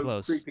very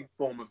close. Creeping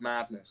form of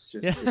madness.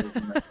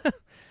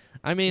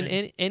 I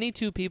mean, any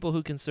two people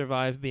who can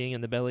survive being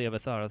in the belly of a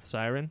Thoth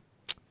siren,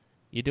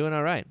 you're doing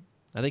all right.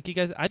 I think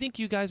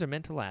you guys are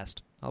meant to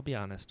last. I'll be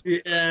honest.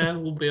 Yeah,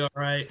 we'll be all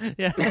right.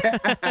 Yeah.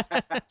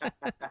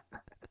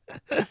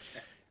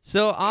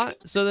 So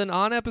then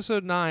on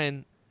episode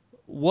 9,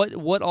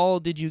 what all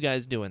did you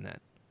guys do in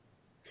that?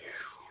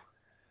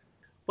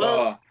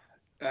 Well,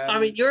 I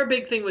mean, your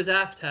big thing was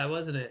AFTA,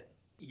 wasn't it?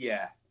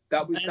 Yeah,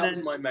 that was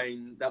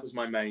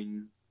my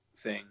main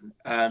thing.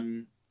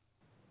 And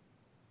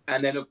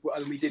then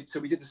we did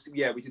this.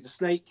 Yeah, we did the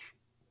snake,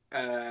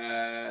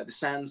 the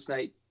sand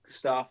snake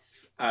stuff.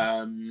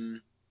 So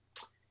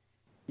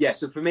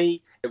for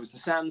me, there was the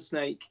sand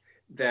snake.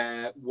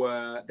 There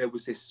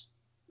was this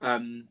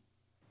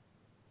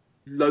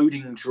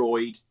loading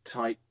droid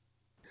type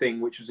thing,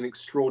 which was an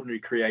extraordinary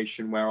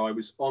creation where I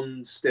was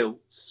on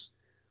stilts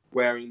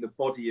wearing the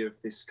body of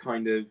this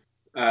kind of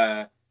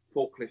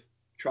forklift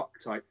truck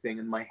type thing,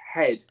 and my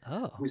head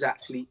was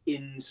actually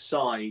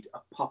inside a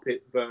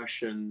puppet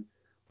version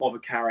of a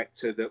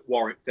character that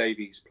Warwick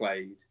Davies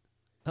played.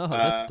 Oh,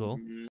 that's cool.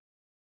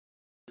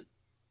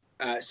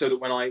 So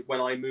that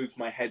when I moved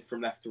my head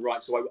from left to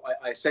right, so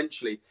I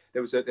essentially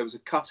there was a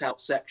cutout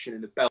section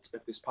in the belt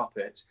of this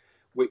puppet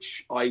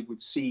which I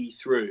would see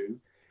through,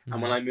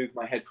 and when I moved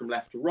my head from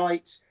left to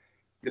right,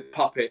 the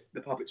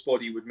puppet's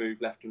body would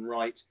move left and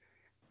right,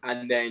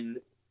 and then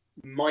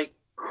Mike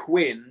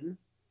Quinn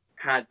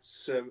had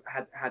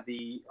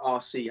the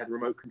RC had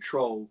remote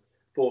control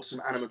for some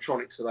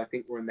animatronics that I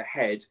think were in the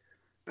head,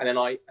 and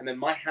then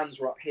my hands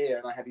were up here,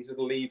 and I had these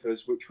little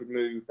levers which would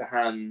move the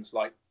hands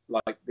like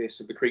this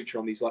of the creature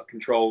on these like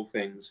control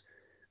things,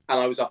 and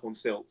I was up on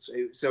stilts.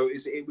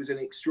 It was an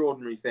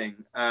extraordinary thing.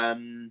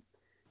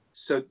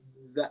 So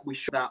that we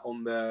shot that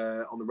on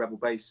the Rebel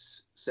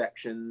base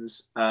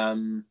sections.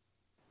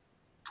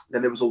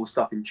 Then there was all the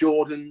stuff in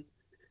Jordan.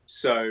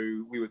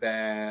 So we were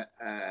there.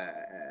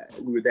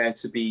 We were there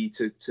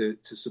to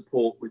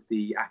support with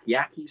the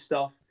Aki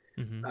stuff,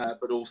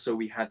 but also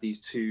we had these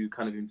two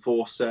kind of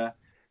enforcer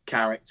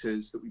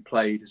characters that we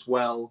played as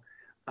well.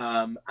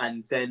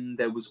 And then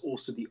there was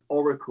also the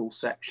Oracle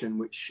section,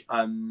 which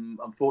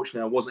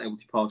unfortunately I wasn't able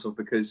to be part of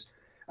because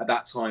at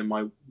that time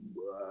I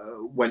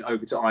went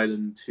over to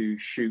Ireland to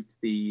shoot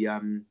the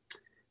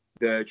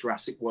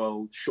Jurassic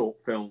World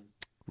short film.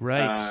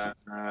 Right.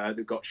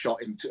 That got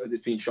shot in.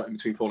 That's been shot in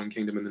between Fallen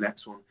Kingdom and the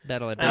next one.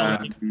 Battle of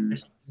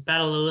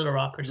Little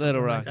Rock or something.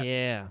 Little Rock, like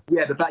yeah.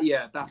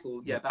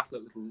 Battle at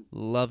Little.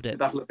 Loved it.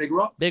 Battle at Big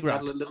Rock. Big Rock.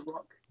 Battle at Little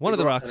Rock. One of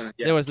the rocks.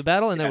 Yeah. There was the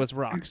battle and there was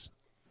rocks.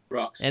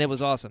 Rocks. And it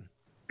was awesome.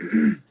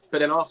 But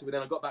then after,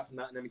 I got back from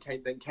that, and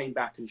then came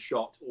back and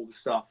shot all the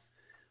stuff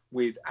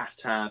with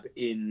Aftab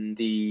in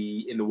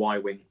the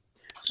Y-wing.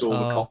 So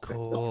all the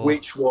cockpit stuff,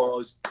 which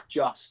was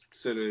just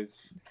sort of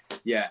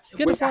You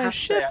get to fly a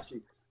ship.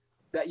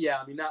 That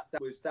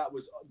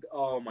was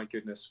oh my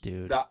goodness,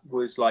 dude. That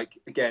was like,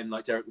 again,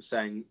 like Derek was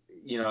saying,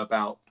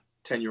 about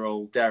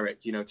 10-year-old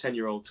Derek,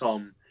 10-year-old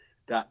Tom,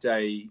 that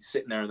day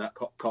sitting there in that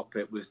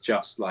cockpit was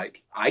just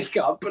like, I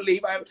can't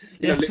believe I,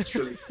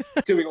 literally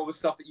doing all the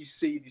stuff that you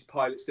see these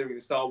pilots doing in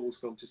the Star Wars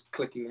film, just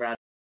clicking random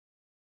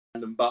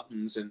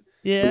buttons and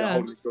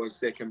holding the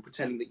joystick and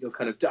pretending that you're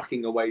kind of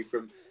ducking away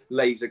from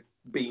laser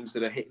beams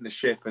that are hitting the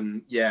ship.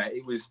 And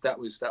that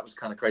was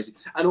kind of crazy.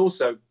 And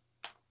also,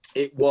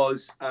 it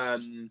was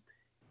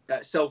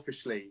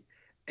selfishly,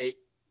 it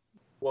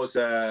was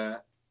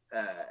a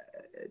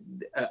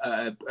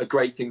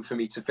great thing for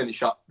me to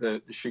finish up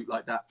the shoot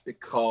like that,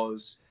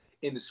 because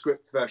in the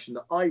script version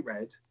that I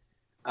read,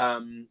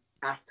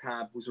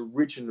 Aftab was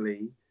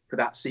originally, for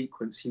that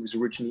sequence, he was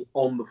originally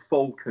on the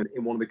Falcon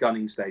in one of the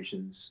gunning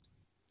stations.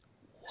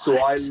 What?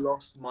 So I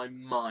lost my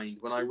mind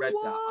when I read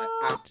that.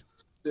 I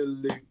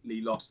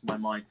absolutely lost my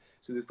mind.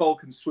 So the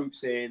Falcon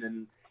swoops in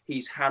and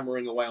he's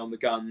hammering away on the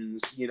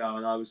guns, and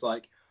I was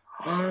like,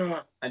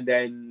 and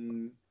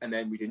then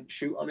we didn't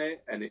shoot on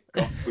it, and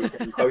we were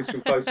getting closer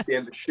and closer to the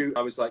end of the shoot.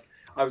 I was like,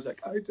 I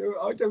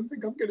don't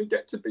think I'm going to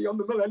get to be on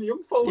the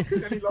Millennium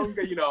Falcon any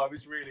longer. I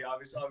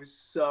was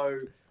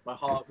so, my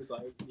heart was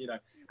like,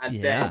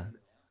 and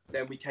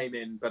then we came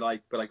in, but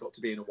I got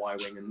to be in a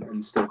Y-wing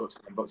and still got to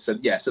be involved. So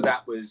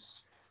that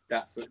was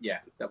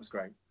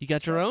great. You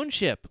got your own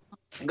ship.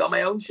 I got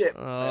my own ship.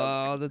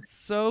 Oh, that's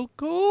so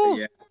cool.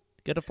 Yeah.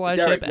 Get to fly a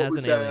Derek, ship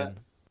as an alien.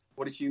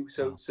 What did you?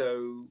 So.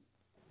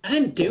 I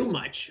didn't do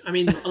much. I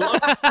mean, a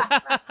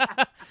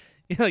lot.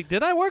 You're like,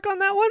 did I work on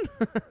that one?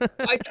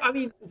 I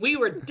mean, we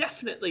were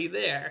definitely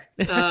there,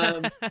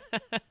 but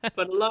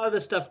a lot of the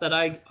stuff that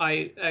a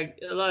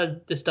lot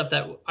of the stuff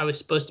that I was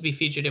supposed to be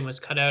featured in was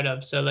cut out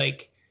of. So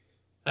like,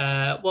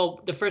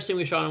 the first thing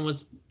we shot on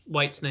was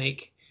White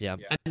Snake. Yeah.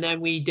 And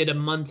then we did a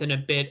month and a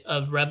bit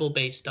of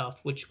rebel-based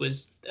stuff, which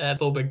was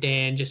Vober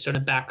Dan, just sort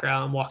of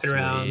background, walking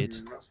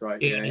around. That's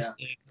right.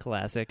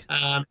 Classic.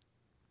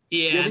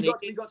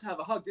 We got to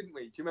have a hug, didn't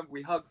we? Do you remember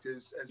we hugged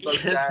as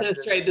both dad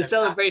that's right. The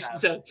celebration.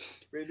 So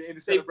in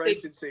the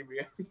celebration scene,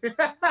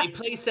 they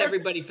place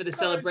everybody for the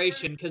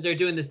celebration because they're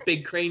doing this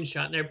big crane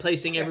shot, and they're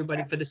placing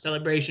everybody for the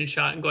celebration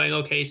shot and going,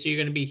 okay, so you're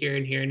going to be here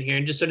and here and here,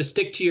 and just sort of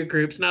stick to your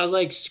groups. And I was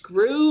like,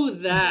 screw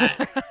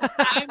that.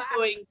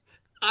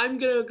 I'm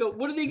going to go,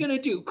 what are they going to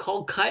do?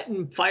 Call cut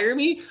and fire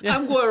me? Yeah.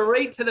 I'm going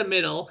right to the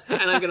middle,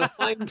 and I'm going to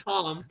find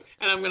Tom,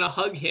 and I'm going to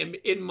hug him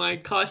in my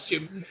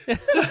costume.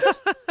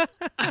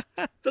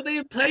 So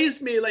they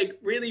placed me like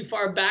really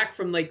far back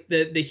from like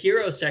the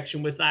hero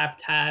section with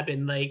Aftab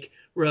and like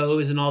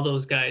Rose and all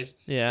those guys.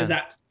 Yeah. Because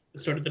that's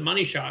sort of the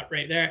money shot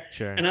right there.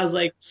 Sure. And I was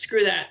like,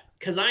 screw that.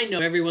 Because I know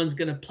everyone's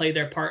going to play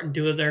their part and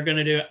do what they're going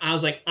to do. I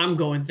was like, I'm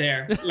going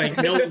there. Like,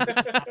 no one.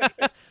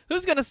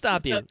 Who's going to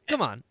stop you?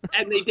 Come on.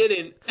 And they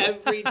didn't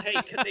every take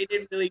because they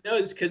didn't really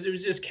notice because it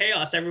was just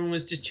chaos. Everyone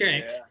was just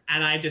cheering. Yeah.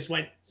 And I just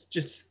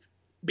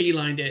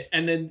beelined it.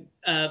 And then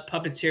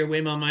Puppeteer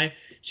Wim on my...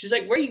 She's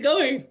like, where are you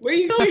going? Where are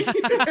you going?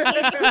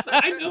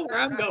 I know where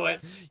I'm going.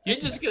 You're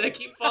just going to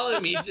keep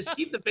following me. Just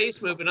keep the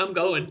face moving. I'm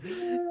going.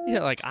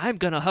 Yeah, like, I'm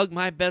going to hug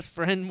my best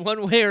friend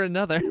one way or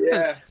another.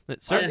 Yeah. I'm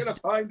going to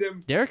find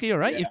him. Derek, you're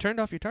right. Yeah. You've turned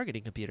off your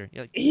targeting computer.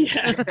 You're like,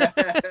 yeah.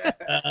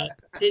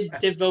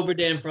 Did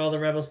Voberdan for all the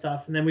Rebel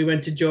stuff. And then we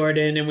went to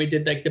Jordan and we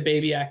did, like, the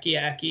baby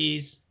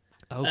Aki-Akis.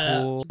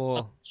 Oh,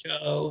 cool.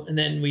 Show. And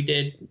then we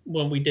did,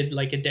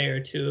 like, a day or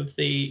two of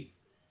the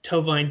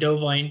Tovine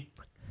Dovine.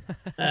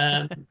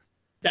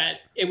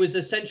 That it was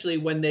essentially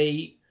when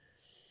the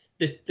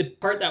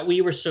part that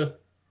we were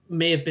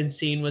may have been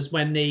seen was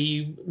when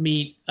they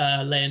meet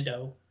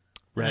Lando.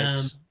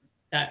 Right.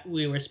 That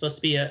we were supposed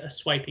to be a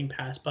swiping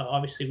pass, but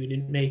obviously we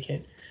didn't make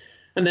it.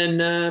 And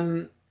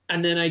then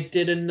I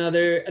did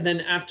another. And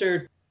then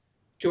after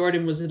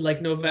Jordan was in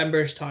like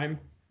November's time,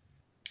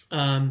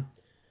 and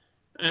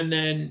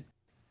then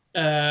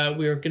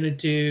we were gonna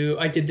do.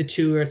 I did the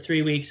 2 or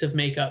 3 weeks of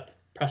makeup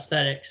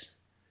prosthetics.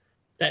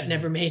 That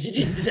never made it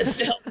into the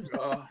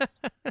film.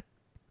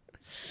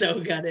 So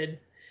gutted.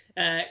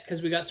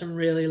 Because we got some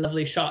really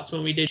lovely shots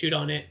when we did shoot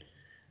on it.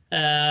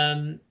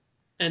 And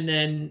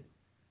then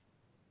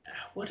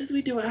what did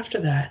we do after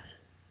that?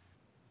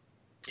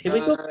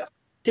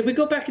 Did we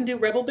go back and do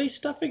Rebel Base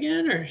stuff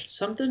again or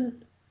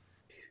something?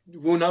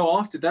 Well, no.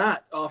 After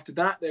that,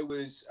 there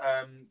was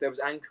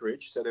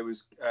Anchorage. So there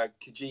was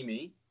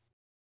Kijimi.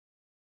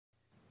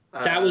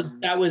 That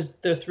was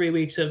the 3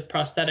 weeks of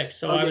prosthetics.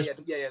 So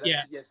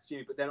Yes,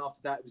 Stu. But then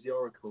after that, it was the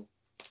Oracle.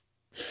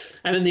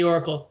 And then the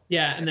Oracle,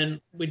 and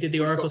then we did the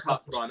Oracle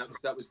stuff. Brian,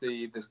 that was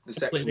the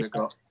section that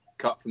got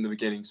cut from the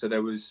beginning. So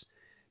there was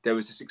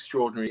this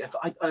extraordinary.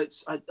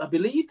 I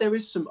believe there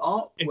is some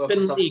art. It's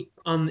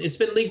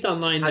been leaked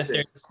online that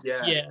there's this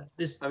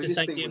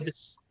idea of was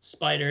this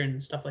spider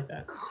and stuff like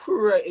that.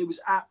 Correct. It was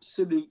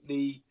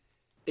absolutely.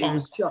 It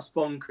was just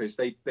bonkers.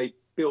 They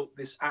built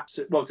this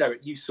absolute. Well,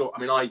 Derek, you saw. I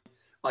mean,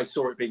 I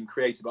saw it being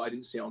created, but I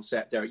didn't see it on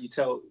set. Derek, you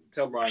tell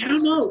Ryan. I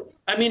don't know.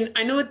 I mean,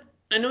 I know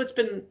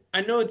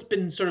it's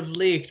been sort of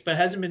leaked, but it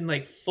hasn't been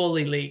like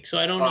fully leaked. So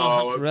I don't know.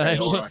 Oh, okay.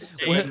 Right.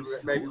 So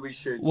maybe we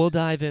should. We'll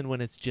dive in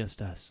when it's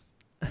just us.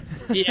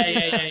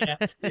 Yeah.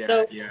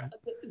 So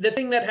the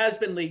thing that has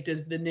been leaked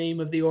is the name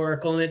of the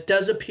Oracle, and it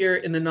does appear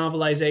in the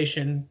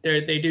novelization.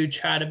 They do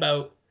chat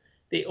about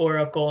the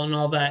Oracle and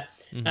all that.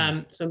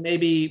 Mm-hmm. So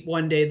maybe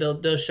one day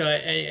they'll show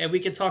it, and we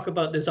can talk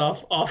about this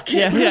off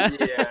camera.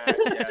 Maybe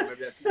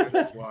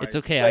that's wise. It's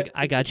okay.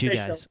 I got you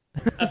guys.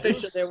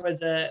 Official. There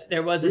was a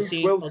Bruce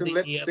scene. Wilson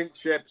lip sync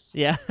ships.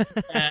 Yeah.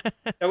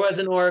 There was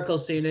an Oracle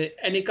scene,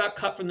 and it got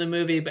cut from the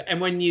movie. But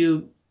when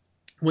you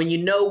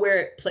know where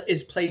it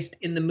is placed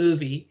in the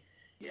movie,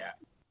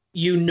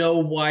 you know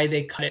why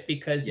they cut it,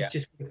 because it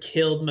just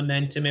killed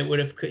momentum. It would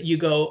have. You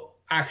go.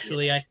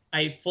 Actually,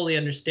 I fully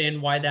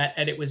understand why that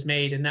edit was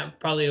made, and that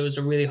probably was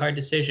a really hard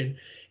decision.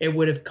 It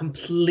would have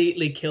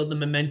completely killed the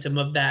momentum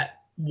of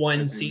that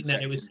one scene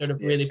that it was sort of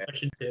really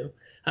pushing to,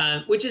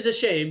 which is a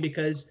shame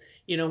because,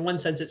 in one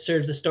sense it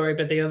serves the story,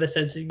 but the other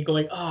sense is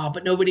going,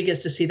 but nobody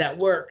gets to see that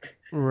work.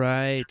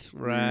 Right.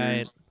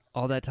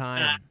 All that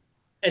time.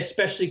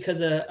 Especially because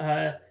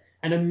an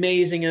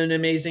amazing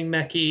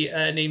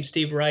Mechie named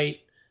Steve Wright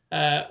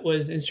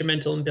was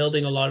instrumental in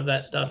building a lot of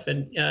that stuff,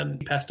 and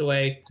he passed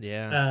away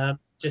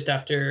just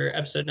after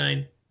episode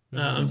 9,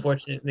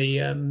 unfortunately.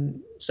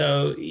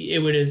 So it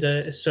was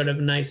a sort of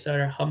nice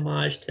sort of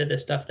homage to the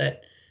stuff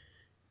that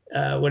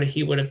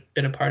he would have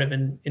been a part of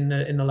in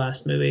the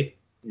last movie.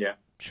 Yeah,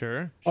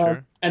 sure.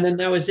 And then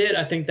that was it.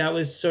 I think that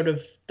was sort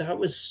of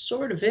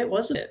it,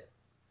 wasn't it?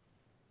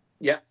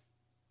 Yeah.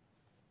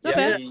 Not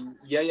bad.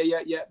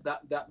 Yeah.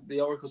 That the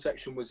Oracle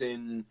section was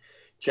in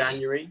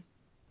January.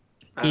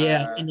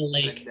 In the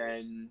lake.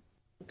 And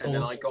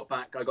then I got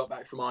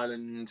back from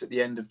Ireland at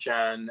the end of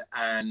Jan,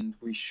 and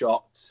we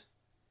shot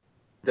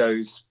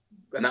those,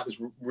 and that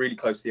was really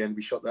close to the end.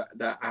 We shot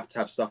that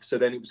After stuff. So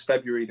then it was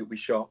February that we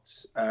shot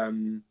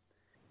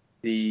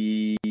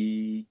the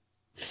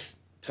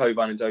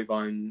Tovine and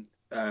Dovine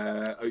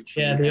Ochi.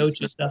 Yeah, the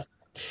Ochi stuff.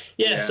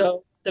 Yeah,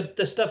 so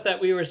the stuff that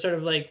we were sort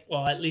of like,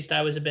 well, at least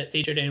I was a bit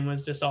featured in,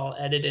 was just all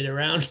edited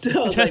around. I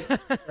was like,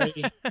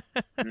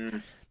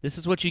 this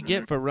is what you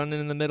get for running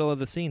in the middle of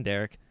the scene,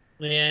 Derek.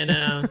 Yeah,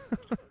 no.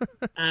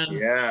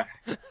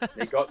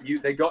 They got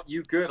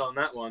you good on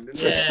that one,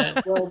 didn't they?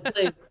 Yeah,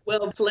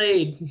 well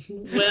played,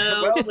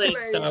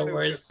 Star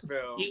Wars.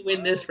 You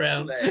win this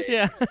round.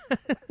 Yeah.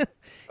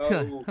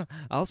 Oh,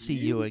 I'll see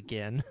you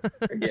again.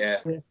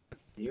 Yeah,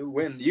 you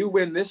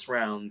win this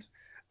round.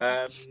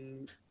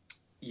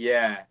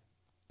 Yeah.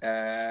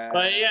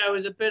 But yeah, it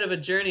was a bit of a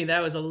journey.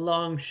 That was a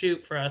long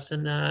shoot for us,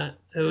 and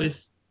it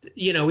was,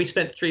 we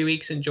spent 3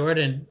 weeks in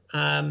Jordan.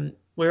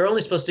 We were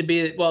only supposed to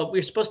we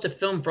were supposed to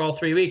film for all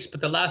 3 weeks, but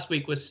the last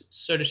week was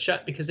sort of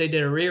shut because they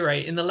did a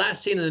rewrite. In the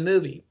last scene of the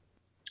movie,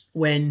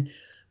 when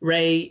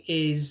Rey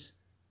is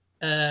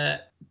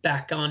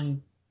back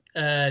on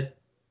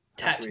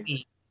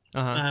Tatooine,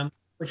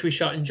 which we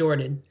shot in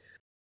Jordan,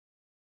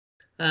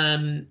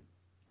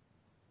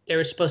 there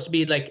was supposed to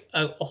be like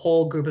a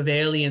whole group of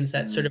aliens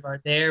that sort of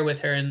are there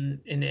with her and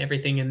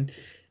everything, and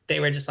they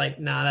were just like,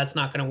 nah, that's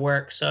not going to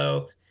work.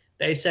 So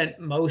they sent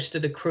most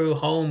of the crew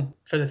home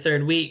for the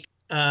third week.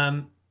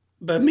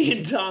 But me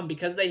and Tom,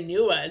 because they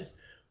knew us,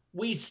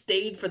 we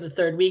stayed for the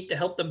third week to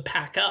help them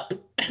pack up.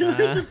 And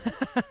we were just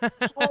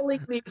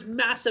hauling these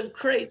massive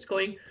crates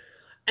going.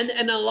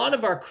 And a lot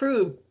of our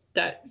crew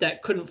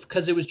that couldn't,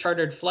 because it was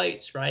chartered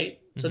flights, right?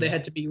 So they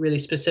had to be really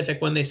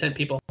specific when they sent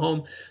people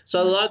home.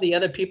 So a lot of the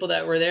other people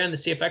that were there in the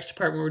CFX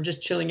department were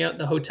just chilling out in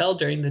the hotel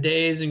during the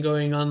days and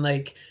going on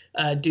like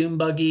doom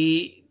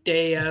buggy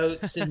day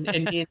outs. And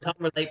me and Tom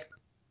were like,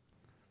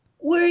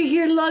 we're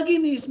here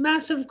lugging these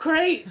massive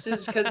crates.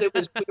 It's because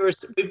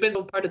we've been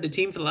a part of the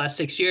team for the last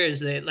 6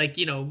 years. That, like,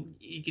 you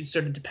can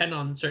sort of depend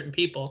on certain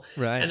people,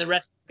 right? And the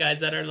rest of the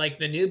guys that are like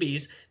the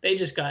newbies, they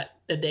just got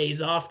the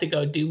days off to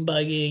go doom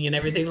bugging and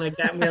everything like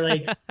that. And we're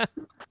like,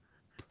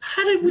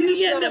 how did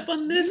we end up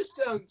on this?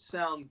 You don't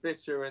sound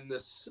bitter in the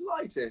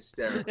slightest,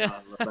 Derek,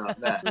 about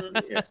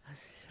that. Yeah.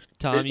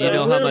 Tom, you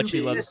know how much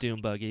he loves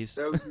doom buggies.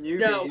 Those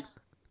newbies.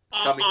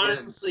 coming in and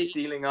honestly,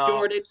 stealing our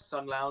Jordan,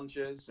 sun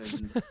loungers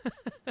and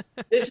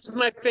this is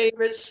my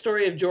favorite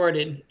story of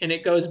Jordan, and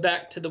it goes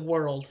back to the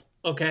world.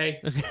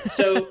 Okay,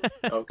 so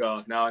oh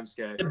god, now I'm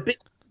scared.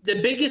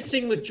 The biggest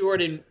thing with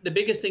Jordan, the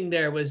biggest thing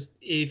there was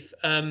if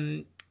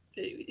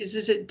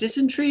is it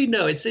dysentery?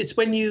 No, it's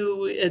when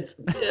you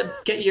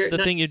get your the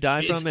thing you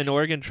die from in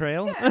Oregon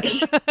Trail.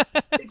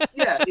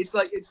 It's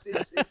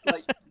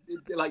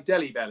like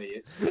Delhi Belly.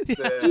 It's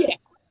the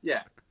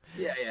yeah.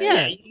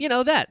 You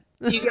know that.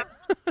 You get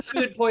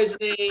food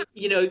poisoning.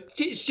 You know,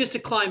 it's just a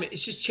climate.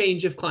 It's just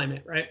change of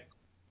climate, right?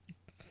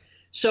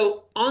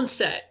 So on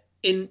set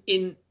in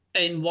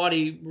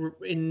Wadi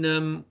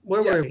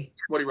where were we?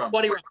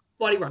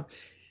 Wadi Rum.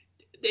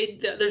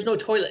 There's no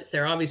toilets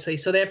there, obviously,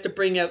 so they have to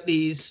bring out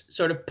these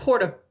sort of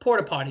porta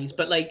potties,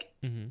 but like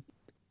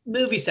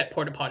movie set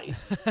porta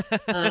potties,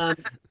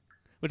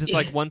 which is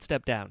like one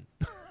step down.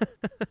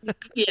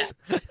 Yeah,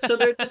 so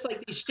they're just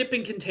like these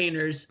shipping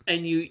containers,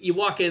 and you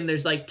walk in.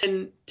 There's like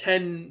 10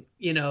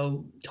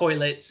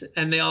 toilets,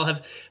 and they all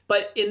have.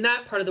 But in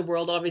that part of the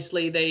world,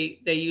 obviously, they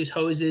use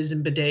hoses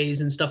and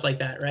bidets and stuff like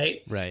that,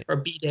 right? Right. Or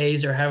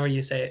bidets, or however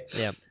you say it.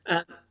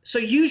 Yeah. So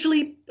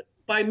usually,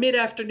 by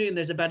mid-afternoon,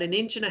 there's about 1.5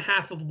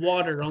 inches of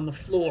water on the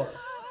floor,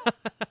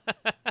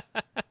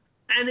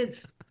 and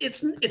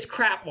it's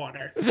crap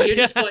water. You're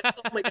just going, oh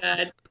my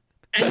god,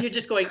 and you're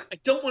just going, I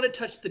don't want to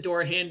touch the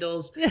door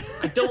handles.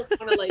 I don't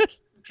want to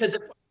because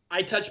if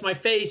I touch my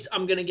face,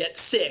 I'm gonna get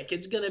sick.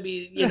 It's gonna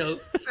be,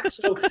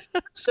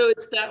 so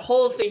it's that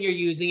whole thing. You're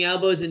using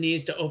elbows and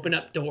knees to open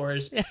up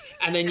doors,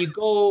 and then you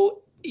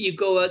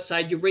go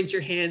outside, you rinse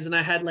your hands, and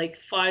I had like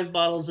 5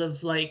 bottles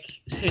of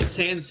like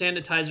hand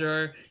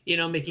sanitizer,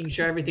 making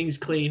sure everything's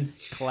clean.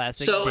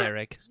 Classic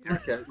Derek.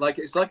 Okay.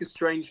 It's like a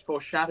strange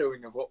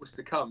foreshadowing of what was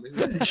to come, isn't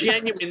it?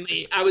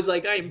 Genuinely, I was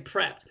like, I am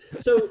prepped.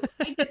 So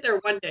I get there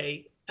one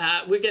day,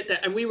 we get there,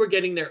 and we were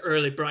getting there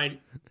early, Brian.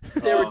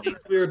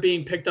 We were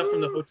being picked up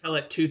from the hotel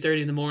at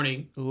 2:30 in the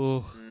morning.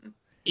 Ooh.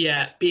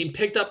 Yeah, being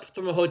picked up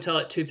from a hotel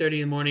at 2:30 in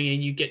the morning,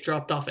 and you get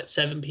dropped off at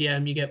 7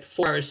 p.m. You get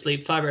 4 hours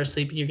sleep, 5 hours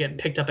sleep, and you're getting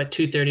picked up at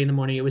 2:30 in the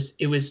morning. It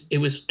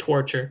was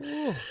torture.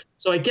 Ooh.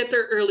 So I get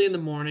there early in the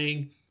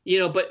morning,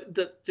 but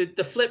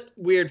the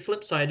weird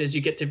flip side is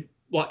you get to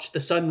watch the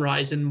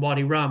sunrise in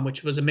Wadi Rum,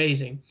 which was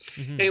amazing.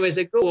 Mm-hmm. Anyways,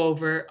 I go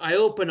over, I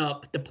open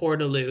up the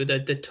portaloo,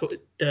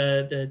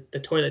 the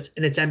toilets,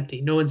 and it's empty.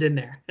 No one's in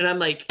there, and I'm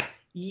like,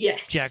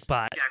 yes,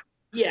 jackpot.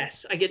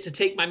 Yes, I get to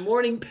take my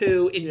morning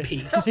poo in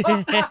peace.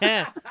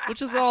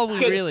 Which is all we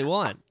really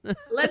want.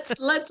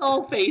 let's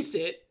all face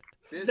it.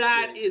 We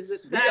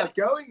are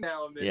going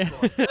now on this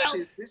one.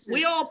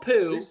 We all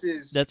poo.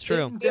 That's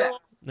true.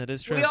 That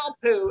is true. We all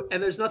poo,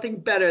 and there's nothing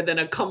better than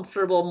a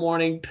comfortable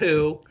morning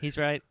poo. He's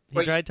right.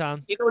 He's right,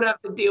 Tom. You don't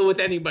have to deal with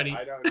anybody.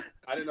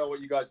 I don't know what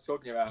you guys are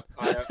talking about.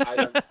 I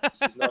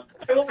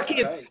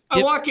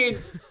walk in,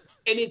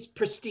 and it's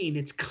pristine.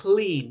 It's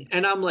clean,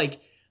 and I'm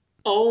like,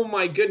 oh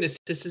my goodness,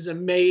 this is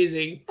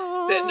amazing.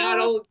 That not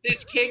only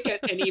this can't get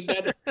any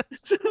better.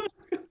 So,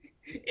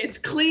 it's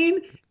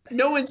clean.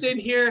 No one's in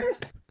here.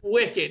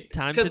 Wicked.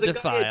 Time to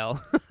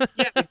defile.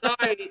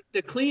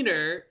 The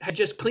cleaner had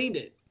just cleaned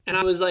it, and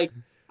I was like,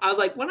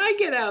 when I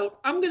get out,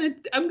 I'm gonna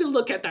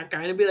look at that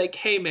guy and be like,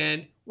 hey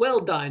man, well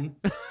done,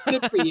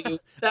 good for you.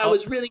 That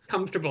was really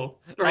comfortable.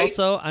 Right?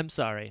 Also, I'm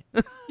sorry.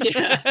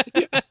 Yeah.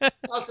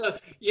 Also,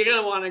 you're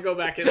gonna want to go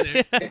back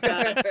in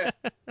there.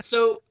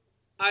 So.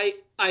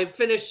 I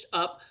finished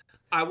up,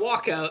 I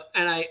walk out,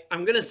 and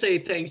I'm going to say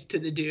thanks to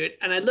the dude,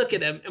 and I look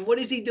at him, and what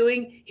is he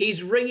doing?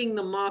 He's wringing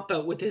the mop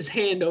out with his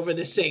hand over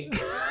the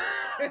sink.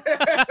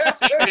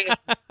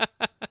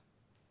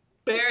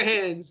 Bare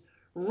hands,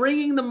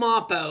 wringing the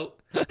mop out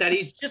that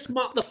he's just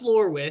mopped the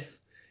floor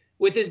with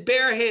his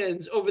bare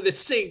hands over the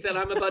sink that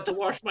I'm about to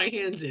wash my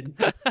hands in.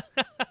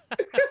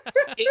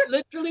 It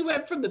literally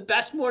went from the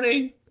best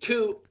morning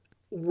to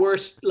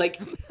worst, like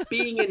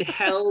being in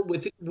hell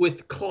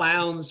with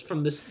clowns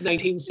from the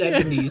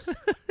 1970s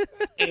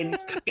and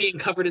being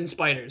covered in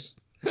spiders.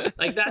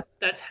 Like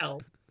that's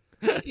hell.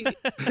 I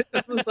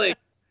was like,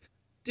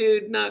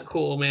 dude, not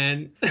cool,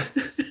 man.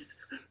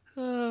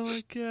 Oh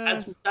my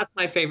god. That's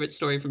my favorite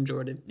story from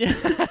Jordan.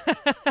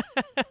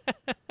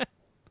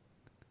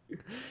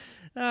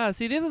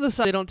 See, these are the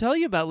stuff they don't tell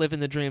you about living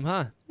the dream,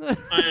 huh?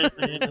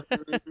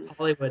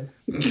 Hollywood.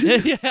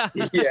 Yeah.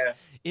 Yeah.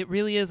 It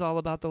really is all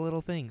about the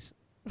little things.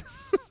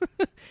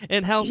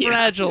 And how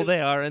fragile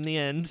they are in the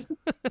end.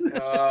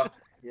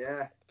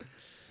 Yeah.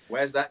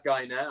 Where's that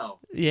guy now?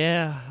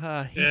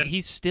 Yeah.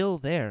 He's still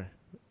there.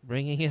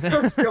 Bringing it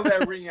out. Still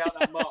there wringing out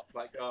that mop.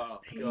 Like, oh, God.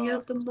 Bringing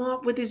out the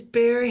mop with his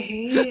bare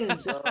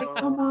hands. It's like,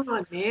 come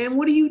on, man.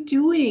 What are you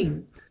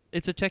doing?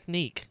 It's a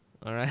technique.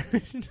 All right.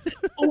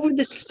 Over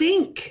the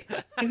sink.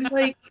 It was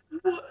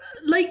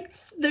like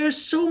there's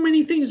so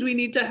many things we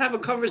need to have a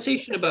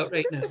conversation about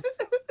right now.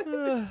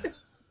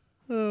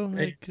 Oh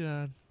my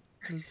god.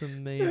 That's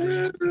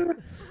amazing.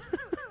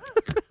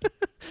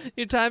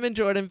 Your time in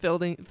Jordan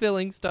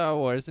filling Star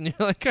Wars, and you're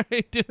like, all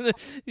right, doing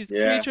these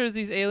creatures,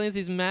 these aliens,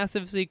 these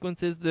massive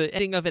sequences, the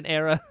ending of an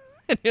era,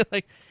 and you're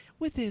like,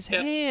 with his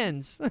Yeah.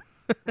 hands.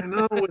 I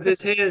know, with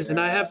his hands, and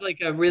I have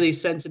like a really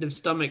sensitive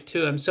stomach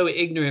too. I'm so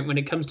ignorant when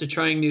it comes to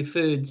trying new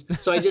foods.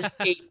 So I just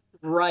ate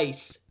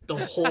rice the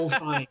whole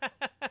time.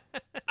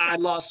 I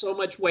lost so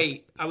much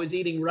weight. I was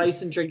eating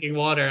rice and drinking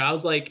water. I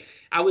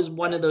was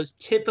one of those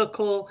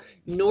typical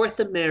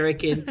North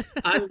American,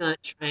 I'm not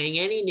trying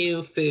any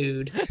new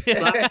food.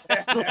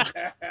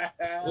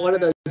 One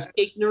of those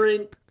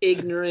ignorant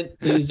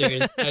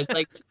losers. I was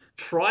like,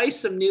 try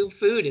some new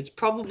food. It's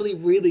probably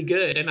really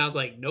good. And I was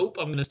like, nope,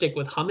 I'm going to stick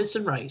with hummus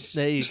and rice.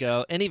 There you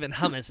go. And even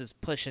hummus is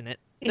pushing it.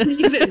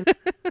 Even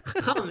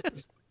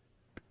hummus.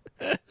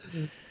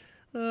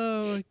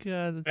 Oh my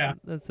God,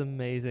 that's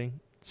amazing.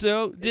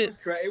 So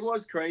it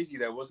was crazy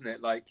though, wasn't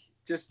it? Like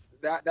just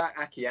that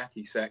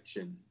Aki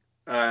section.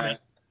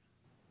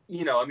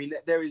 You know, I mean,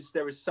 there is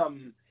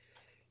some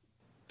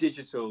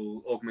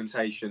digital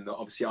augmentation that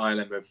obviously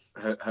ILM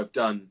have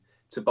done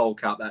to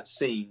bulk out that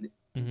scene,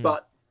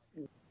 but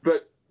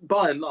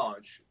by and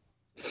large,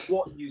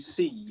 what you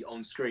see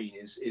on screen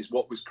is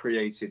what was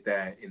created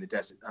there in the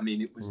desert. I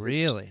mean, it was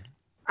really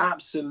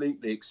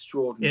absolutely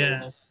extraordinary.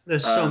 Yeah,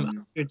 there's so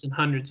hundreds and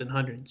hundreds and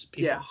hundreds of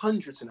people. Yeah,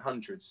 hundreds and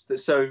hundreds.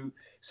 So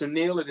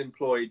Neil had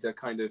employed the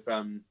kind of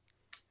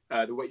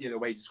the way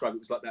he described it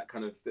was like that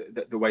kind of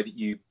the way that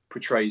you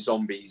portray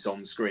zombies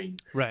on screen.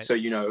 Right. So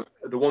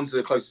the ones that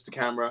are closest to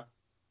camera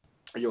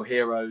are your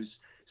heroes.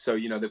 So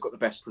they've got the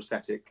best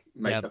prosthetic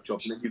makeup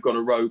jobs, and then you've got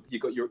a row.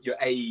 You've got your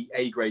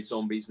A grade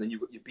zombies, and then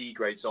you've got your B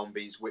grade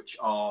zombies, which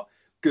are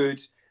good,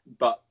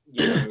 but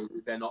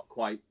they're not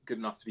quite good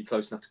enough to be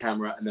close enough to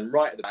camera. And then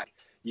right at the back,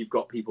 you've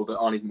got people that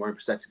aren't even wearing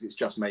prosthetics; it's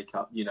just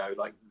makeup,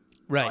 like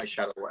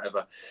eyeshadow or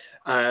whatever.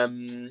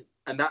 And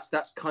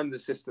that's kind of the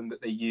system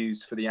that they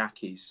use for the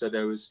Akis. So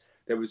there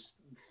was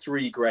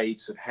 3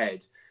 grades of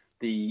head: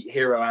 the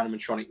hero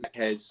animatronic neck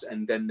heads,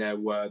 and then there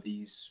were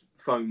these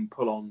foam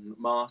pull-on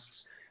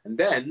masks. And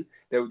then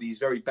there were these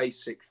very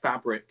basic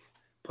fabric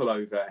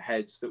pullover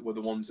heads that were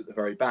the ones at the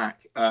very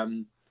back.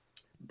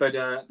 But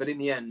in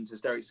the end, as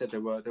Derek said, there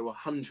were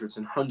hundreds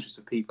and hundreds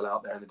of people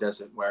out there in the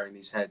desert wearing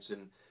these heads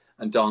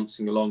and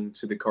dancing along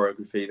to the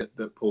choreography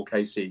that Paul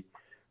Casey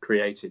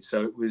created.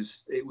 So it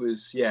was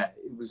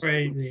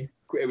crazy.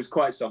 It was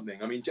quite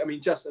something. I mean,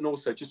 just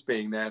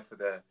being there for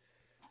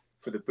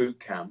the boot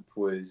camp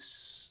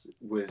was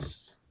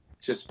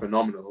just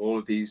phenomenal. All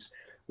of these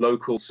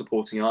local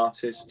supporting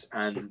artists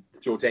and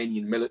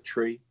Jordanian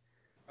military,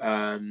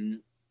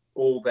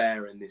 all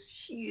there in this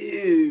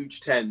huge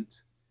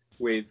tent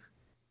with,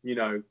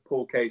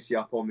 Paul Casey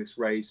up on this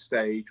raised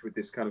stage with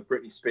this kind of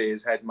Britney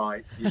Spears head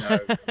mic,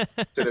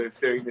 sort of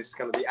doing this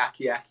kind of the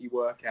Aki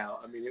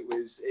workout. I mean, it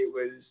was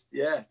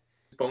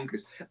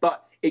bonkers,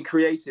 but it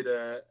created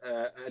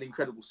an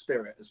incredible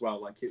spirit as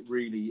well. Like it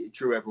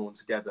drew everyone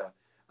together.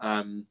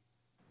 And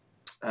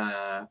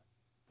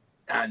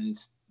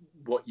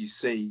what you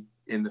see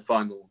in the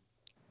final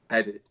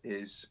edit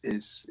is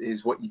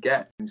what you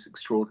get. This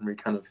extraordinary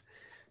kind of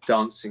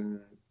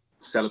dancing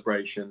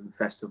celebration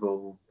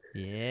festival.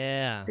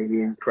 Yeah.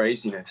 Alien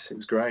craziness. It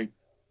was great.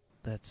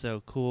 That's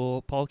so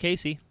cool. Paul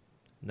Casey,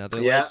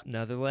 another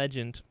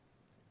legend.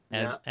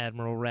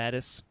 Admiral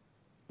Radis.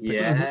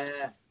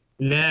 Yeah.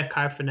 Yeah,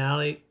 car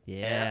finale.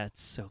 Yeah,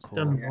 it's so cool.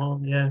 Done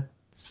long, yeah.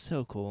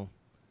 So cool.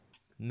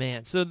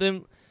 Man, so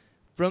then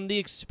from the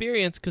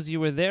experience, because you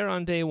were there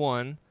on day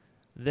 1,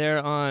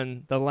 there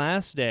on the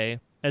last day,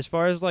 as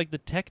far as like the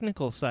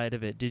technical side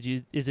of it,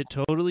 is it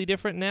totally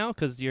different now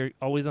because you're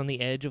always on the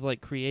edge of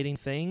like creating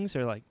things,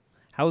 or like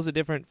how is it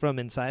different from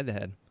inside the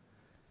head?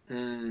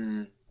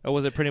 Or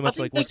was it pretty much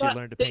like once you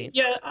learned to paint?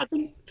 Yeah, I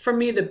think for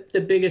me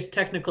the biggest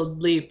technical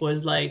leap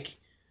was like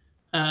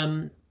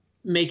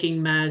making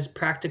Maz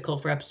practical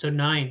for episode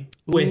 9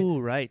 with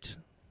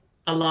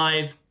a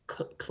live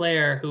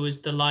Claire, who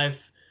was the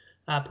live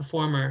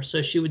performer.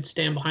 So she would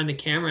stand behind the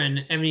camera,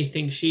 and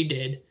anything she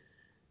did,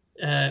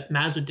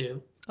 Maz would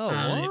do. Oh,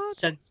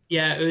 what?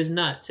 It was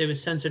nuts. It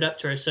was censored up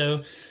to her.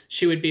 So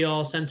she would be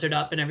all censored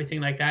up and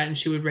everything like that, and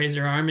she would raise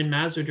her arm, and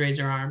Maz would raise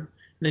her arm.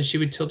 And then she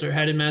would tilt her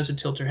head, and Maz would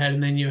tilt her head.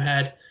 And then you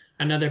had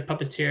another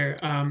puppeteer.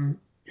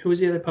 Who was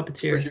the other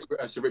puppeteer?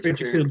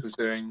 Richard Coombs was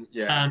doing,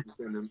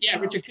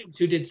 Richard Coombs,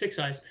 who did Six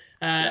Eyes.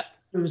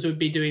 Coombs would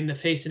be doing the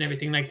face and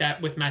everything like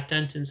that with Matt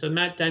Denton. So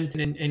Matt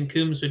Denton and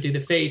Coombs would do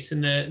the face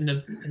and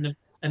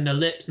the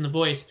lips and the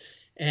voice,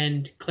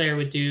 and Claire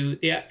would do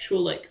the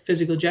actual like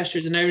physical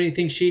gestures, and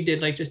everything she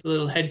did, like just a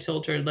little head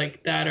tilter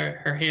like that, or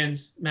her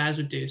hands Maz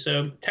would do.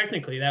 So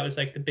technically that was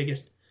like the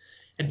biggest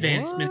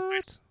advancement.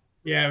 What?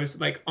 Yeah, it was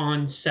like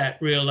on set,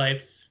 real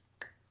life.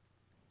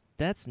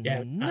 That's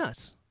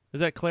nuts. Is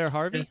that Claire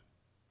Harvey?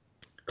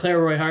 Claire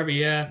Roy Harvey,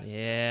 yeah.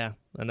 Yeah,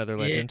 another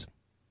legend.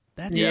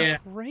 That's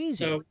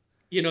crazy. So,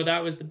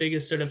 that was the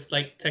biggest sort of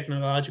like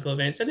technological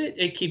advance, and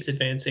it keeps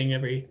advancing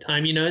every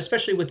time,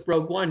 especially with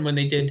Rogue One when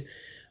they did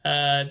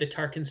the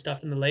Tarkin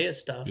stuff and the Leia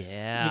stuff.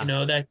 Yeah.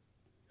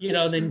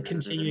 Then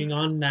continuing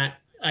on that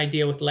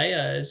idea with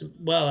Leia as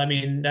well. I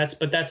mean, that's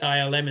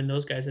ILM and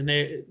those guys, and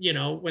they,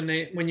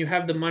 when you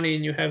have the money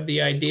and you have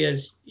the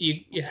ideas,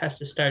 it has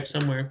to start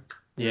somewhere.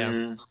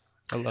 Yeah.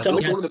 I love So- it.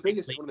 Also, one of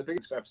the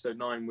biggest for episode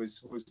 9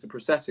 was the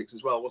prosthetics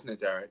as well, wasn't it,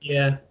 Derek?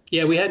 Yeah,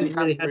 we hadn't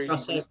really had really-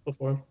 prosthetics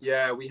before.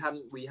 Yeah, we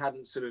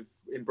hadn't sort of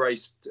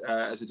embraced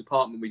as a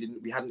department.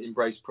 We hadn't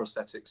embraced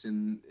prosthetics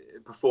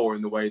before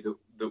in the way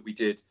that we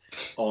did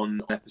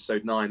on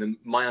episode 9. And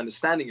my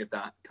understanding of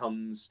that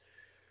comes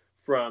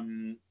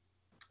from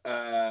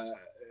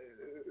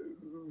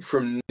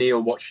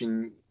Neil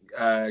watching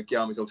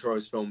Guillermo del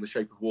Toro's film The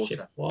Shape of Water. Shape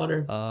of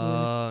Water.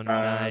 Oh,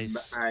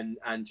 nice.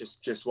 And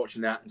just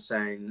watching that and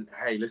saying,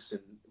 hey, listen,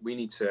 we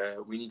need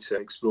to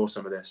explore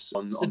some of this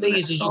on The the thing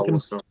next is Star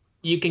Wars film.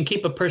 you can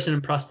keep a person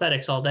in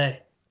prosthetics all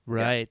day.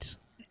 Right.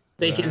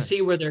 They can Right.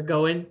 see where they're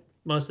going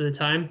most of the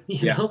time.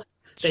 You know,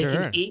 they Sure.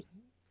 can eat.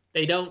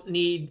 They don't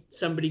need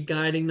somebody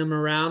guiding them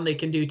around. They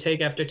can do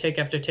take after take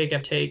after take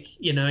after take.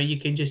 You know, you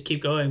can just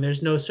keep going.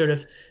 There's no sort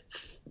of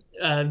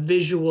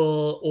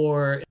visual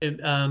or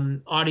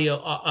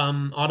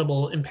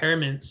audible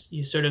impairments.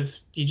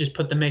 You just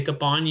put the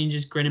makeup on, you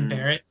just grin and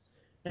bear it,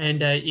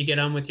 and you get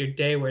on with your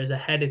day. Whereas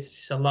ahead, it's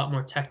just a lot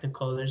more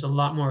technical. There's a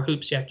lot more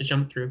hoops you have to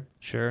jump through.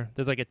 Sure.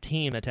 There's like a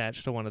team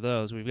attached to one of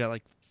those. We've got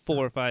like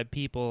 4 or 5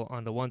 people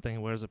onto one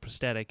thing, whereas a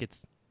prosthetic,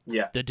 it's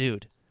the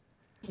dude.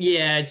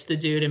 Yeah, it's the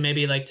dude and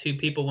maybe like 2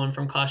 people, one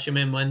from costume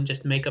and one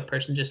just makeup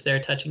person just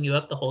there touching you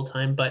up the whole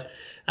time. But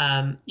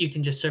you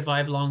can just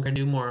survive longer,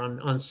 do more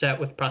on set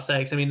with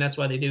prosthetics. I mean, that's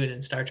why they do it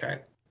in Star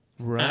Trek.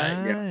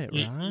 Right,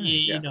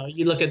 You know,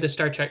 you look at the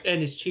Star Trek,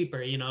 and it's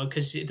cheaper, you know,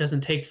 because it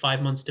doesn't take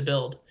 5 months to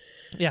build.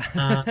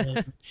 Yeah.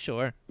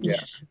 Sure.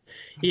 Yeah.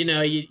 You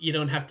know, you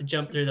don't have to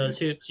jump through those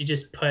hoops. You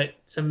just put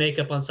some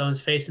makeup on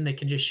someone's face and they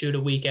can just shoot a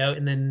week out,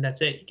 and then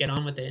that's it. You get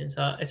on with it. And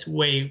so it's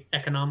way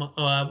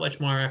much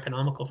more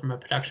economical from a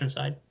production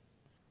side.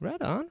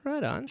 Right on,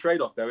 right on.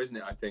 Trade-off though, isn't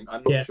it? I think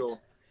I'm not sure.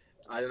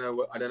 I don't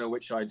know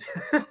which I'd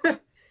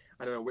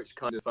I don't know which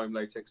kind of foam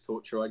latex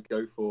torture I'd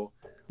go for.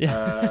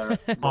 Yeah.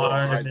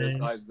 Either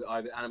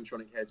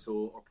animatronic heads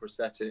or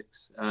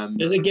prosthetics.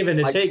 There's a give and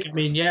a take. I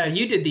mean, yeah,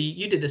 you did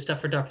the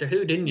stuff for Doctor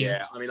Who, didn't you?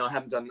 Yeah, I mean, I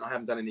didn't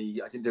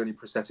do any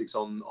prosthetics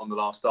on the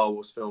last Star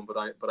Wars film, but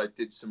I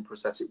did some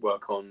prosthetic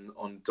work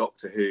on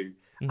Doctor Who,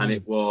 and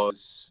it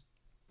was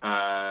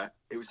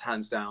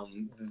hands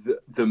down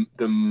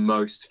the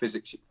most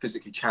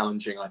physically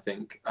challenging, I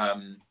think,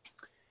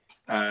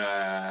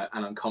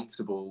 and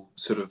uncomfortable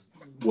sort of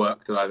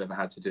work that I've ever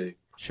had to do.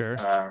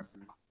 Sure.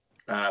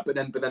 But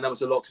then that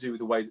was a lot to do with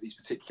the way that these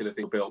particular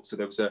things were built. So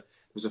there was a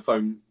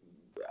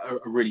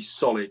really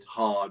solid,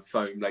 hard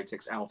foam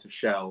latex outer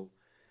shell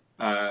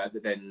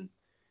that then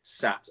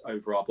sat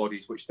over our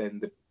bodies, which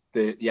then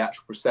the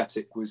actual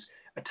prosthetic was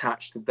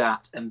attached to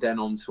that and then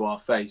onto our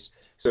face.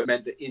 So it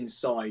meant that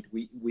inside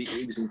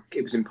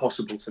it was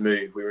impossible to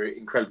move. We were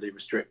incredibly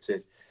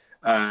restricted.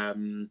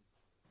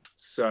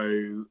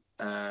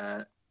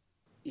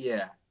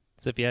 Yeah.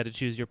 So if you had to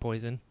choose your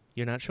poison,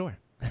 you're not sure.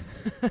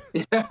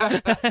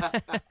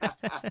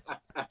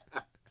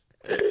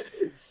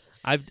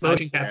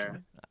 Motion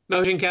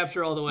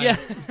capture all the way.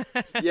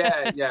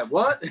 Yeah.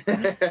 What?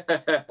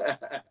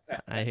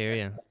 I hear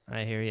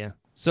you.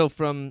 So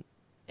from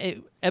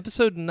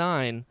episode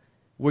 9,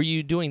 were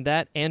you doing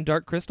that and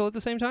Dark Crystal at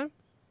the same time?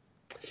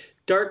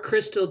 Dark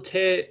Crystal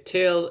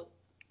tail.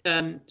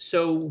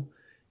 So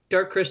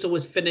Dark Crystal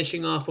was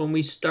finishing off when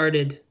we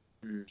started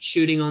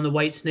shooting on the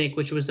White Snake,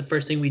 which was the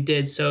first thing we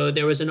did. So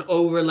there was an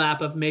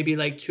overlap of maybe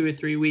like 2 or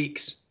 3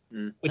 weeks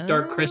with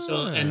Dark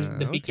Crystal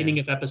and the beginning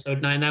of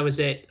episode 9. That was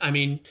it. I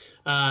mean,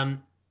 so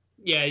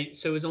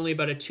it was only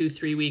about a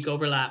 2-3 week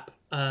overlap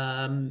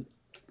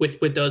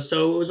with those.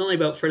 So it was only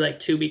about for like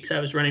 2 weeks I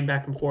was running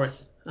back and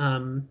forth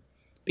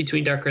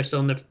between Dark Crystal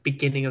and the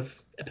beginning of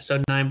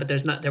episode 9. But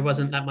there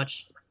wasn't that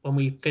much when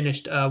we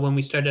finished when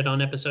we started on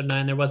episode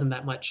 9. There wasn't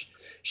that much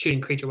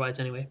shooting creature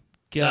wides anyway.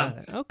 Got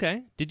it.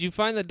 Okay. Did you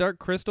find that Dark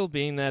Crystal,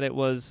 being that it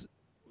was,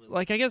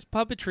 like, I guess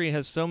puppetry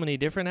has so many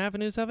different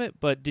avenues of it,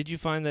 but did you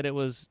find that it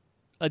was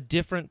a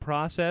different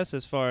process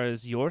as far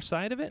as your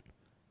side of it?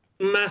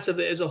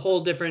 Massively. It's a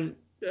whole different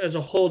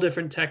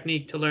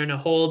technique to learn,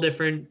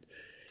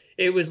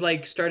 it was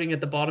like starting at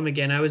the bottom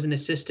again. I was an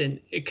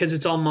assistant because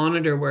it's all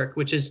monitor work,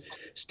 which is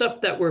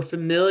stuff that we're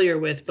familiar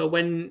with, but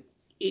when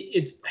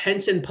it's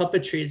Henson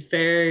puppetry is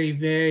very,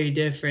 very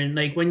different.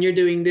 Like when you're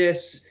doing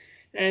this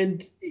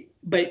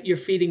but you're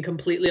feeding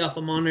completely off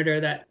a monitor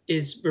that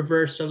is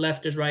reversed, so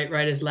left is right,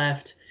 right is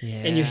left,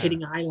 and you're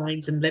hitting eye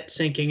lines and lip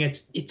syncing.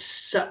 It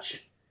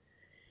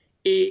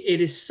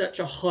is such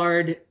a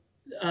hard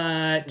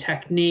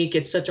technique.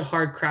 It's such a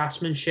hard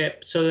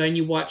craftsmanship. So then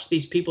you watch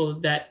these people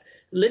that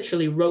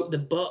literally wrote the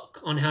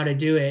book on how to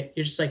do it.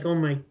 You're just like, oh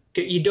my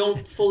God, you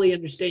don't fully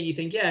understand. You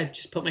think, yeah,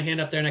 just put my hand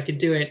up there and I could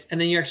do it. And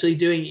then you're actually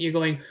doing it. You're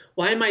going,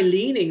 why am I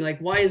leaning? Like,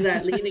 why is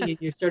that leaning? And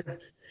you're sort of,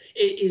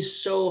 it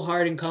is so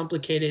hard and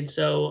complicated.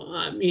 So,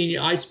 I mean,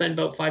 I spent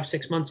about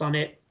 5-6 months on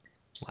it.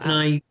 Wow.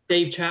 And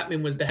Dave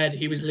Chapman was the head.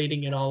 He was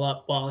leading it all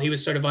up while he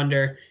was sort of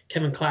under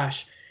Kevin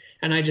Clash.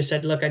 And I just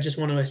said, look, I just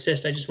want to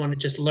assist. I just want to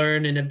just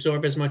learn and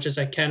absorb as much as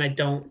I can. I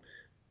don't,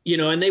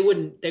 and they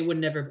wouldn't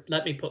ever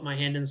let me put my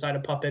hand inside a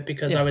puppet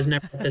because I was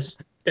never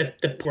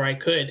at the where I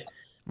could.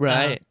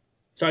 Right.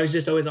 So I was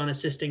just always on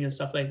assisting and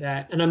stuff like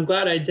that. And I'm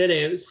glad I did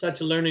it. It was such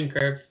a learning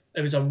curve.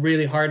 It was a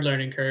really hard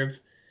learning curve.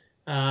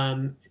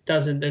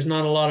 There's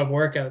not a lot of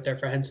work out there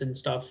for Henson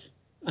stuff.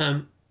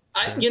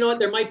 You know what,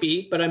 there might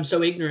be, but I'm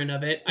so ignorant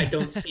of it, I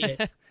don't see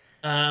it.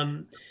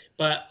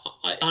 But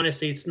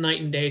honestly, it's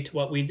night and day to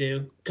what we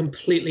do.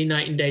 Completely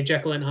night and day.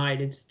 Jekyll and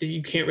Hyde.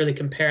 You can't really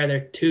compare. They're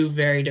two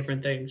very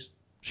different things.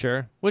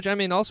 Sure. Which, I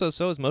mean, also,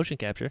 so is motion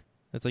capture.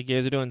 It's like you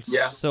guys are doing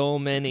so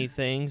many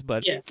things,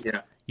 but you're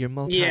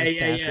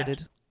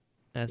multifaceted.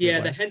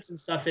 The Henson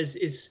stuff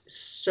is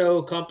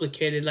so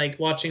complicated. Like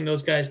watching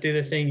those guys do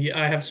the thing,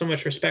 I have so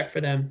much respect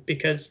for them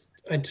because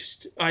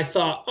I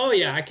thought, oh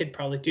yeah, I could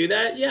probably do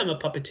that. Yeah, I'm a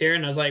puppeteer,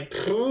 and I was like,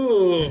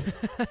 ooh.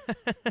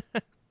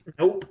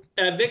 Nope.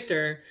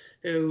 Victor,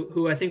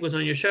 who I think was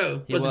on your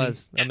show, he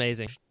was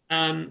amazing.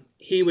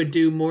 He would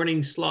do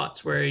morning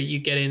slots where you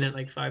get in at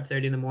like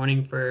 5:30 in the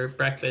morning for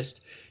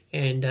breakfast,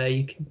 and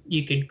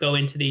you could go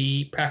into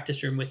the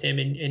practice room with him,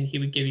 and he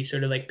would give you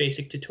sort of like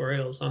basic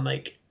tutorials on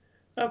like,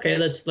 okay,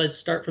 let's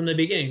start from the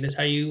beginning. This is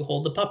how you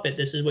hold the puppet.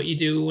 This is what you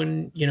do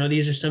when,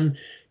 these are some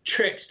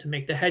tricks to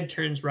make the head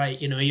turns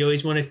right. You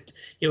always want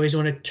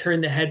to turn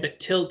the head but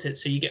tilt it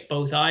so you get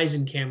both eyes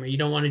in camera. You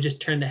don't want to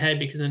just turn the head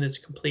because then it's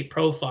a complete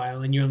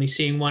profile and you're only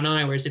seeing one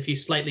eye. Whereas if you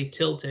slightly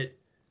tilt it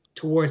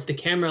towards the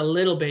camera a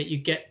little bit, you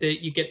get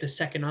the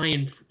second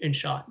eye in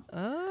shot.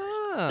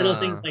 Little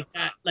things like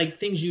that, like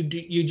things you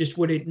just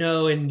wouldn't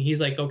know. And he's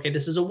like, okay,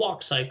 this is a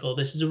walk cycle,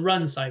 this is a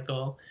run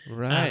cycle,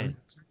 right?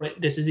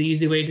 This is the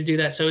easy way to do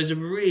that. So it's a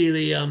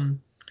really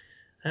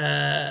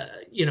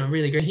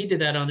really great. He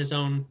did that on his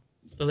own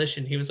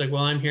volition. He was like,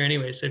 well, I'm here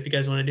anyway, so if you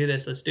guys want to do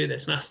this, let's do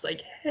this. And I was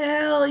like,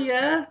 hell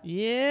yeah.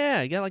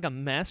 You got like a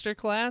master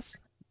class.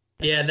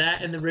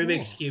 That and the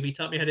Rubik's Cube. He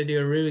taught me how to do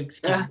a Rubik's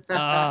Cube.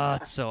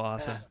 It's so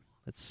awesome.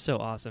 It's so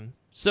awesome.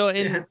 So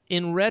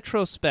in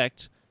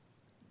retrospect,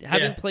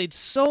 having played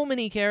so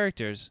many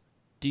characters,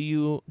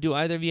 do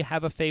either of you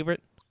have a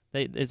favorite?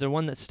 Is there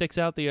one that sticks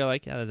out that you're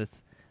like,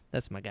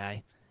 that's my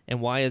guy?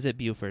 And why is it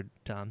Buford,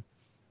 Tom?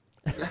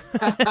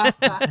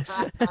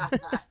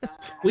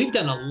 We've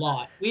done a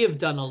lot. We have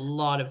done a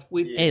lot of...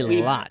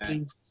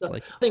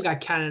 I think I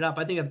counted up.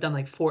 I think I've done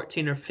like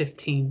 14 or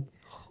 15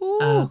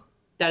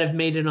 that have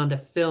made it onto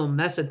film.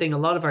 That's the thing. A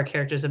lot of our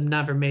characters have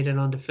never made it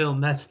onto film.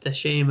 That's the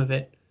shame of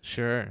it.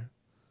 Sure.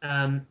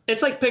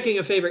 It's like picking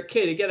a favorite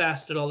kid. I get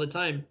asked it all the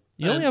time.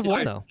 You only have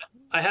one, though.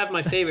 I have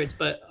my favorites,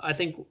 but I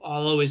think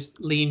I'll always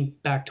lean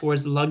back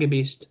towards the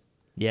Lugabeast.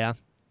 Yeah.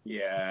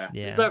 Yeah.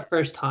 It's our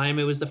first time.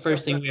 It was the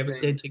first thing we ever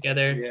did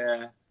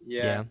together.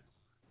 Yeah.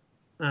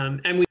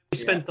 And we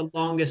spent the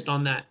longest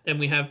on that than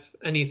we have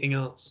anything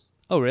else.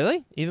 Oh,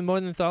 really? Even more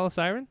than Thala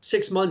Siren?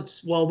 6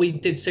 months. Well, we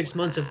did 6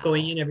 months of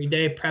going in every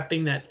day,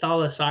 prepping that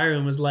Thala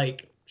Siren was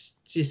like,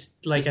 I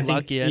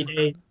think 3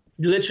 days.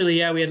 Literally,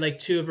 we had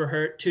like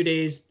 3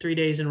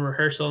 days in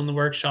rehearsal in the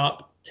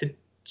workshop to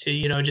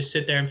just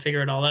sit there and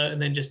figure it all out, and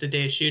then just a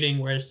day of shooting.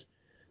 Whereas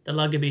the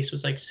Lugabeast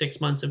was like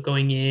 6 months of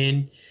going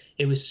in.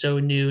 It was so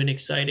new and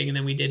exciting, and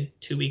then we did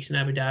 2 weeks in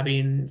Abu Dhabi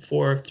and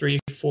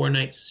 4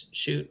 nights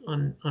shoot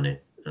on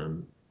it.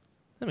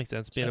 That makes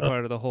sense. Being a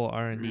part of the whole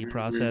R&D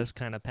process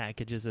kind of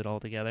packages it all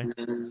together.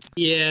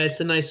 Yeah, it's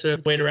a nice sort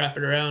of way to wrap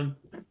it around.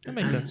 That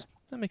makes sense.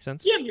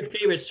 Yeah, your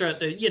favorites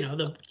start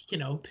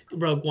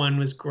Rogue One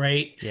was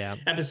great. Yeah.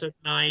 Episode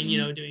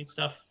 9, doing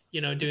stuff,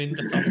 doing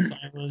the Thala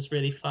Siren was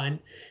really fun.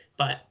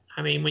 But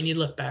I mean, when you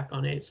look back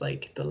on it, it's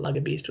like the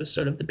Lugabeast was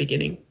sort of the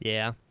beginning.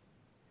 Yeah.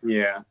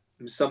 Yeah.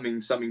 Something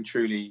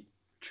truly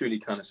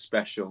kind of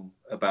special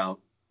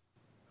about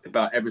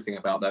everything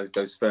about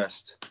those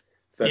first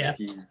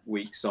few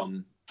weeks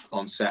on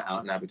set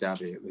out in Abu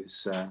Dhabi. It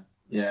was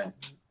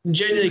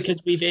Generally,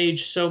 because we've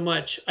aged so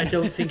much, I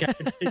don't think I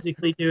could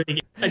physically do it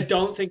again. I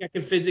don't think I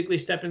could physically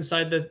step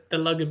inside the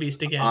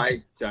Lugabeast again.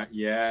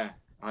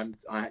 I'm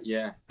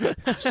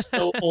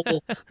so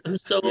old. I'm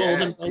so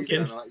old and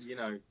broken.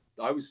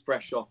 I was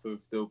fresh off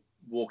of the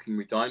Walking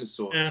with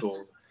Dinosaur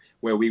tour,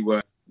 where we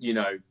were,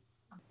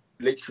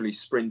 literally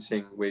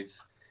sprinting with,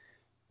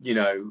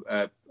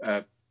 a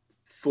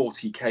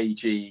 40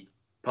 kg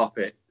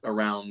puppet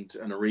around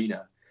an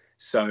arena.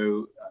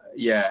 So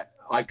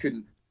I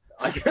couldn't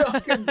do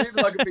the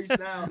Lugabeast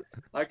now.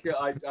 I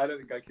don't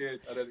think I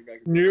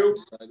could. Nope.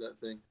 That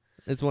thing.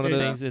 It's one of the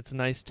things it's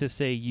nice to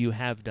say you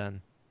have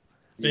done.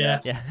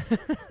 Yeah.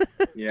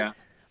 Yeah.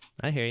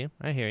 I hear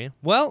you.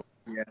 Well,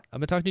 I've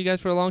been talking to you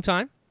guys for a long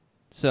time.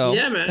 So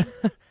yeah, man.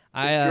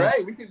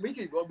 It's great.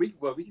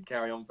 We could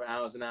carry on for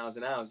hours and hours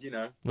and hours,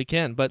 We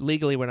can, but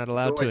legally we're not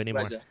allowed to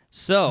anymore. Pleasure.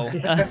 So,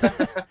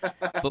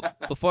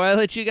 before I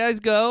let you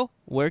guys go,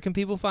 where can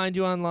people find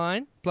you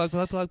online? Plug.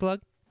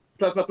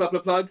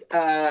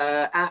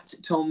 At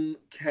Tom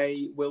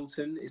K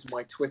Wilton is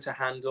my Twitter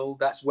handle.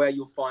 That's where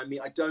you'll find me.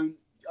 I don't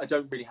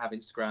really have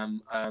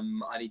Instagram.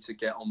 I need to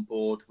get on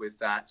board with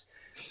that.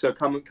 So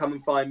come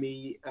and find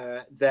me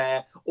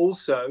there.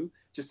 Also,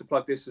 just to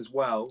plug this as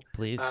well,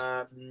 please.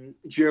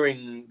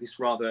 During this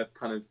rather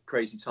kind of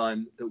crazy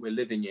time that we're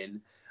living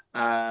in,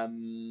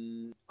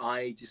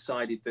 I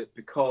decided that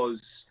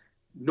because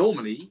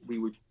normally we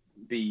would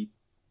be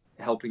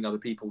helping other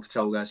people to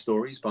tell their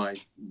stories by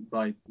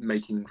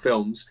making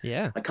films.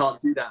 Yeah. I can't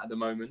do that at the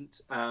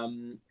moment.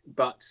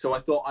 But so I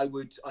thought I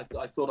would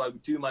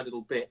do my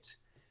little bit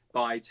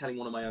by telling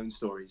one of my own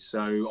stories.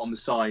 So on the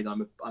side,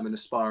 I'm an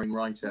aspiring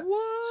writer.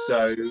 What?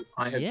 So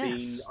I have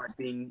Yes.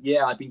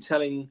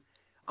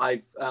 I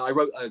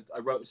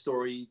wrote a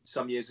story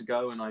some years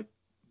ago, and I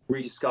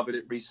rediscovered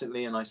it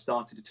recently, and I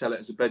started to tell it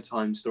as a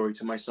bedtime story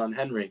to my son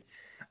Henry.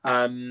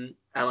 And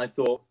I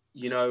thought,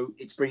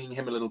 it's bringing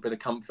him a little bit of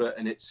comfort,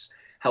 and it's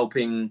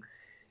helping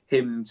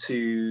him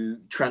to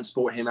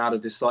transport him out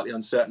of this slightly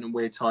uncertain and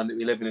weird time that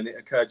we live in. And it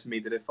occurred to me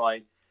that if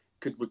I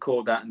could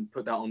record that and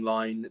put that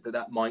online,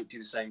 that might do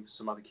the same for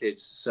some other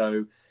kids.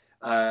 So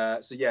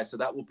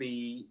that will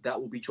be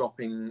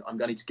dropping. I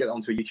need to get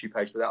onto a YouTube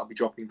page, but that'll be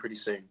dropping pretty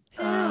soon.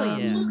 Hell yeah.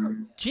 Yeah,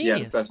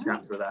 Genius. the first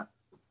chapter of that.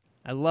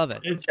 I love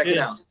it. It's Check good. it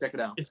out. Check it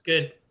out. It's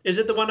good. Is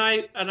it the one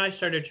I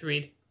started to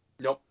read?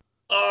 Nope.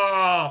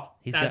 Oh,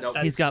 He's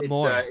It's got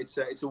more. It's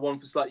a one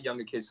for slightly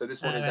younger kids. So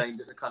this one is aimed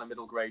at the kind of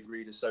middle grade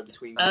readers. So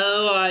between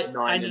I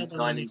 9 know the and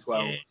one.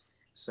 12. Yeah.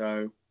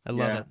 So I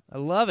love it. I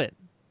love it.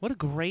 What a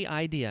great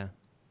idea.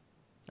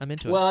 I'm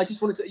into Well, I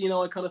just wanted to,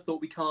 I kind of thought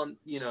we can't,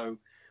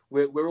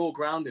 we're all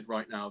grounded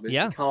right now.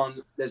 Yeah. We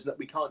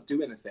can't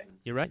do anything. it.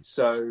 You're right.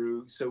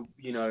 So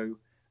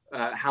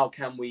how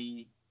can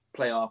we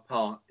play our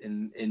part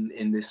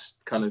in this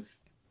kind of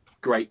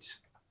great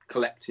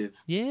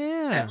collective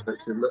Yeah.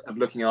 effort of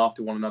looking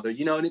after one another?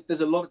 And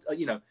there's a lot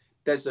of,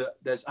 there's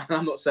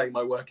I'm not saying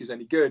my work is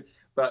any good,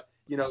 but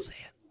I'll say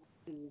it.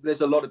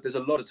 there's a lot of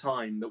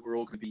time that we're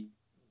all going to be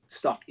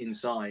stuck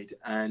inside,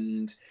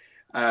 and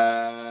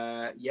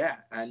and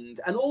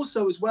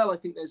also as well, I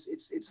think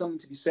it's something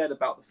to be said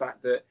about the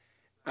fact that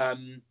I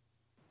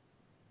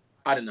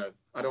don't know,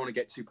 I don't want to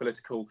get too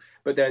political,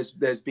 but there's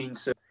been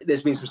some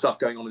stuff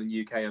going on in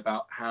the UK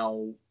about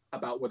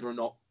whether or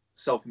not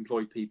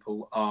self-employed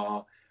people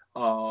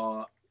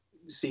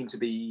seem to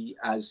be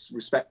as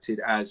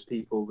respected as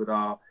people that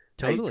are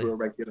paid Totally. through a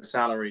regular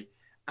salary,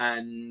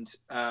 and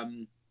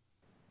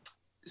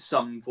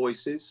some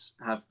voices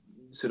have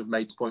sort of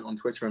made the point on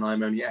Twitter, and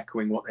I'm only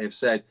echoing what they have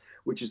said,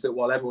 which is that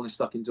while everyone is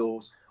stuck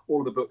indoors, all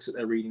of the books that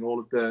they're reading, all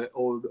of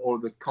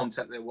the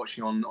content they're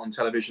watching on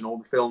television, all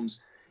the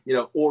films,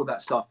 all of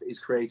that stuff is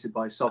created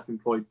by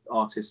self-employed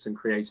artists and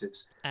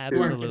creatives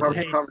Absolutely.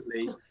 who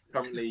currently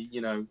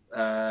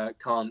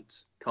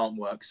can't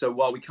work. So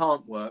while we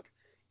can't work,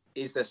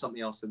 is there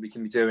something else that we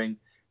can be doing?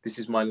 This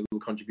is my little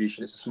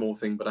contribution. It's a small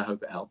thing, but I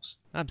hope it helps.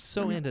 I'm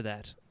so into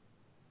that.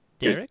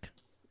 Good. Derek?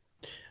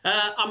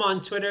 I'm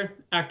on Twitter,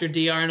 Actor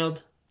D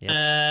Arnold.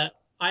 Yeah.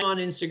 I'm on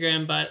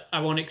Instagram, but I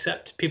won't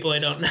accept people I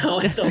don't know.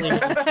 It's only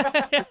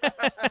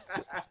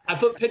I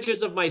put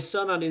pictures of my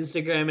son on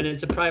Instagram, and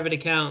it's a private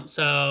account,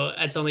 so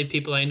it's only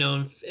people I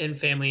know and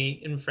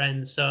family and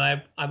friends. So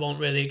I won't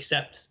really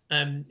accept.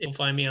 You'll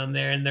find me on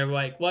there, and they're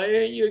like, "Why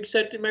aren't you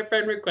accepting my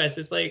friend request?"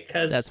 It's like,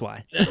 because That's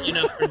why. you're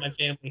not from my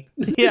family.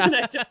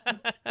 Yeah.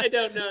 I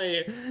don't know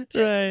you.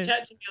 Right.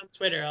 Chat to me on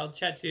Twitter. I'll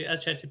chat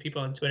to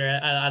people on Twitter.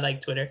 I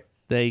like Twitter.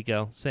 There you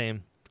go.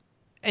 Same.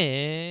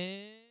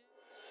 And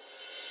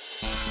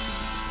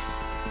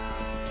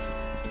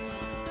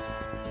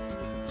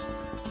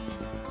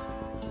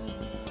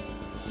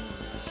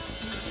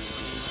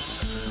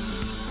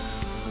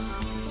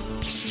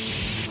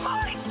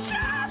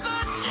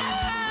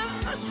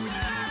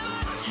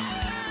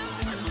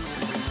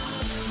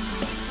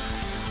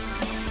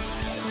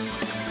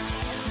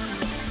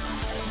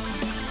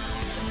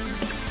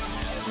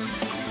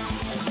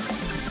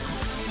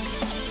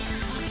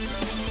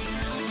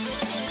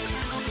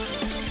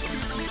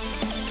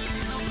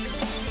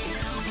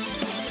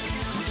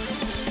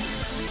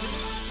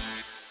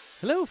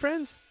hello,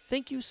 friends.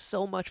 Thank you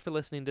so much for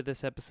listening to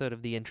this episode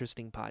of The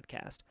Interesting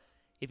Podcast.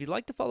 If you'd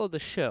like to follow the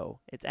show,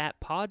 it's at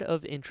Pod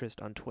of Interest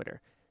on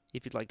Twitter.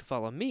 If you'd like to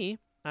follow me,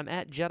 I'm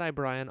at Jedi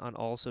Brian on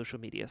all social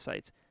media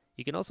sites.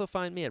 You can also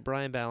find me at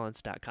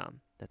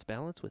brianballance.com. That's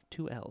balance with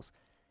 2 L's.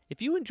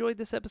 If you enjoyed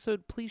this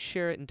episode, please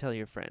share it and tell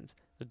your friends.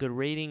 A good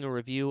rating or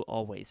review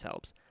always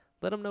helps.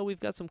 Let them know we've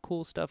got some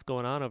cool stuff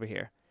going on over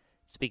here.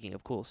 Speaking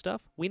of cool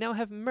stuff, we now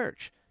have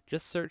merch.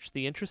 Just search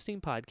The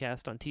Interesting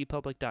Podcast on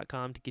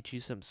tpublic.com to get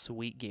you some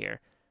sweet gear.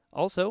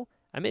 Also,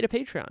 I made a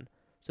Patreon,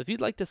 so if you'd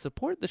like to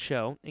support the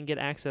show and get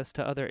access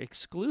to other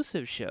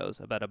exclusive shows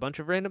about a bunch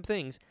of random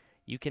things,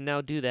 you can now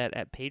do that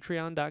at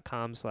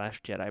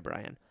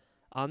patreon.com/JediBrian.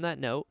 On that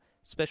note,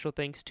 special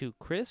thanks to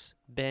Chris,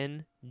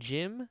 Ben,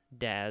 Jim,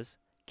 Daz,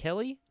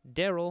 Kelly,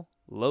 Daryl,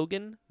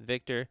 Logan,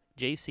 Victor,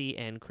 JC,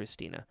 and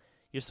Christina.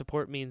 Your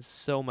support means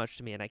so much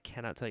to me, and I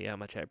cannot tell you how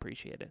much I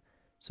appreciate it.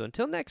 So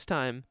until next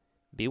time,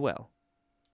 be well.